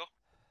you want me to go?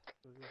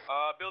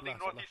 Building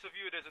Sebelah, northeast of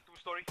you, there's a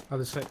 2-story.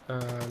 Other side.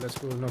 Let's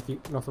go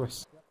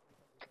northwest.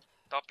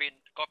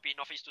 Copy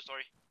northeast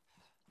 2-story.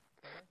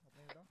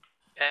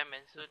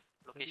 Main soon,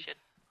 location.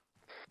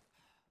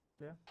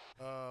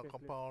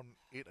 Compound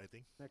 8, I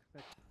think. Next.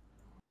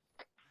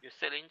 You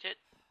still injured?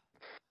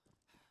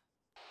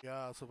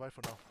 Yeah, survive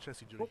for now.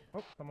 Chest injury.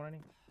 Oh, someone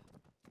running.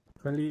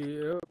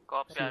 Friendly.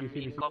 Copy, I'm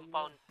Finish. in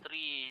compound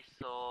 3,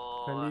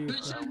 so Friendly.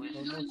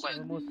 we're quite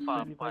almost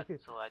far friendly apart, fire.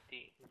 so I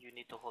think you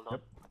need to hold on.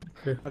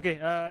 Okay,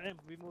 M,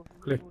 we move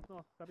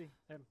north. Kabi,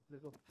 M,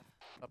 let's go.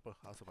 Upper,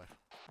 I'll survive.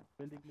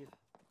 Building clear.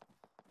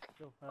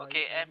 Go.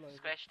 Okay, you M, follow,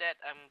 scratch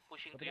that. I'm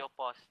pushing to your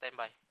post. Stand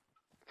by.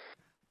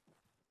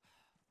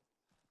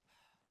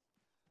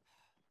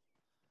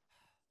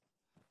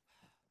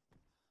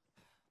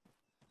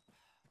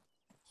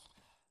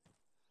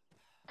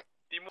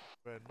 Team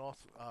We're north,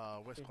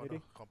 west Okay, corner,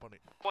 ready? compound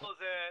 8. 1 is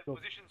at Go.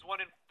 positions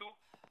 1 and 2.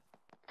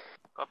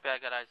 Copy, I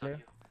got eyes on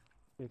Clear.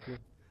 you. Okay.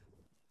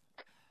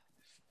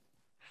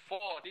 4,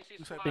 this is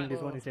Two 1. side I think this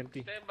one is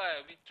empty. Stand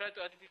by. We try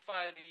to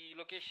identify the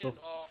location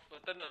of the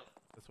tunnel.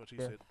 That's what she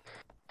Yeah. said.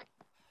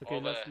 Okay,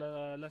 Over.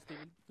 last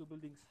two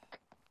buildings.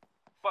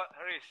 But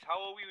Haris,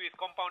 how are we with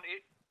compound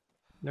 8?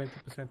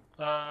 90%.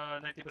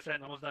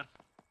 90%, almost done.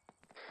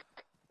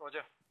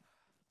 Roger.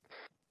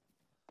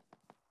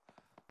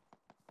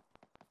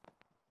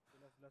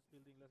 Last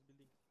building, last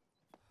building.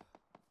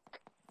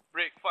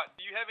 Break. Fat,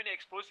 do you have any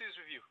explosives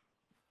with you?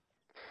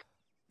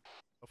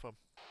 Confirm.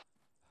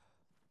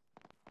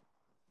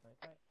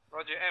 Right.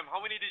 Roger. M,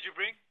 how many did you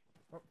bring?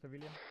 Oh,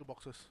 civilian. 2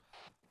 boxes.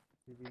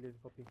 Civilian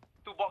copy.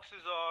 2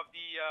 boxes of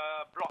the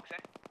blocks,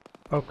 eh?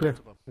 Oh, clear.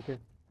 Confirm. Okay.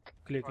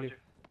 Clear, clear.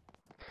 Roger.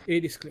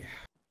 8 is clear.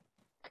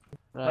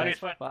 Haris,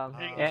 fine. Bang.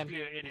 8 is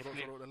clear, 8 is Sorok,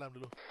 clear. sorok dalam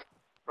dulu.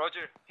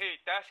 Roger. Hey,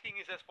 tasking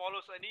is as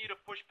follows. I need you to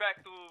push back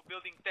to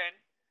building 10.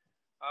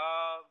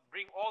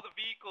 Bring all the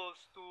vehicles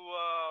to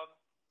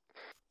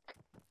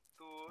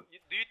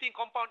do you think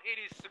compound 8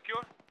 is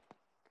secure?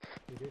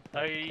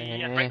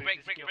 Yeah, Break.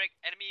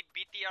 Enemy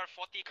BTR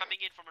 40 coming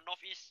in from the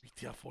northeast.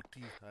 BTR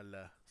 40.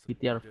 Alah.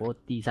 BTR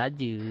 40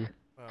 saja.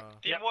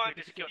 Team 1,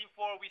 this is Team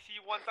 4. We see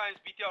 1 times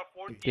BTR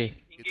 40 Okay.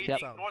 engaging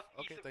Siap. northeast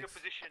Okay, of your thanks.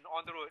 position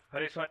on the road.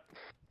 Haris, fine.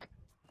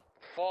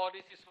 4,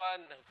 this is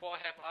 1. 4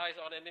 have eyes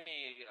on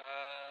enemy.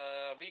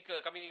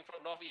 Vehicle coming in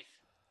from northeast.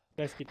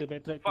 Guys, kita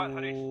backtrack to... Fine,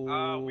 Haris.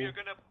 We're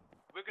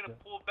gonna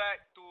pull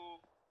back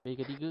to Bagi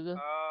ketiga ke?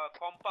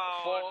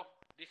 compound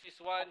 4, this is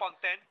 1.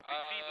 compound 10.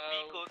 Retrieve the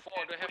vehicles 4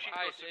 and don't have pushing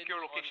to a eyes secure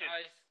on location.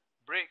 eyes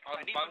Break.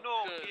 on I need to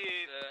know bunkers,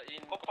 if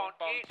in compound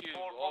 8 2.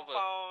 or Over.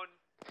 compound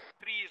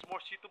 3 is more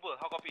suitable.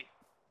 How copy?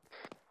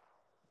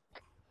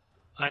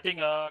 I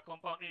think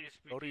compound 8 is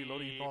pretty,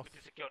 Lorry north.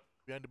 pretty secured.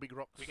 Behind the big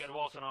rocks. We got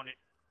walls around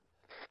it.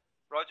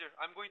 Roger.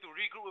 I'm going to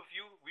regroup with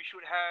you. We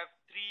should have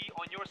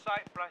 3 on your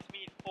side plus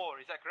me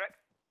 4. Is that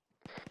correct?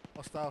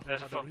 Hostile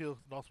That's from from-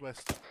 hill,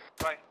 northwest.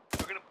 Right.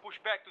 We're gonna push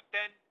back to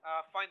 10.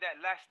 Find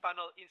that last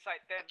tunnel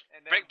inside 10,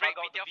 and then Break, bug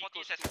out the BTR 40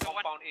 vehicles says to secure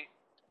 1. compound 8.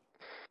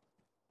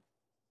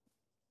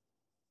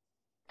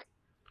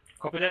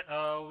 Copy that.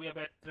 We are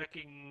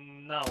backtracking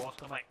now.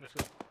 Oscar Mike, let's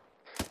go.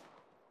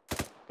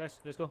 Guys,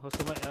 let's go.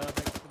 Hostel Mike,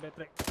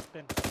 backtrack.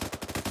 10.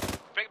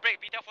 Break.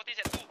 BTR 40 is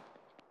at 2.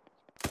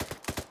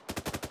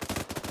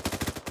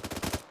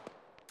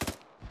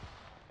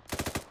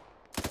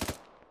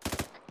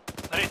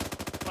 Haris,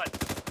 fine.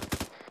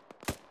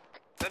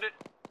 Send it.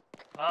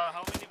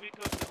 How many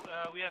vehicles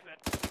we have at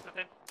Sector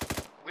 10?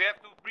 We have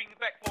to bring it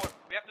back forward.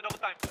 We have to double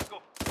time. Let's go.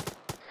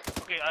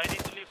 Okay, I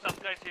need to leave some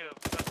guys here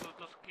because to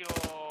secure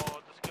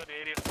the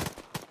area.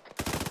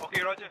 Okay,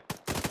 Roger.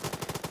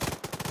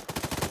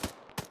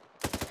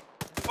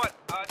 What?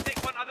 Take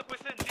 1 other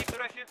person. Leave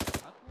the rest here.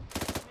 Aku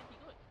automatic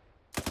kot.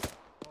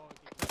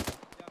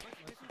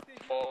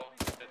 4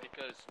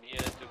 tacticals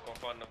near to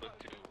compound number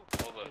 2.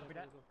 Over.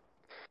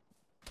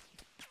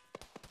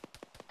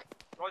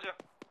 Roger.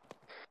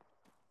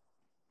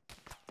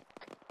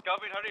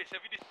 Calvin, Haris,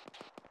 have you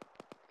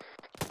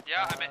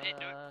Yeah, I'm at 8,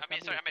 dude. I'm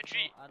at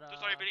 3.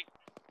 2-story building.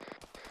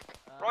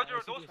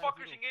 Roger, those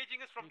fuckers engaging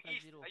us from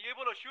east. Are you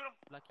able to shoot them?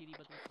 Belah kiri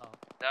batu besar.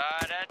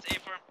 That's A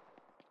firm.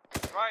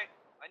 Right.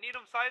 I need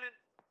them silent.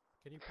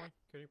 Can you point?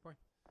 Can you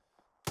point?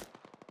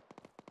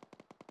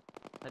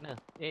 Sana.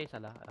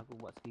 Salah.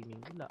 Aku buat streaming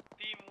pula.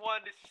 Team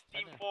 1, this is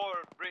Team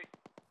 4. Break.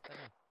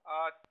 Sana.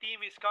 Team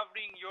is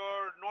covering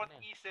your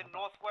northeast and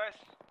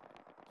northwest.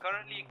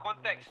 Currently in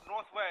context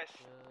northwest.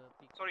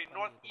 Sorry,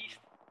 northeast.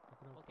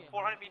 Okay.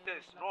 400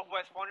 meters.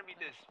 Northwest 400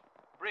 meters.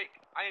 Break.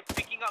 I am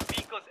picking up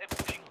vehicles and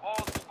pushing all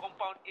to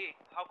compound 8.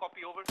 How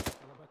copy over?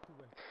 Dalam batu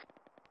kan?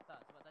 Tak,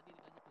 sebab tadi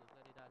dekat situ.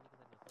 Sekarang dia dah ni ke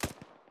sana. So,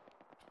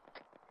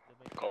 dia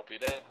baik. Copy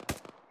that.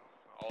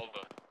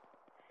 Over.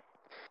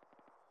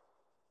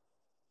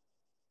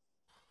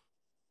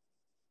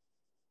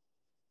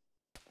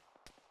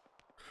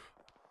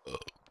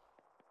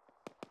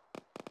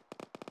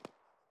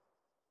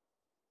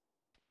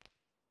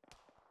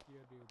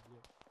 Dia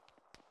black.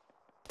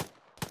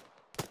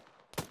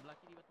 Belah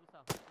kiri batu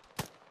besar.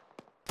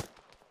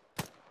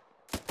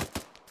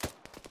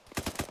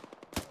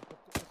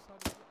 Pokok besar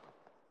dia pula.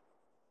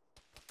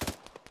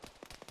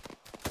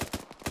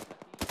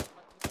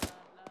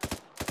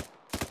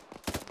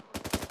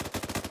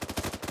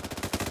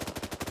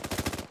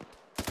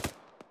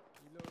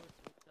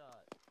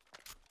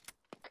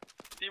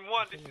 Team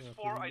 1, this is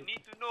 4. I need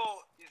to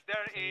know, is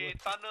there a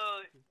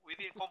tunnel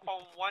within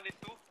compound 1 and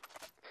 2?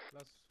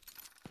 Last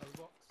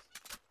box.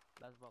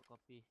 Last box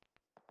copy.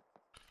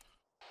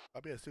 I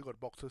mean, I still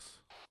got boxes.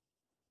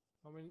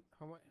 How many?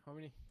 How much? How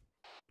many?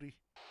 3.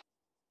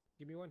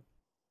 Give me 1.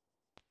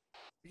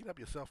 Pick it up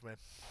yourself, man.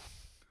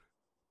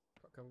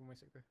 Cover my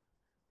sector.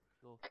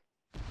 Go.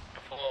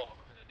 4,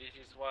 this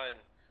is 1.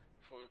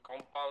 For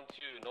compound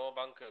 2, no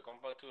bunker.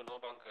 Compound 2, no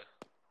bunker.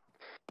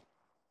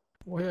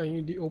 Why are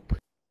you in the open?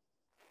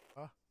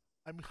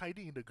 I'm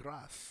hiding in the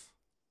grass.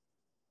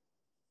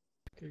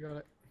 Okay,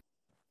 got it.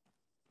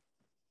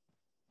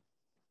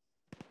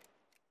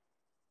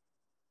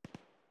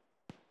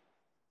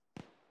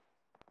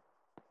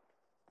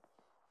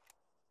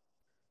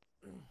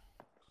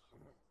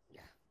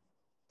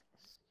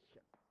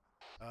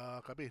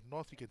 Kabe,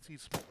 north you can see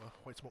smoke,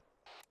 white smoke.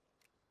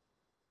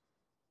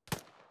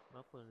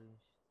 Berapa range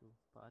tu?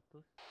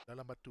 400?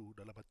 Dalam batu,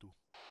 dalam batu.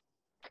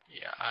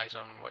 Yeah, eyes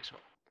on white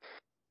smoke.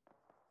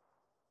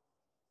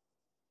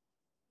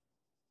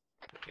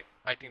 Okay,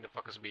 I think the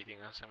fucker's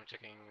beating us. I'm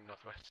checking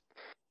northwest.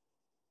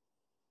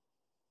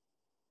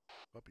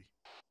 Copy.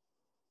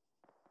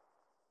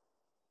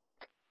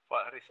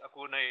 Pak Haris,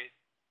 aku naik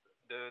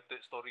the third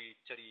story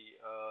cari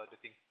the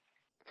thing.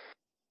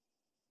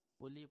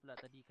 Boleh pula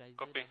tadi Kaiser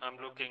Copy, I'm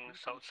barang looking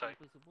bukti, south side.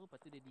 apa semua, lepas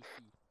tu dia DC.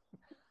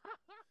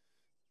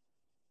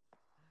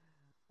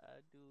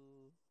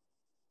 Aduh.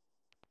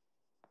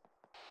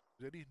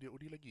 Jadi dia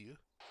OD lagi ke?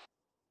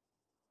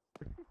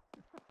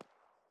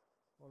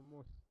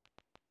 Almost.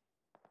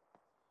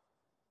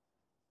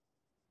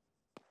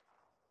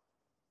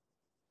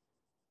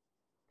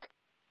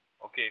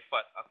 Okay,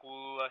 Fat,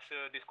 aku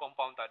rasa this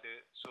compound tak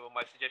ada. So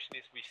my suggestion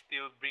is we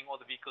still bring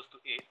all the vehicles to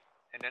 8.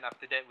 And then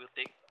after that we'll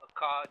take a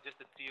car, just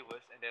the 3 of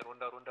us, and then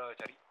ronda-ronda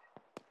cari.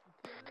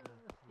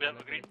 Yeah,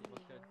 agreed.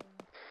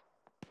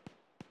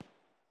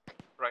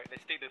 Right,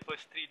 let's take the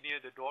first 3 near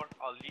the door.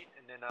 I'll lead,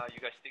 and then you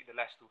guys take the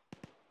last 2.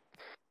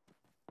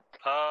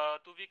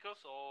 2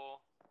 vehicles or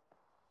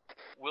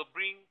We'll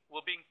bring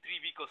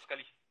 3 vehicles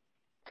sekali.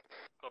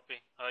 copy.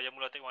 Yang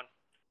mula take 1.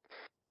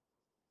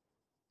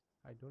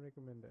 I don't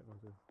recommend that,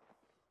 Master.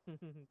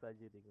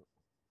 Saja tengok.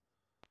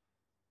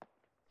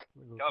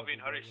 Calvin,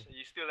 Haris, are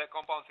you still at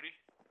compound 3?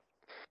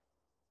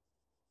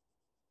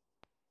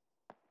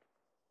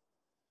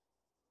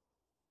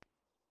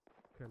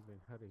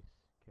 Calvin Harris.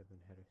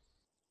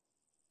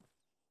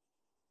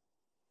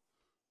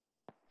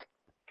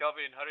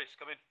 Calvin, Haris,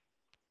 come in.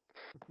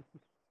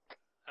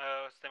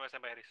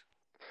 Standby, Haris.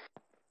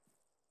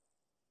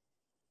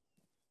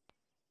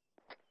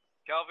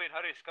 Calvin,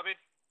 Haris, come in.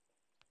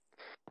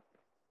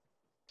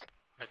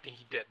 I think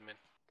he dead, man.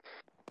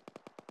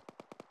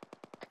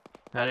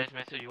 Haris,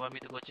 Matthew, you want me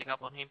to go check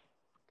up on him?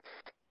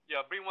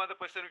 Yeah, bring one other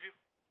person with you.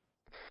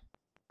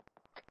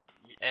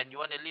 And you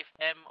want to leave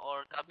M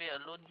or Kabe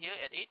alone here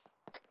at 8?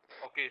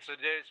 Okay, so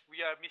we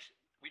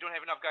don't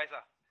have enough guys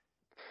lah.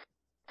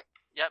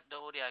 Yep,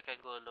 don't worry, I can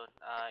go alone.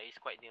 It's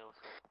quite near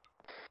also.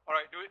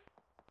 Alright, do it.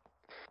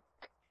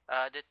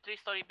 The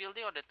 3-story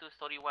building or the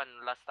 2-story one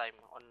last time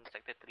on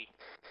sector 3?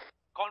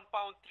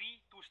 Compound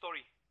 3,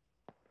 2-story.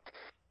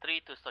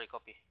 3 2-story,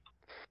 copy.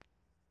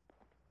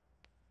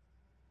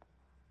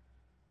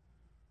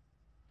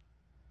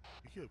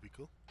 You hear a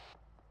vehicle?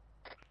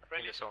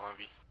 Friendly. I saw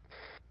Humvee.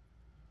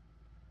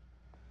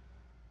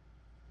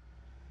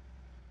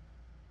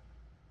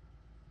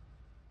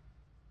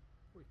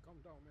 Wait, calm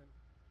down, man.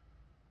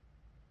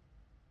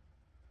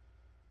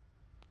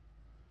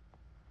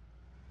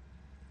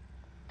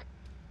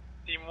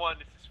 Team 1,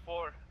 this is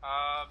 4.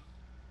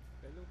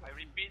 I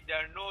repeat, there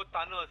are no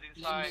tunnels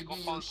inside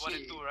compounds 1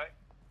 and 2, right?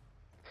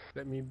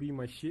 Let me be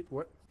my shit.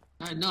 What?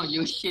 No,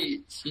 your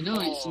shit. You know,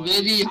 it's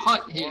very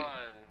hot here.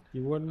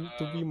 You want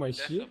to be my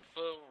shit?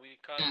 We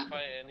can't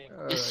find any.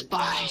 The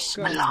spice,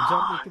 my jump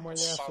lord. into my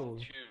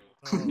asshole.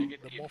 The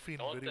morphine,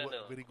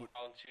 very good.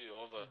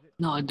 Over.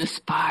 No, the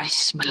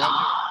spice, my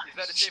lord. Is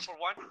that the same for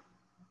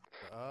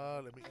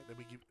 1? Let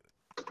me give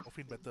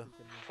morphine better.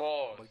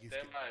 4,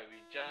 standby.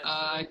 We just.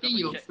 I think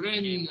your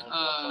friend.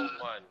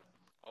 One.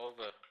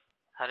 Over.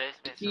 Haris,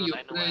 I Matthew, think your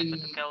I know what happened to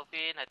friend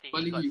Kelvin. I think he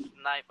calling got you.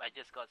 sniped. I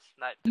just got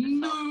sniped to the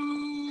south.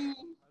 No.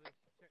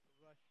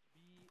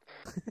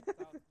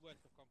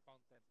 Southwest of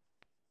compound 10.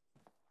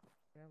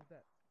 How's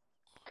that?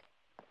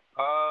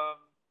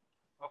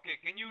 Okay,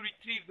 can you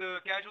retrieve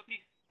the casualty?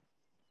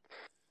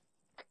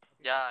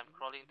 Yeah, I'm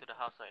crawling to the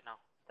house right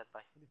now. Stand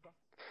by.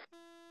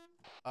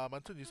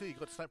 Manson, you say you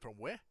got sniped from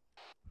where?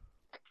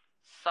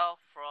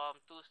 South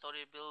from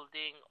 2-story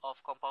building of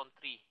compound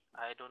 3.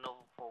 I don't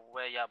know for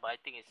where, yeah, but I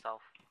think it's south.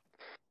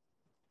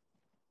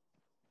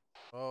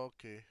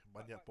 Okay,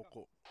 banyak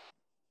pokok.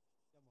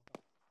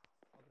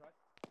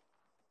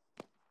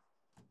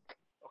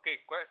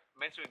 Okay,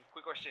 Mansoon,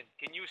 quick question.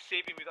 Can you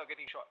save him without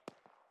getting shot?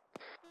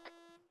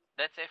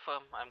 That's a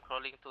firm. I'm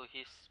crawling to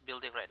his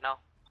building right now.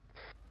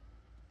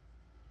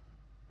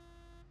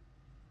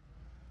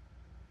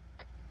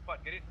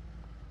 What, get it?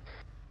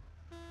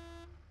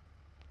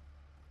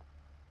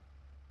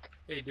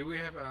 Hey, do we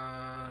have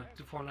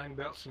 249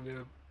 belts in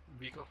the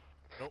vehicle?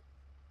 Nope.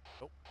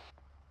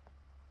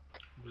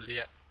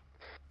 Yeah.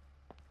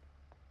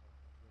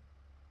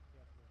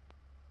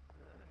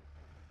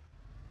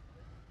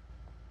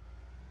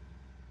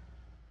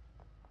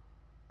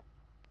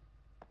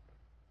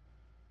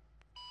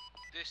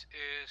 This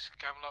is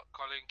Camelot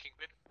calling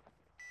Kingpin.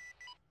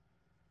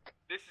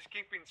 This is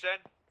Kingpin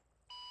Sen.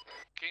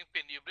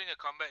 Kingpin, do you bring a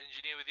combat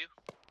engineer with you?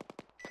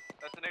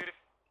 That's a negative.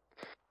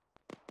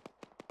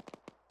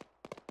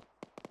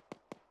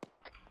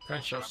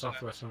 Gunshot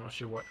southwest, I'm not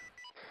sure what.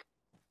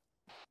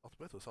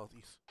 Southwest or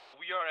southeast?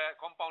 We are at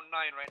compound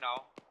 9 right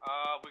now.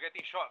 We're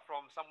getting shot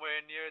from somewhere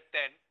near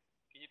 10.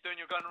 Can you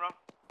turn your gun around?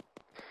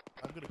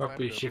 I'm gonna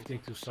Copy, climb the shifting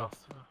to south,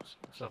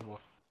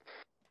 southward.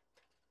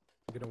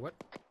 You gonna what?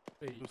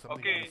 do something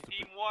Okay, really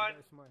Team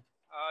stupid.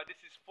 1, this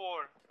is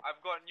 4.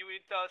 I've got new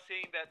intel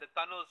saying that the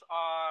tunnels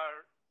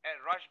are at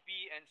Rush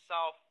B and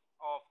south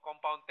of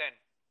compound 10.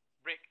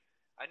 Break.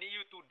 I need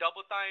you to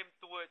double time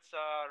towards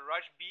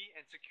Rush B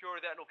and secure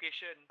that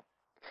location.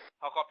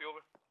 How copy,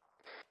 over?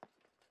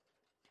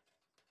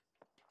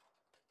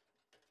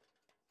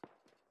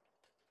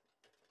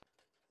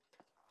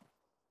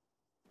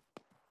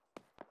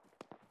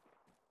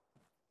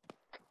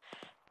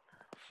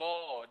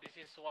 Four, this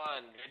is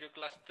one. Radio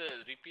cluster,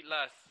 repeat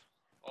last.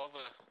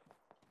 Over.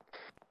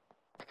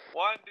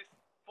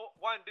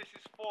 One, this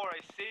is 4. I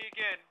say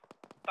again.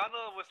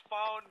 Tunnel was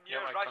found near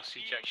I can't Rush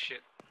see B jack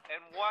shit.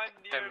 and one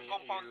Tell near me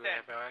compound you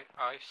 10. have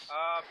eyes.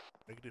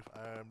 Negative.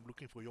 I'm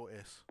looking for your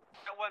S.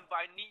 That one,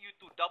 but I need you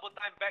to double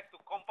time back to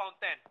compound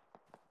 10.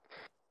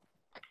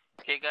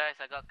 Okay guys,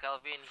 I got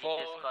Calvin. He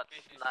just got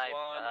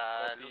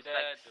sniped. Looks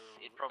like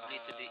it probably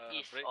to the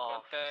east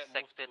of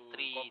sector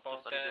 3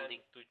 two-story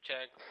building. To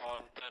check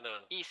on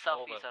tunnel. East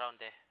southeast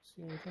around there.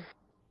 See anything?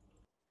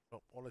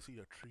 Oh, all I see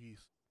are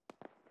trees.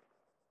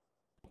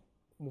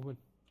 Movement.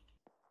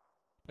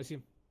 I see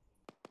him.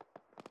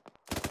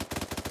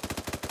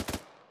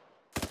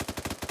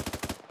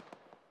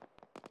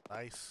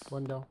 Nice.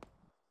 One down.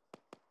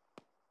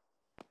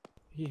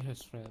 He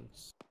has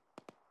friends.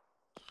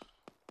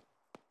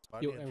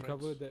 Bunny Yo, and and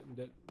friends. cover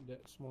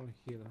that small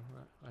hill.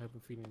 I have a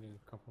feeling they'll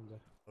come from there.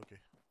 Okay.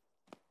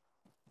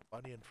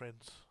 Bunny and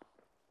friends.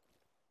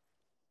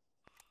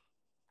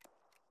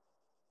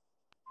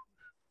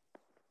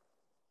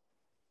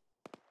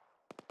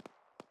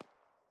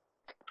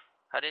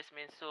 Hadis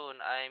Minsoon,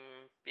 I'm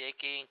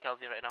PAKing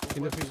Calvin right now.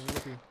 In the field, in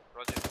the field.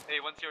 Roger. Hey,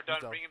 once you're done,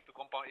 He's down. bring him to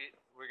compound 8.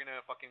 We're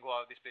gonna fucking go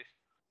out of this place.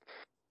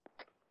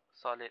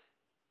 Solid.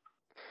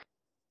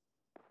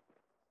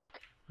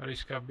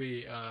 Risk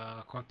B,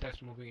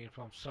 contacts moving in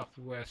from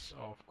southwest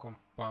of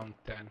compound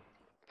 10.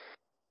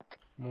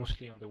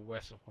 Mostly on the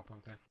west of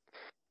compound 10.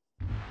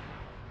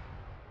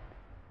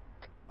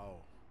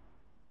 Oh.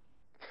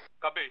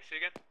 Kabe, say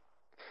again.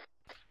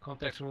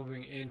 Contacts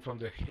moving in from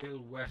the hill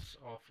west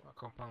of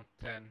compound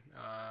 10.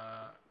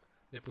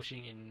 They're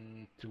pushing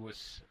in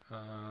towards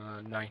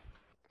 9.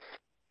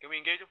 Can we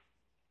engage them?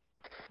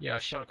 Yeah, I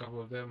shot a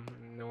couple of them.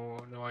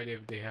 No idea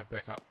if they have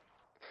backup.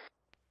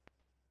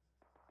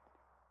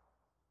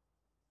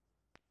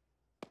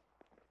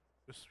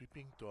 Just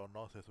sweeping to our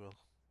north as well.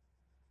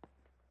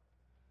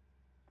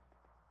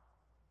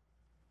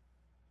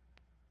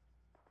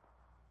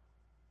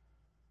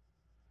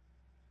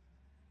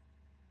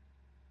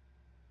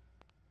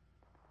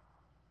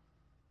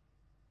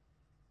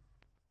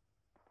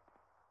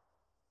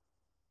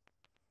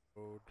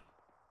 Road.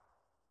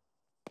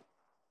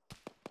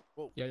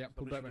 Whoa. Yeah,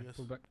 pull somebody back, man. shooting us.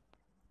 Pull back.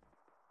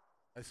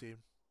 I see him.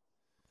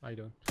 I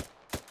don't.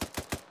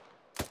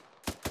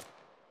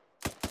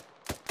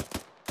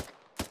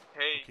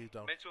 Hey, Okay,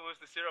 down. mention was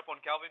the syrup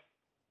on Calvin.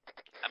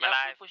 I'm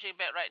alive. We're pushing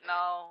back right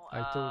now.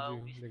 I told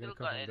you We they're still gonna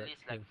come got from at that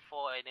least like hill.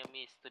 4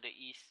 enemies to the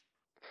east.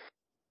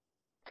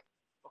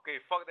 Okay,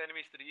 fuck the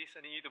enemies to the east.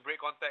 I need you to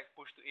break contact,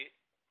 push to 8.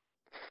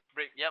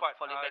 Break. Yep, But,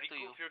 falling back to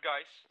regroup you. your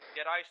guys.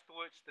 Get eyes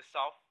towards the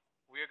south.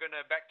 We're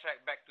gonna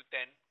backtrack back to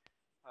 10.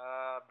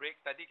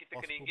 Break. Tadi kita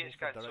kena Possible engage movement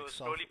kan. So direct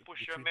slowly south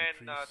push your between men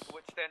the trees.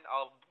 towards 10.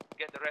 I'll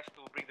get the rest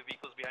to bring the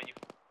vehicles behind you.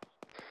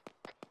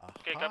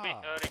 Okay, copy.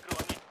 Recruit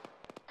on me.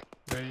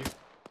 Where are you?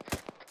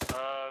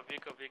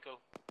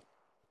 Vehicle.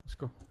 Let's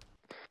go.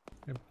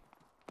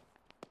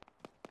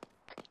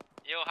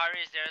 Yo,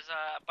 Haris, there's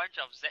a bunch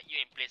of ZU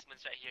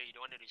emplacements right here. You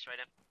don't want to destroy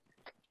them?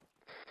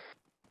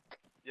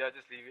 Yeah,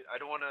 just leave it. I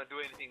don't wanna do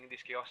anything in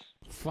this chaos.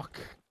 Fuck.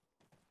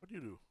 What do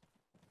you do?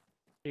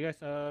 Hey guys,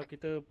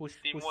 kita push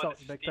Team 1, south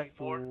this is backtrack Team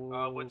 4.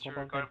 to What's your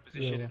compound 10. current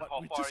position? Yeah. And how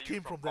We far just are you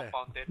came from from there.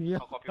 compound 10? Yeah.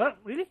 I'll copy. Huh?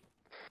 Really?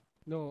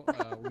 No,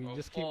 we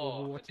just keep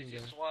Four, overwatching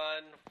this them. is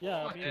one.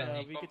 Yeah, Four, I mean,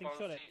 and we getting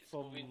compound shot at 6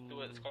 from moving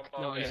towards No,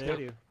 compound it's the 10.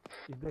 area.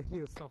 It's the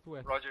hill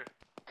southwest. Roger.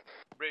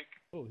 Break.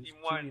 Oh, it's Team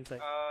chilly 1,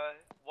 inside.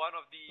 one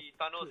of the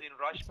tunnels in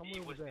Rush It's B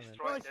somewhere was over there, man.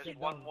 destroyed. Rush There's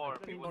B. one more.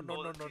 No, We no, were no,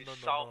 told no, it's no,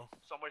 south,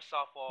 no. somewhere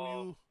south Who of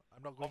you?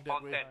 I'm not going that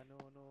compound way. 10.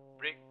 No.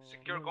 Break.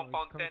 Secure No,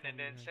 compound it's 10 coming and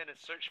then from send a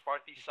search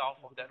party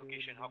south of that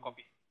location. How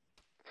copy?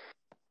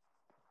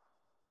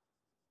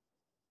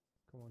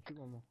 Come on, shoot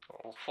one more.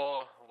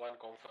 4, 1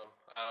 confirm.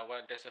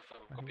 One there's a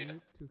firm. I Copy that.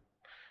 need to.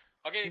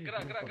 Okay, Hmm,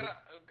 gerak. no That's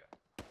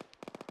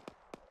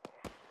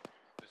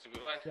a problem.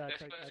 good one. Yeah,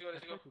 Let's I go.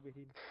 tried to bait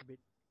him a bit.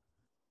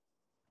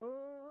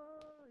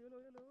 Oh,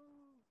 yellow.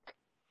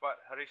 But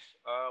Haris,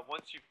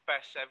 once you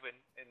pass 7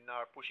 and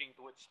are pushing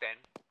towards 10,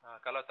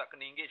 kalau tak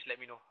kena engage, let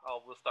me know. I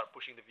will start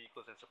pushing the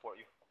vehicles and support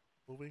you.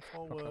 Moving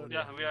forward.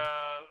 Yeah, we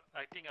are.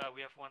 I think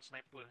we have one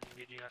sniper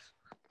engaging us.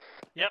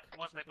 Yep,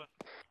 one sniper.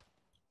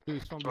 Dude,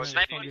 it's from Roger.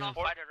 behind. Sniper From not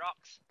behind. by the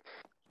rocks.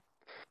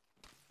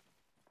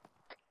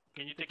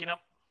 Can you take it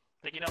out?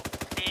 Take it out.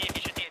 Hey, he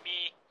shooting at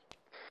me.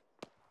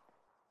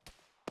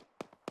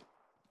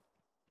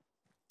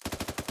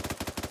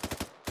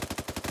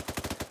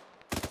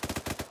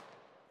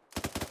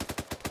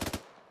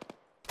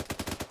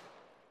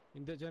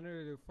 In that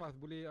general fast,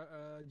 boleh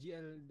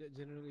GL that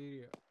general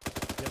area.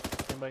 Yep,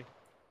 standby.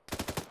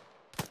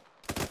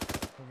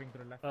 Moving to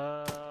the left.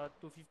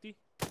 250.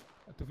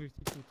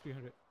 250 to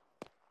 300.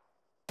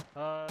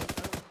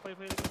 Fire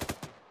lagi.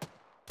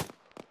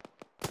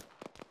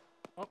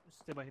 Oh,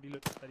 stay by,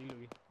 reload. Tak reload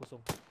lagi, kosong.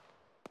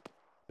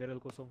 Barrel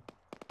kosong.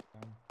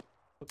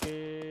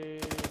 Okay,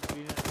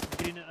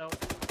 grenade out.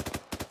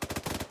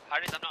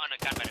 Haris, I'm not on a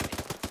gun by the way.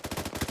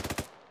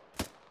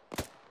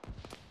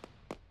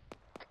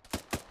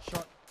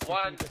 Shot.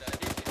 One, this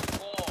is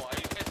 4. Are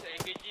you guys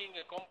engaging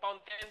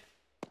compound 10?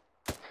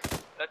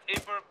 That's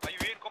affirm. Are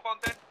you in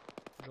compound 10?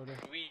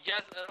 We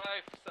just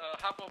arrived,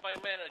 half of my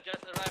men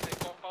just arrived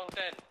at compound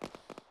 10.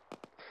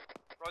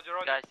 Roger,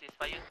 roger. Guys,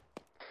 ceasefire.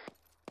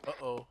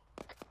 Uh-oh.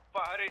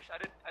 Pak Haris,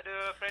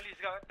 ada friendlies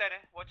dekat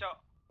 10 watch out.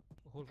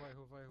 Hold fire,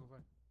 hold fire, hold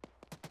fire.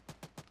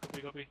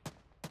 Copy.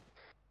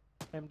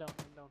 I'm down.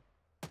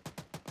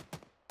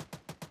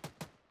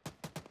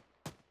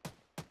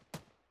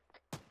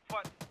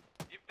 But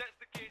if that's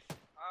the case,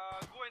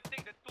 go and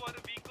take the 2 other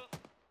vehicles,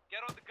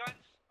 get on the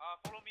guns,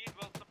 follow me in,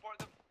 we'll support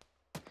them.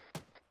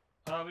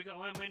 We got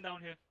one man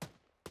down here.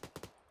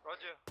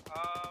 Roger.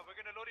 We're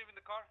gonna load him in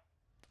the car.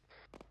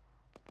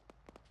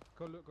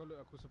 Kau look,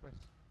 aku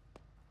surprise.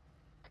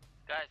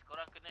 Guys,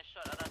 korang kena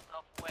shot arah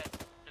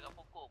southwest. Dekat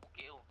pokok,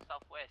 Bukit U,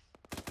 southwest.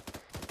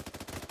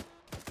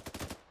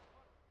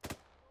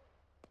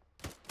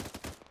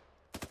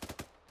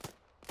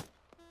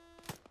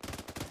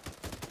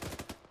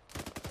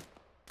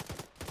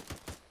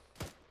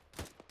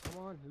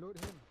 Come on, load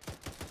him.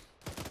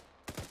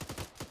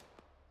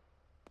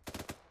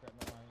 Got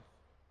no eyes.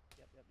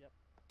 Yep.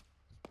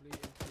 Play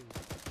and play.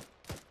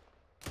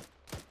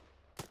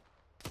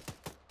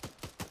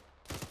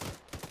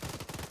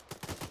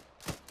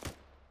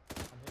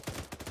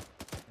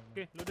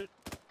 Okay, loaded.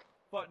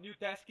 But new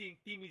tasking,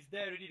 team is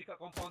there ready dekat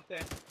compound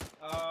 10.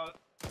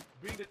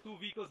 Bring the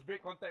 2 vehicles, break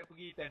contact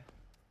pergi 10.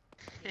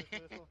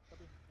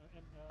 Copy.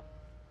 And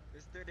The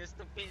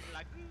stupid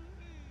lagu.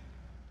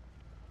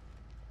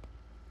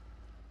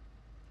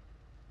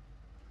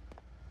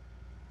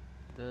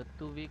 The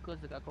 2 vehicles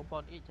dekat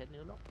compound 8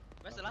 channel lock.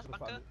 Where's the last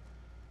bunker?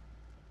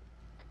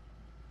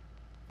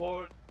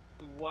 4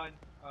 to 1,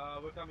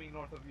 we're coming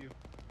north of you.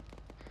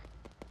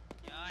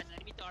 Yes,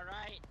 enemy to our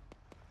right.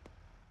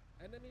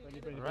 Enemy.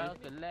 Right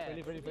ke left?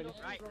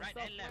 Right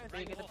and left.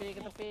 Ke tepi.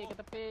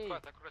 Kuat,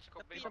 aku rasa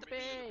kau base.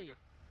 Tepi.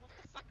 What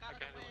the fuck out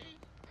of the way?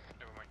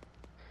 Never mind.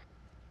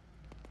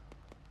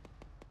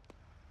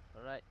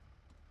 Alright.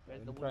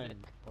 Where's the Try wounded?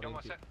 and Jom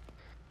orientate. WhatsApp.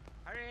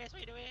 Haris, what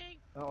are you doing?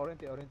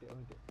 Orientate.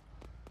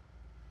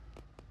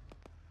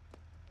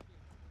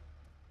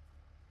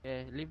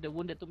 Okay, leave the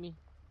wounded to me.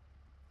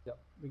 Yep,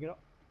 bring it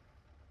up.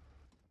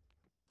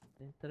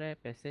 Enter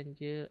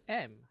passenger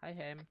M. Hi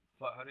Ham.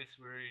 But Haris,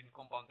 we're in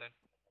compound 10.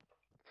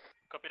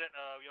 Copy that.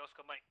 We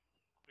Oscar Mike.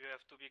 We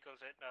have 2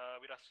 vehicles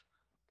with us.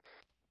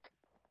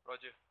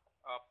 Roger.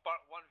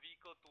 Park one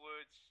vehicle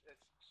towards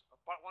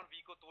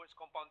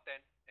compound 10,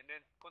 and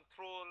then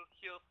control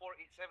hill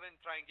 487.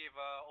 Try and give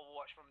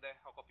overwatch from there.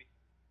 How copy?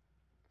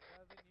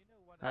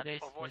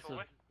 Haris, Overwatch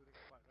Weasel. over.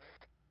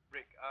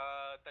 Break.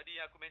 Tadi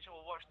aku mention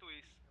overwatch 2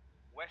 is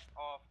west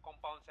of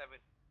compound 7.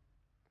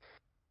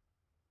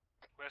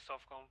 West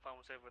of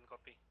compound 7.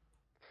 Copy.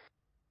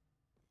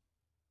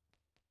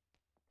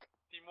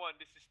 Team 1,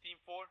 this is Team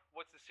 4.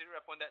 What's the serial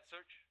upon that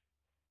search?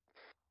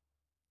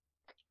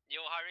 Yo,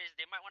 Haris,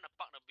 they might want to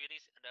park the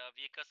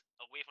vehicles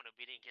away from the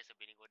building in case the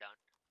building go down.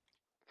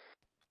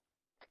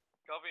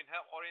 Calvin,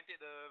 help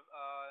orientate the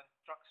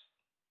trucks.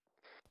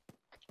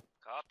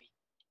 Copy.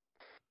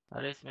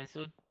 Haris,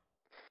 Mansoon.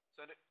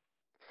 Send it.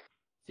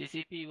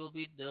 CCP will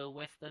be the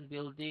western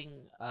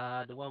building,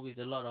 the one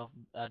with a lot of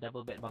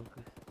double bed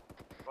bunkers.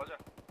 Roger.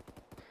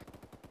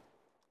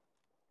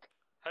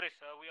 Haris,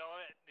 we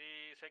are at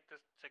the sector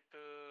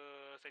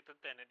 10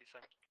 at this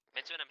time.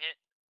 Mansoon, I'm hit.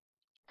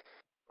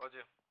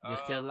 Roger.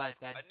 You're still alive,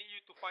 kan? I need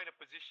you to find a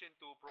position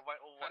to provide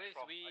overwatch Haris,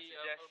 from. we I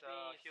suggest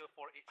hill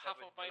 487. half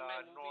of my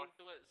men moving north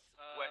towards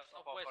west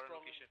of our southwest current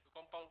from location.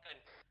 compound 10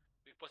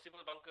 with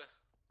possible bunker.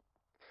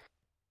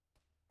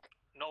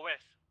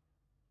 Northwest.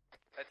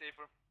 That's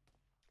affirm.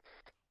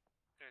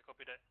 Okay,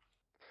 copy that.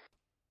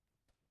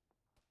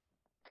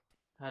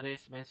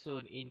 Haris,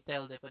 Mansoon,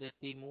 intel daripada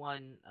team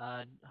 1,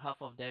 half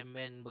of them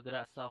men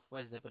bergerak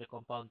southwest daripada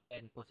compound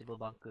 10 possible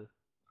bunker.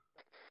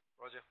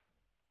 Roger.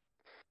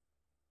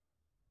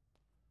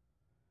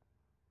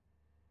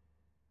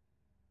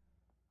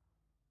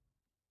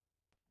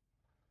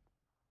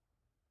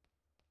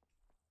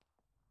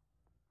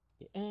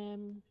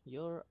 AM,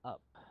 you're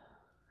up.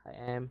 I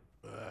am.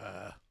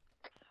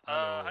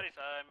 Haris,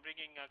 I'm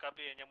bringing KB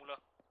and Yamula.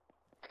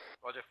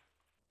 Roger.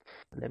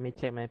 Let me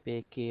check my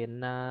PK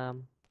 6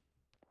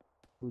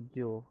 7.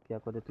 Okay,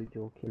 aku ada 7.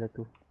 Okay lah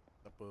tu.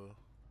 Apa?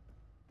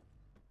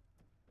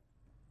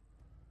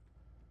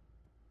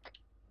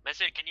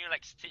 Mansoon, can you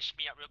like stitch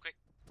me up real quick?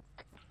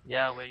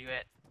 Yeah, where you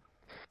at?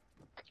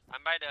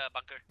 I'm by the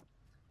bunker.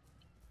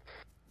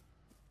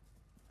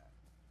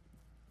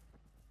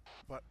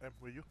 What M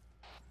were you?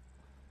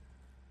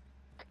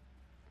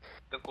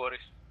 Tengku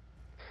Haris.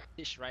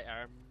 Stitch right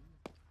arm.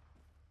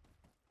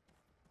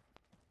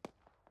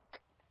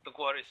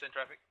 Tengku Haris, send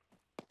traffic.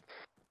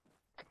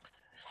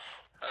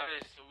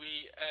 Haris,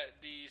 we at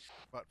the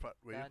What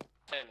were you?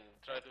 10,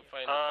 try to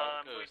find the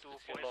I'm bunkers. going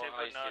to Still 47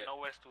 no eyes yet.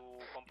 northwest to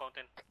compound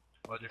 10.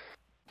 Roger.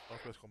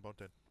 Northwest compound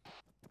 10.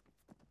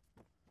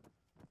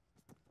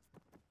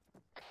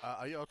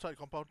 Are you outside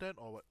compound 10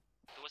 or what?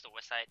 Towards the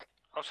west side.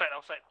 Outside.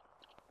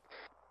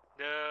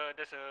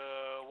 There's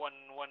a one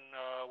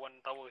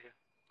tower here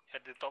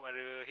at the top of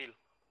the hill.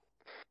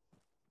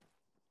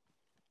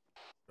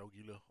 Oh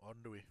gila,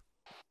 on the way.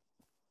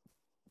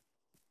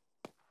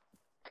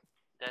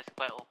 That's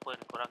quite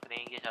open. Korang kena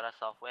engage arah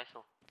southwest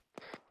tu.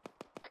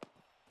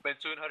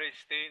 Bensun, Haris,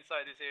 stay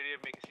inside this area,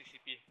 make a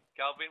CCP.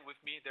 Calvin, with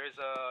me, there's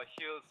a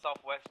hill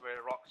southwest where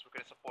rocks. We're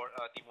gonna support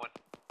team 1.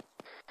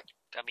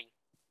 Coming.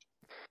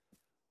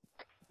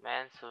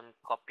 Mansun,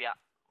 kopya.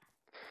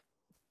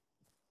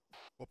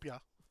 Kopya?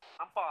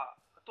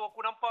 Nampak? Tu aku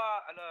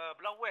nampak. Alah,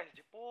 belah west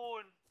je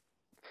pun.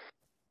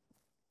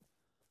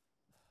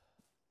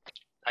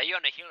 Are you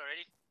on the hill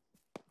already?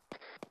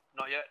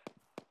 Not yet.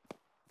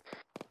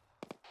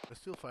 They're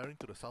still firing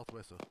to the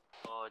southwest.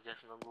 Oh, just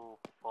nunggu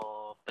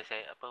for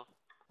apa?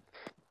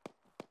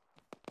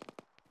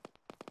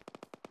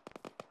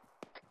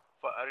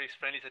 But Haris,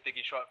 friendlies are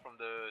taking shot from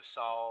the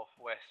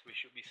southwest. We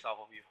should be south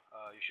of you.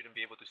 You shouldn't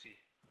be able to see.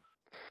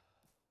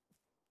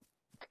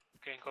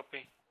 Okay,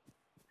 copy.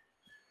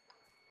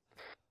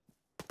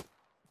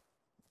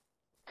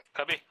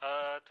 Copy.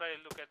 Try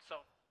look at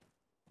south.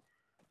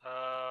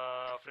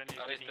 Friendly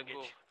Haris,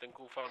 engage.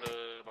 Tengku found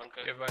the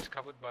bunker. Everyone's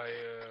covered by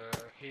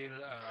hill.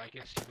 I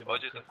can see the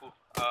Roger, bunker. Tengku.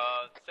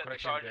 Set the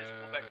Correction, charges,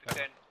 move back to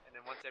 10, and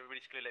then once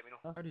everybody's clear, let me know.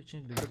 How do you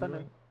change the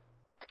tunnel?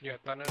 Yeah,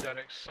 tunnel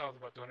direct south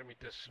about 200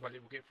 meters.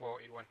 Balik bukit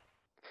 481.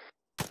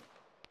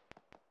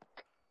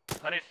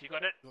 Haris, you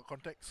got that? Got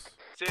contacts.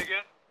 Say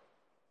again.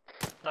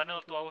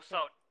 Tunnel to our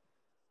south.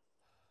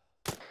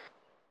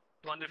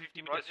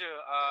 250 meters. Roger,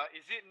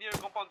 is it near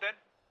compound 10?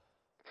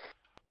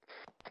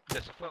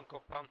 There's a firm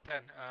compound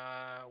 10,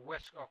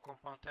 west of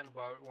compound 10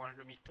 about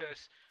 100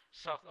 meters,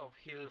 south of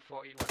hill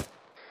 481.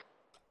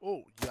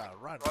 Oh, yeah,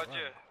 run.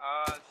 Roger,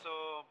 so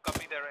I'm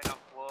coming there right now.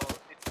 Well,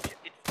 it's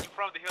in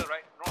front of the hill,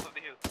 right? North of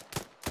the hill.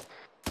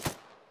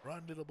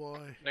 Run, little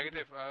boy.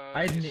 Negative,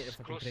 I need a it's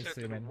fucking closer tracer,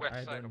 to the man. west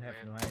I side don't of have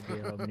the no hill.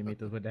 idea how many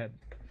meters for that.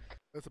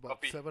 That's about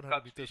Copy. 700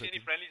 Do meters, you see I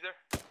any think. friendlies there?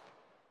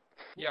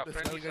 Yeah, There's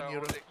friendlies Elgin are near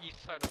on us. the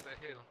east side of the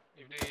hill.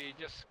 If they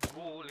just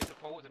go a little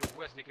forward to the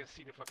west, they can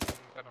see the fucking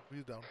tunnel.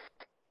 He's down.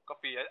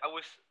 Copy. I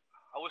was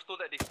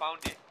told that they found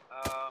it.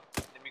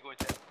 Let me go and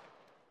check.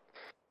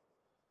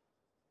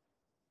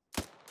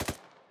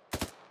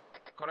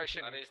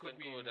 Correction, Haris, it could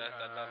be Tengku in, dah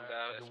tanam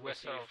dah the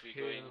west side of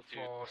explosive.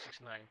 hill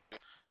 469.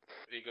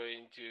 We're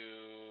going to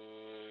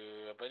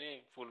apa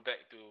ni, pull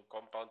back to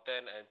compound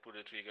 10 and pull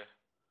the trigger.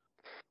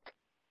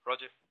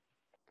 Roger.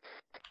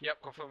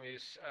 Yep, confirm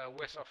is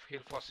west of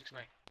hill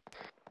 469.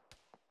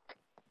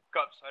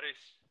 Cubs,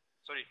 Haris.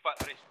 Sorry, Fat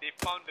Haris. They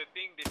found the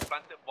thing, they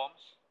planted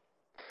bombs.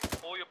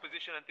 Hold your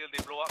position until they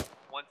blow up.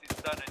 Once it's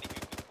done, I need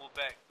you to pull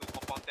back to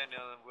compound 10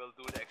 and we'll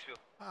do the exfil.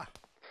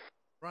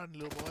 Run,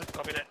 little boy.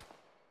 Copy that.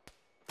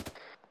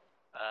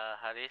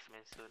 Haris,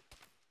 Mansun.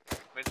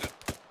 Bensun.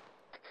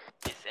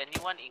 Is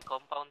anyone in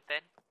compound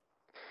 10?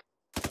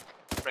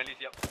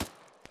 Friendlies, yep.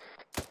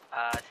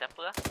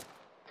 Siapa lah?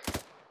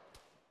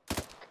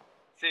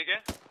 Say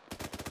again?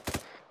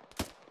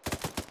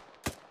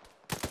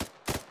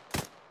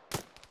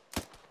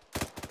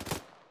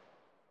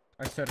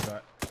 I swear to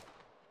God.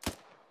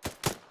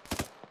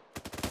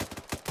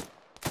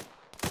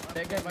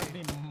 That guy must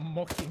be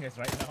mocking us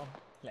right now.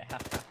 Like,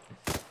 haha.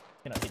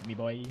 Cannot hit me,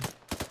 boy.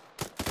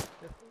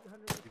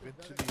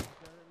 Eventually.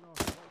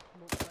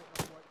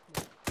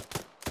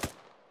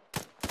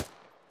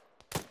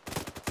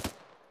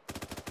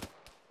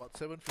 About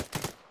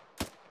 750.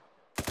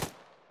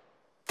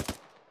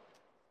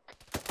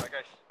 Right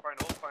guys, find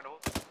a hole, find a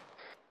hole.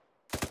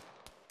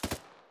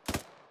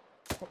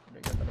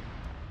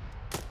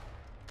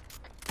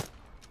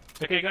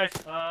 Okay guys,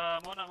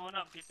 mohon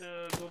nak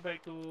kita go back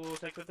to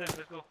sector 10,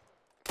 let's go.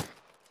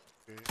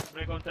 Okay.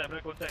 Break contact.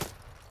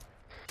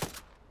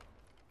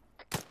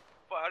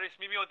 But Haris,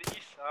 meet me on the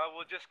east.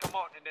 We'll just come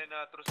out and then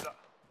terus gerak.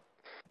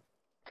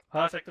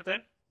 Sector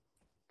 10?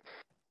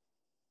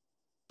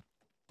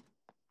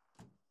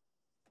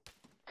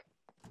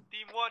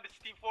 Team 1, this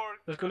is Team 4.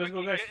 Let's go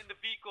Quickly guys. Get in the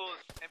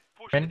vehicles and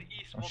push Ben? to the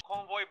east. We'll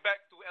convoy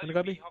back to Mana LUP.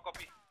 copy? How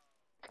copy?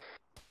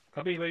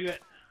 Copy, where you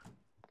at?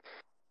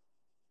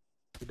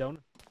 You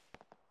down?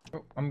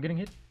 Oh, I'm getting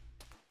hit.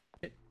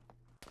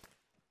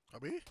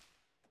 Abi?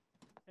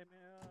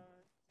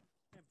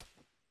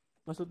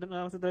 Masuk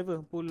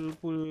driver,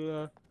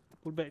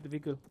 pull back the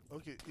vehicle.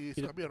 Okay, is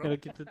Kita, Kabi kalau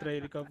around? kita try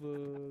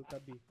recover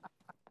Kabi.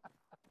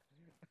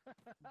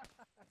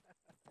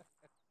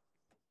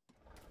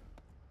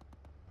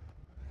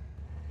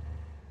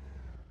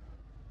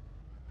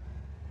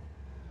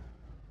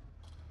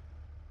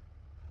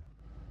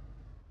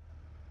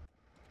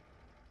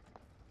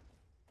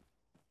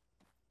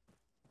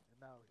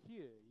 Now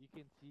here you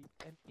can see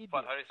an idiot.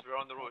 Fat Haris, we're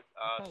on the road.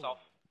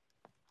 South.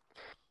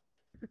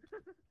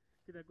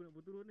 Kita aku nak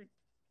berturun ni.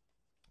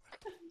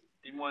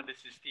 Team 1,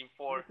 this is Team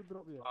 4.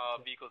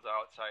 Vehicles are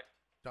outside.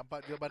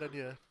 Campak je badan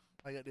dia.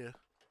 Ayat dia.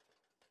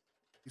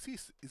 Is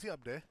he up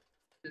there?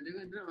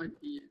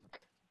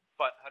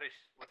 But Haris,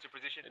 what's your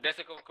position? There's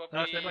a copy.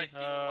 Stand by.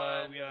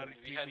 We are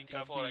behind retrieving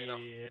team 4 copy right now.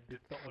 at the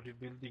top of the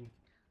building.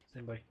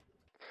 Stand by.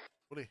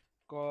 Boleh.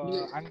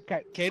 Kau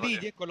angkat carry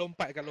je, kau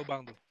lompat kat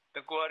lubang tu.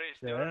 Tengku Haris,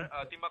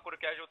 tim aku ada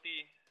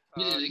casualty.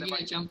 Bila lagi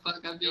nak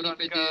campak kabel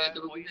daripada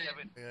double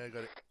gunner. Yeah, I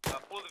got it.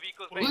 Pull the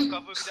vehicles back to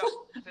cover kejap.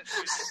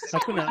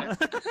 Aku nak.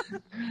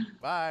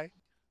 Bye.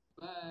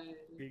 Bye.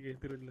 Okay,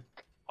 turun dulu.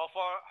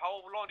 How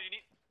long do you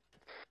need?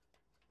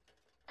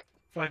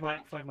 5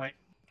 mic.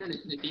 Kan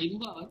dia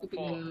tembak, aku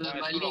kena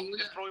baling pula.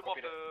 Just throw him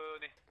off the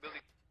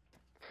building.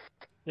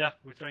 Yeah,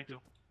 we're trying to.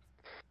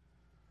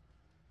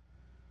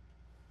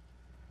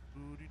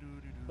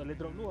 Tak boleh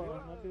drop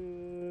luar, ada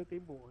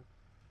tembok.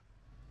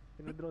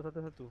 Kena drop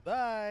satu-satu.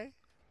 Bye.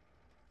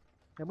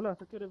 Yang mula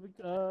secure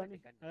ni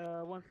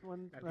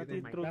nanti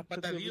terus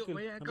patah riuk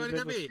banyak kau ni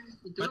kabel.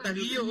 Patah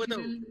riuk kau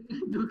tahu.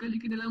 2 kali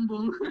kena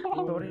lambung.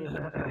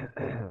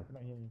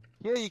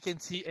 Here you can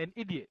see an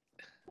idiot.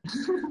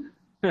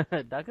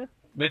 Dah ke?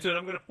 Benson,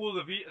 I'm gonna pull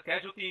the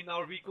casualty in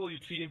our vehicle, you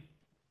treat him.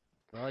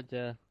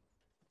 Roger.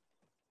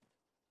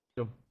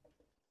 Jom.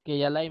 Okay,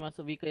 yang lain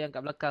masuk vehicle yang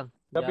kat belakang.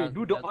 Kabel,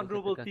 do the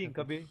honorable thing,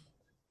 Kabel.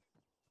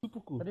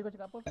 Tupuku. Tadi kau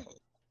cakap apa?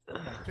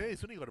 Okay,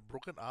 he's only got a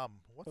broken arm.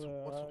 What's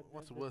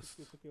worse?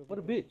 What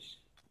a bitch.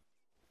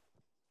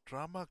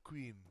 Drama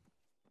queen.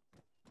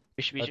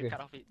 We should cut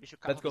off it. We should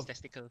cut off his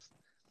testicles.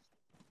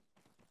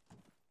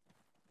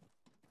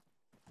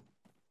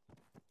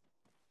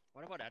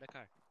 What about the other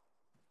car?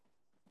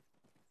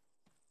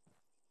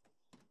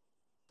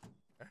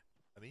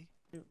 Honey?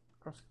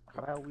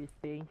 Are we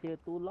staying here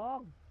too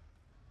long?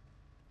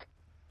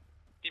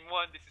 Team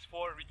 1, this is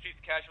 4, retrieve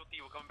casualty,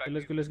 we'll come back.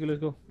 Let's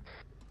go.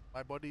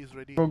 My body is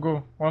ready.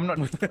 Go. Oh, I'm not.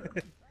 Who's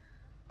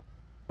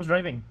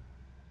driving?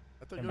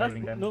 I thought I'm you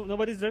driving were then. No,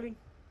 nobody's driving.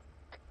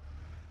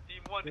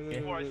 Team 1, this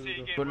is 4, I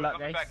say again, Good we're luck,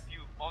 coming guys. back to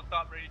you. On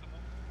top, ready to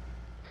move.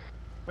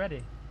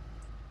 Ready.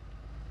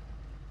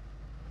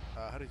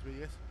 Haris, where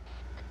you guys?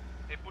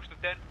 Hey, push to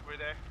 10, we're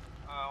there.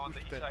 On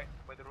Push the to east 10. side,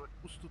 by the road.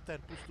 Push to 10.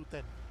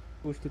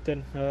 Push to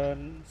 10.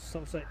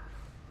 South side.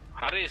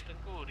 Haris,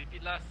 Tengku,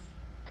 repeat last.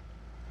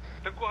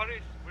 Tengku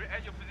Haris, we're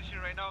at your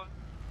position right now.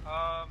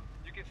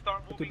 You can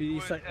start To moving the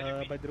east towards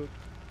side, by the road.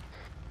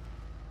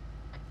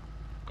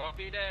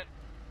 Copy that.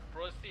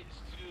 Proceed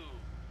to.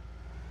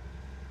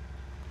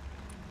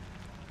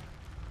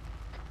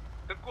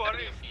 Tengku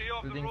Haris, stay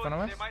off the Building in road, front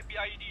of us? there might be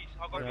IEDs.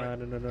 How about that?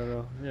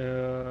 No.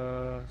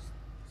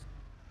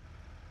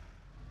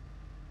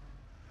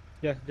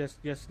 Yeah, just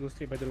go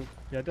straight by the road.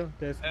 Yeah,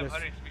 there's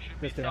Haris, we should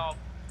be there. south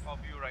of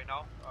you right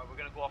now. We're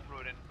gonna go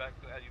off-road and back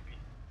to LUP.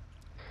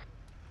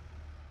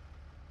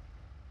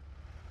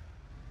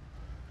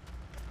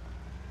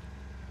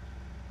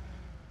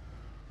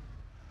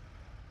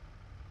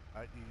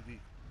 IED.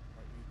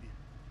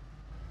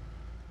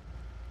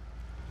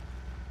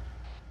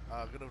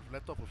 Gonna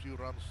let off a few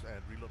rounds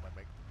and reload my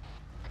mag.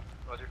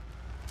 Roger.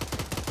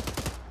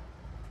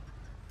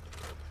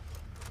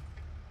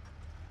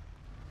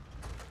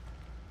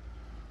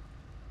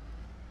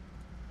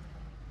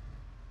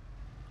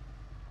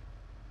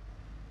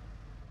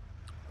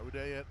 Are we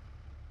there yet?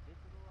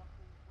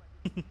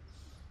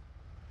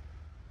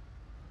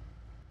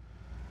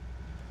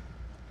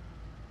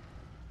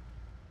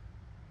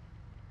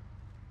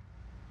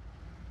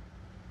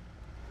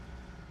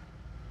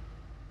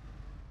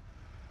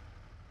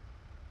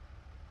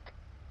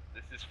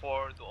 This is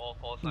 4 to all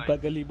call signs. 4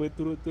 kali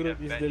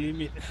berturut-turut is the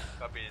limit.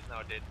 Copy, is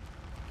now dead.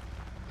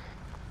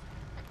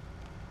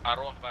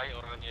 Arwah baik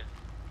orangnya.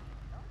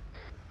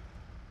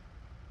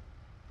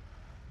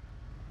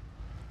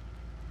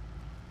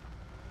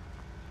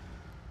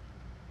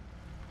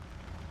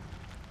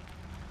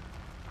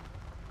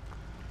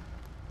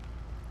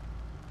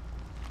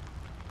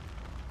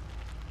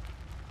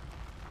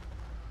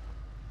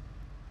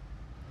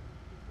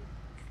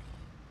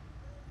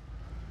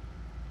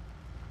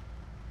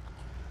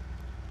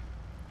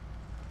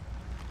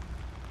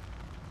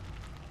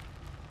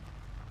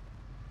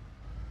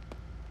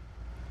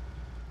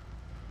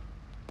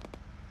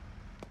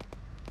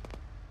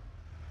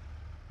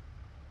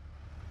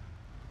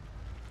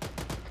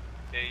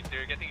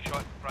 They're getting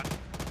shot in front.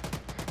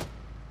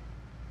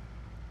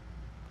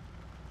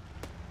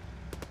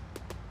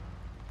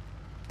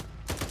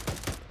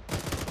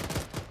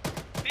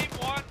 Team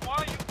 1, why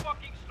are you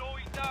fucking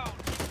slowing down?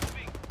 Keep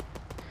moving.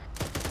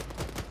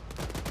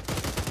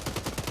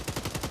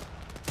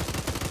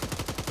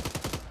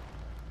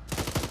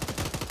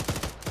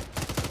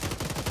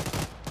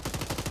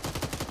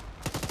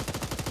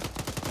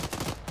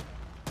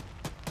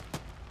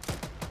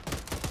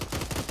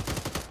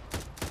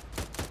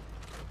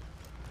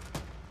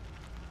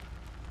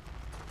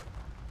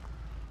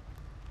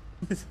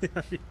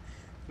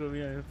 Throw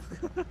me out.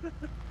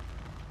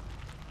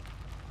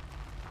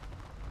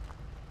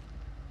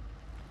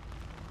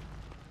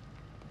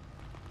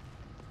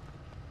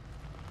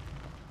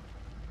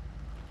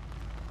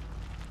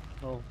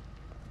 Oh,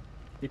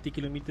 80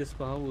 km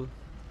per hour.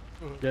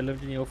 Dalam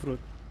jenis off-road.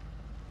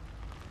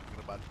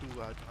 kena bantu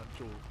lah,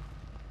 hancur.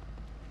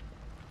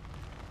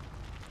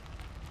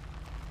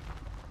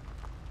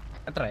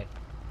 I try.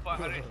 But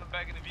Haris, I'm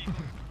back in the vehicle.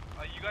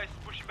 Are you guys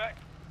pushing back?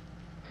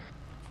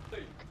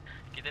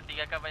 Kita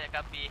tinggalkan banyak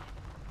kapi.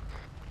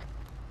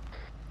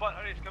 But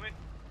Haris, come in.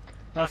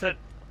 Sir.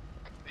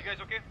 You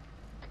guys okay?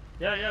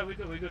 Yeah, we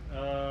good.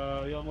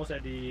 We're almost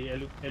at the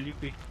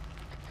LUP.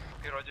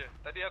 Okay, Roger.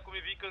 Tadi aku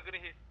punya vehicle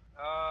kena hit.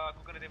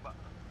 Aku kena tembak.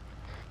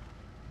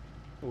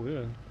 Oh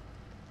yeah.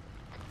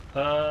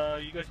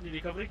 You guys need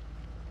recovery?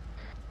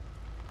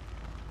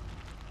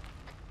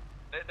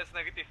 That's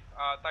negative.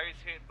 Tires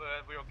hit,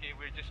 but we're okay.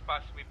 We're just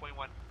past waypoint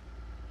 1.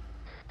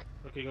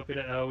 Okay, copy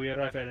that. We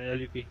arrive at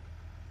LUP.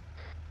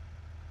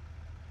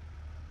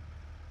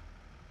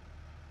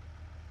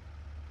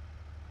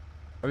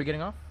 Are we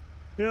getting off?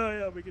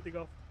 Yeah, we're getting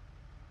off.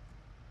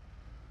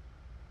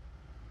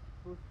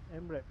 Who's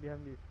MRAP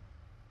behind this?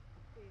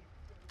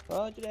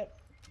 Roger that.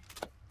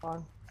 On.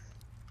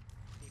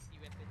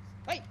 Safety weapons.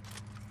 Hey!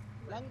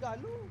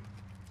 Langgar lu.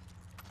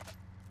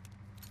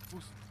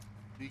 Whose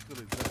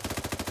vehicle is that?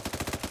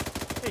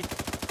 Hey!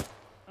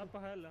 Apa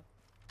hal lah?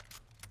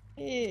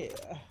 Eh.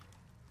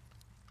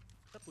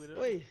 Siapa dah?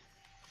 Oi.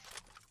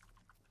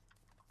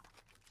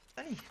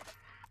 Ni.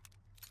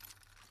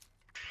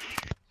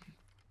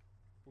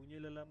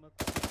 Punya lelama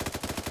aku.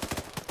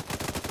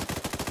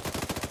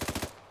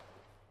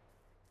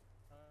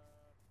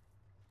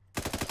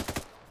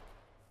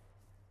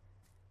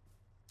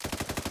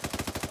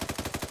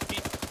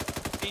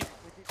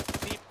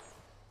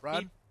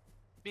 Run!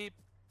 Beep!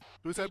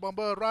 Suicide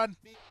bomber, run!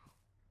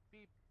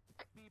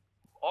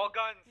 All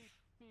guns,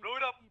 blow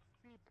it up!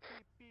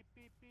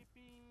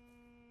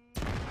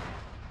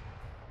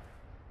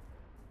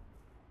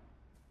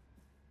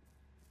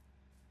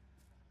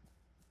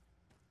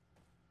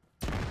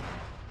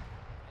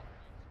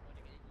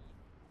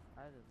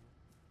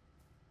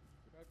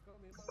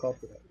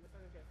 Copy that.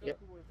 Yep.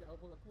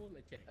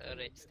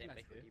 Alright, stand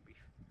by for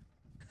debrief.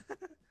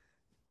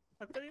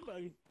 Aku tak tembak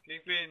lagi.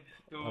 Kingpin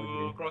to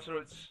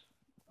Crossroads.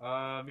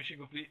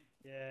 Mission complete.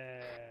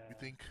 Yeah. You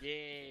think?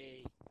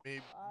 Yay!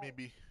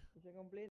 Maybe. Mission complete.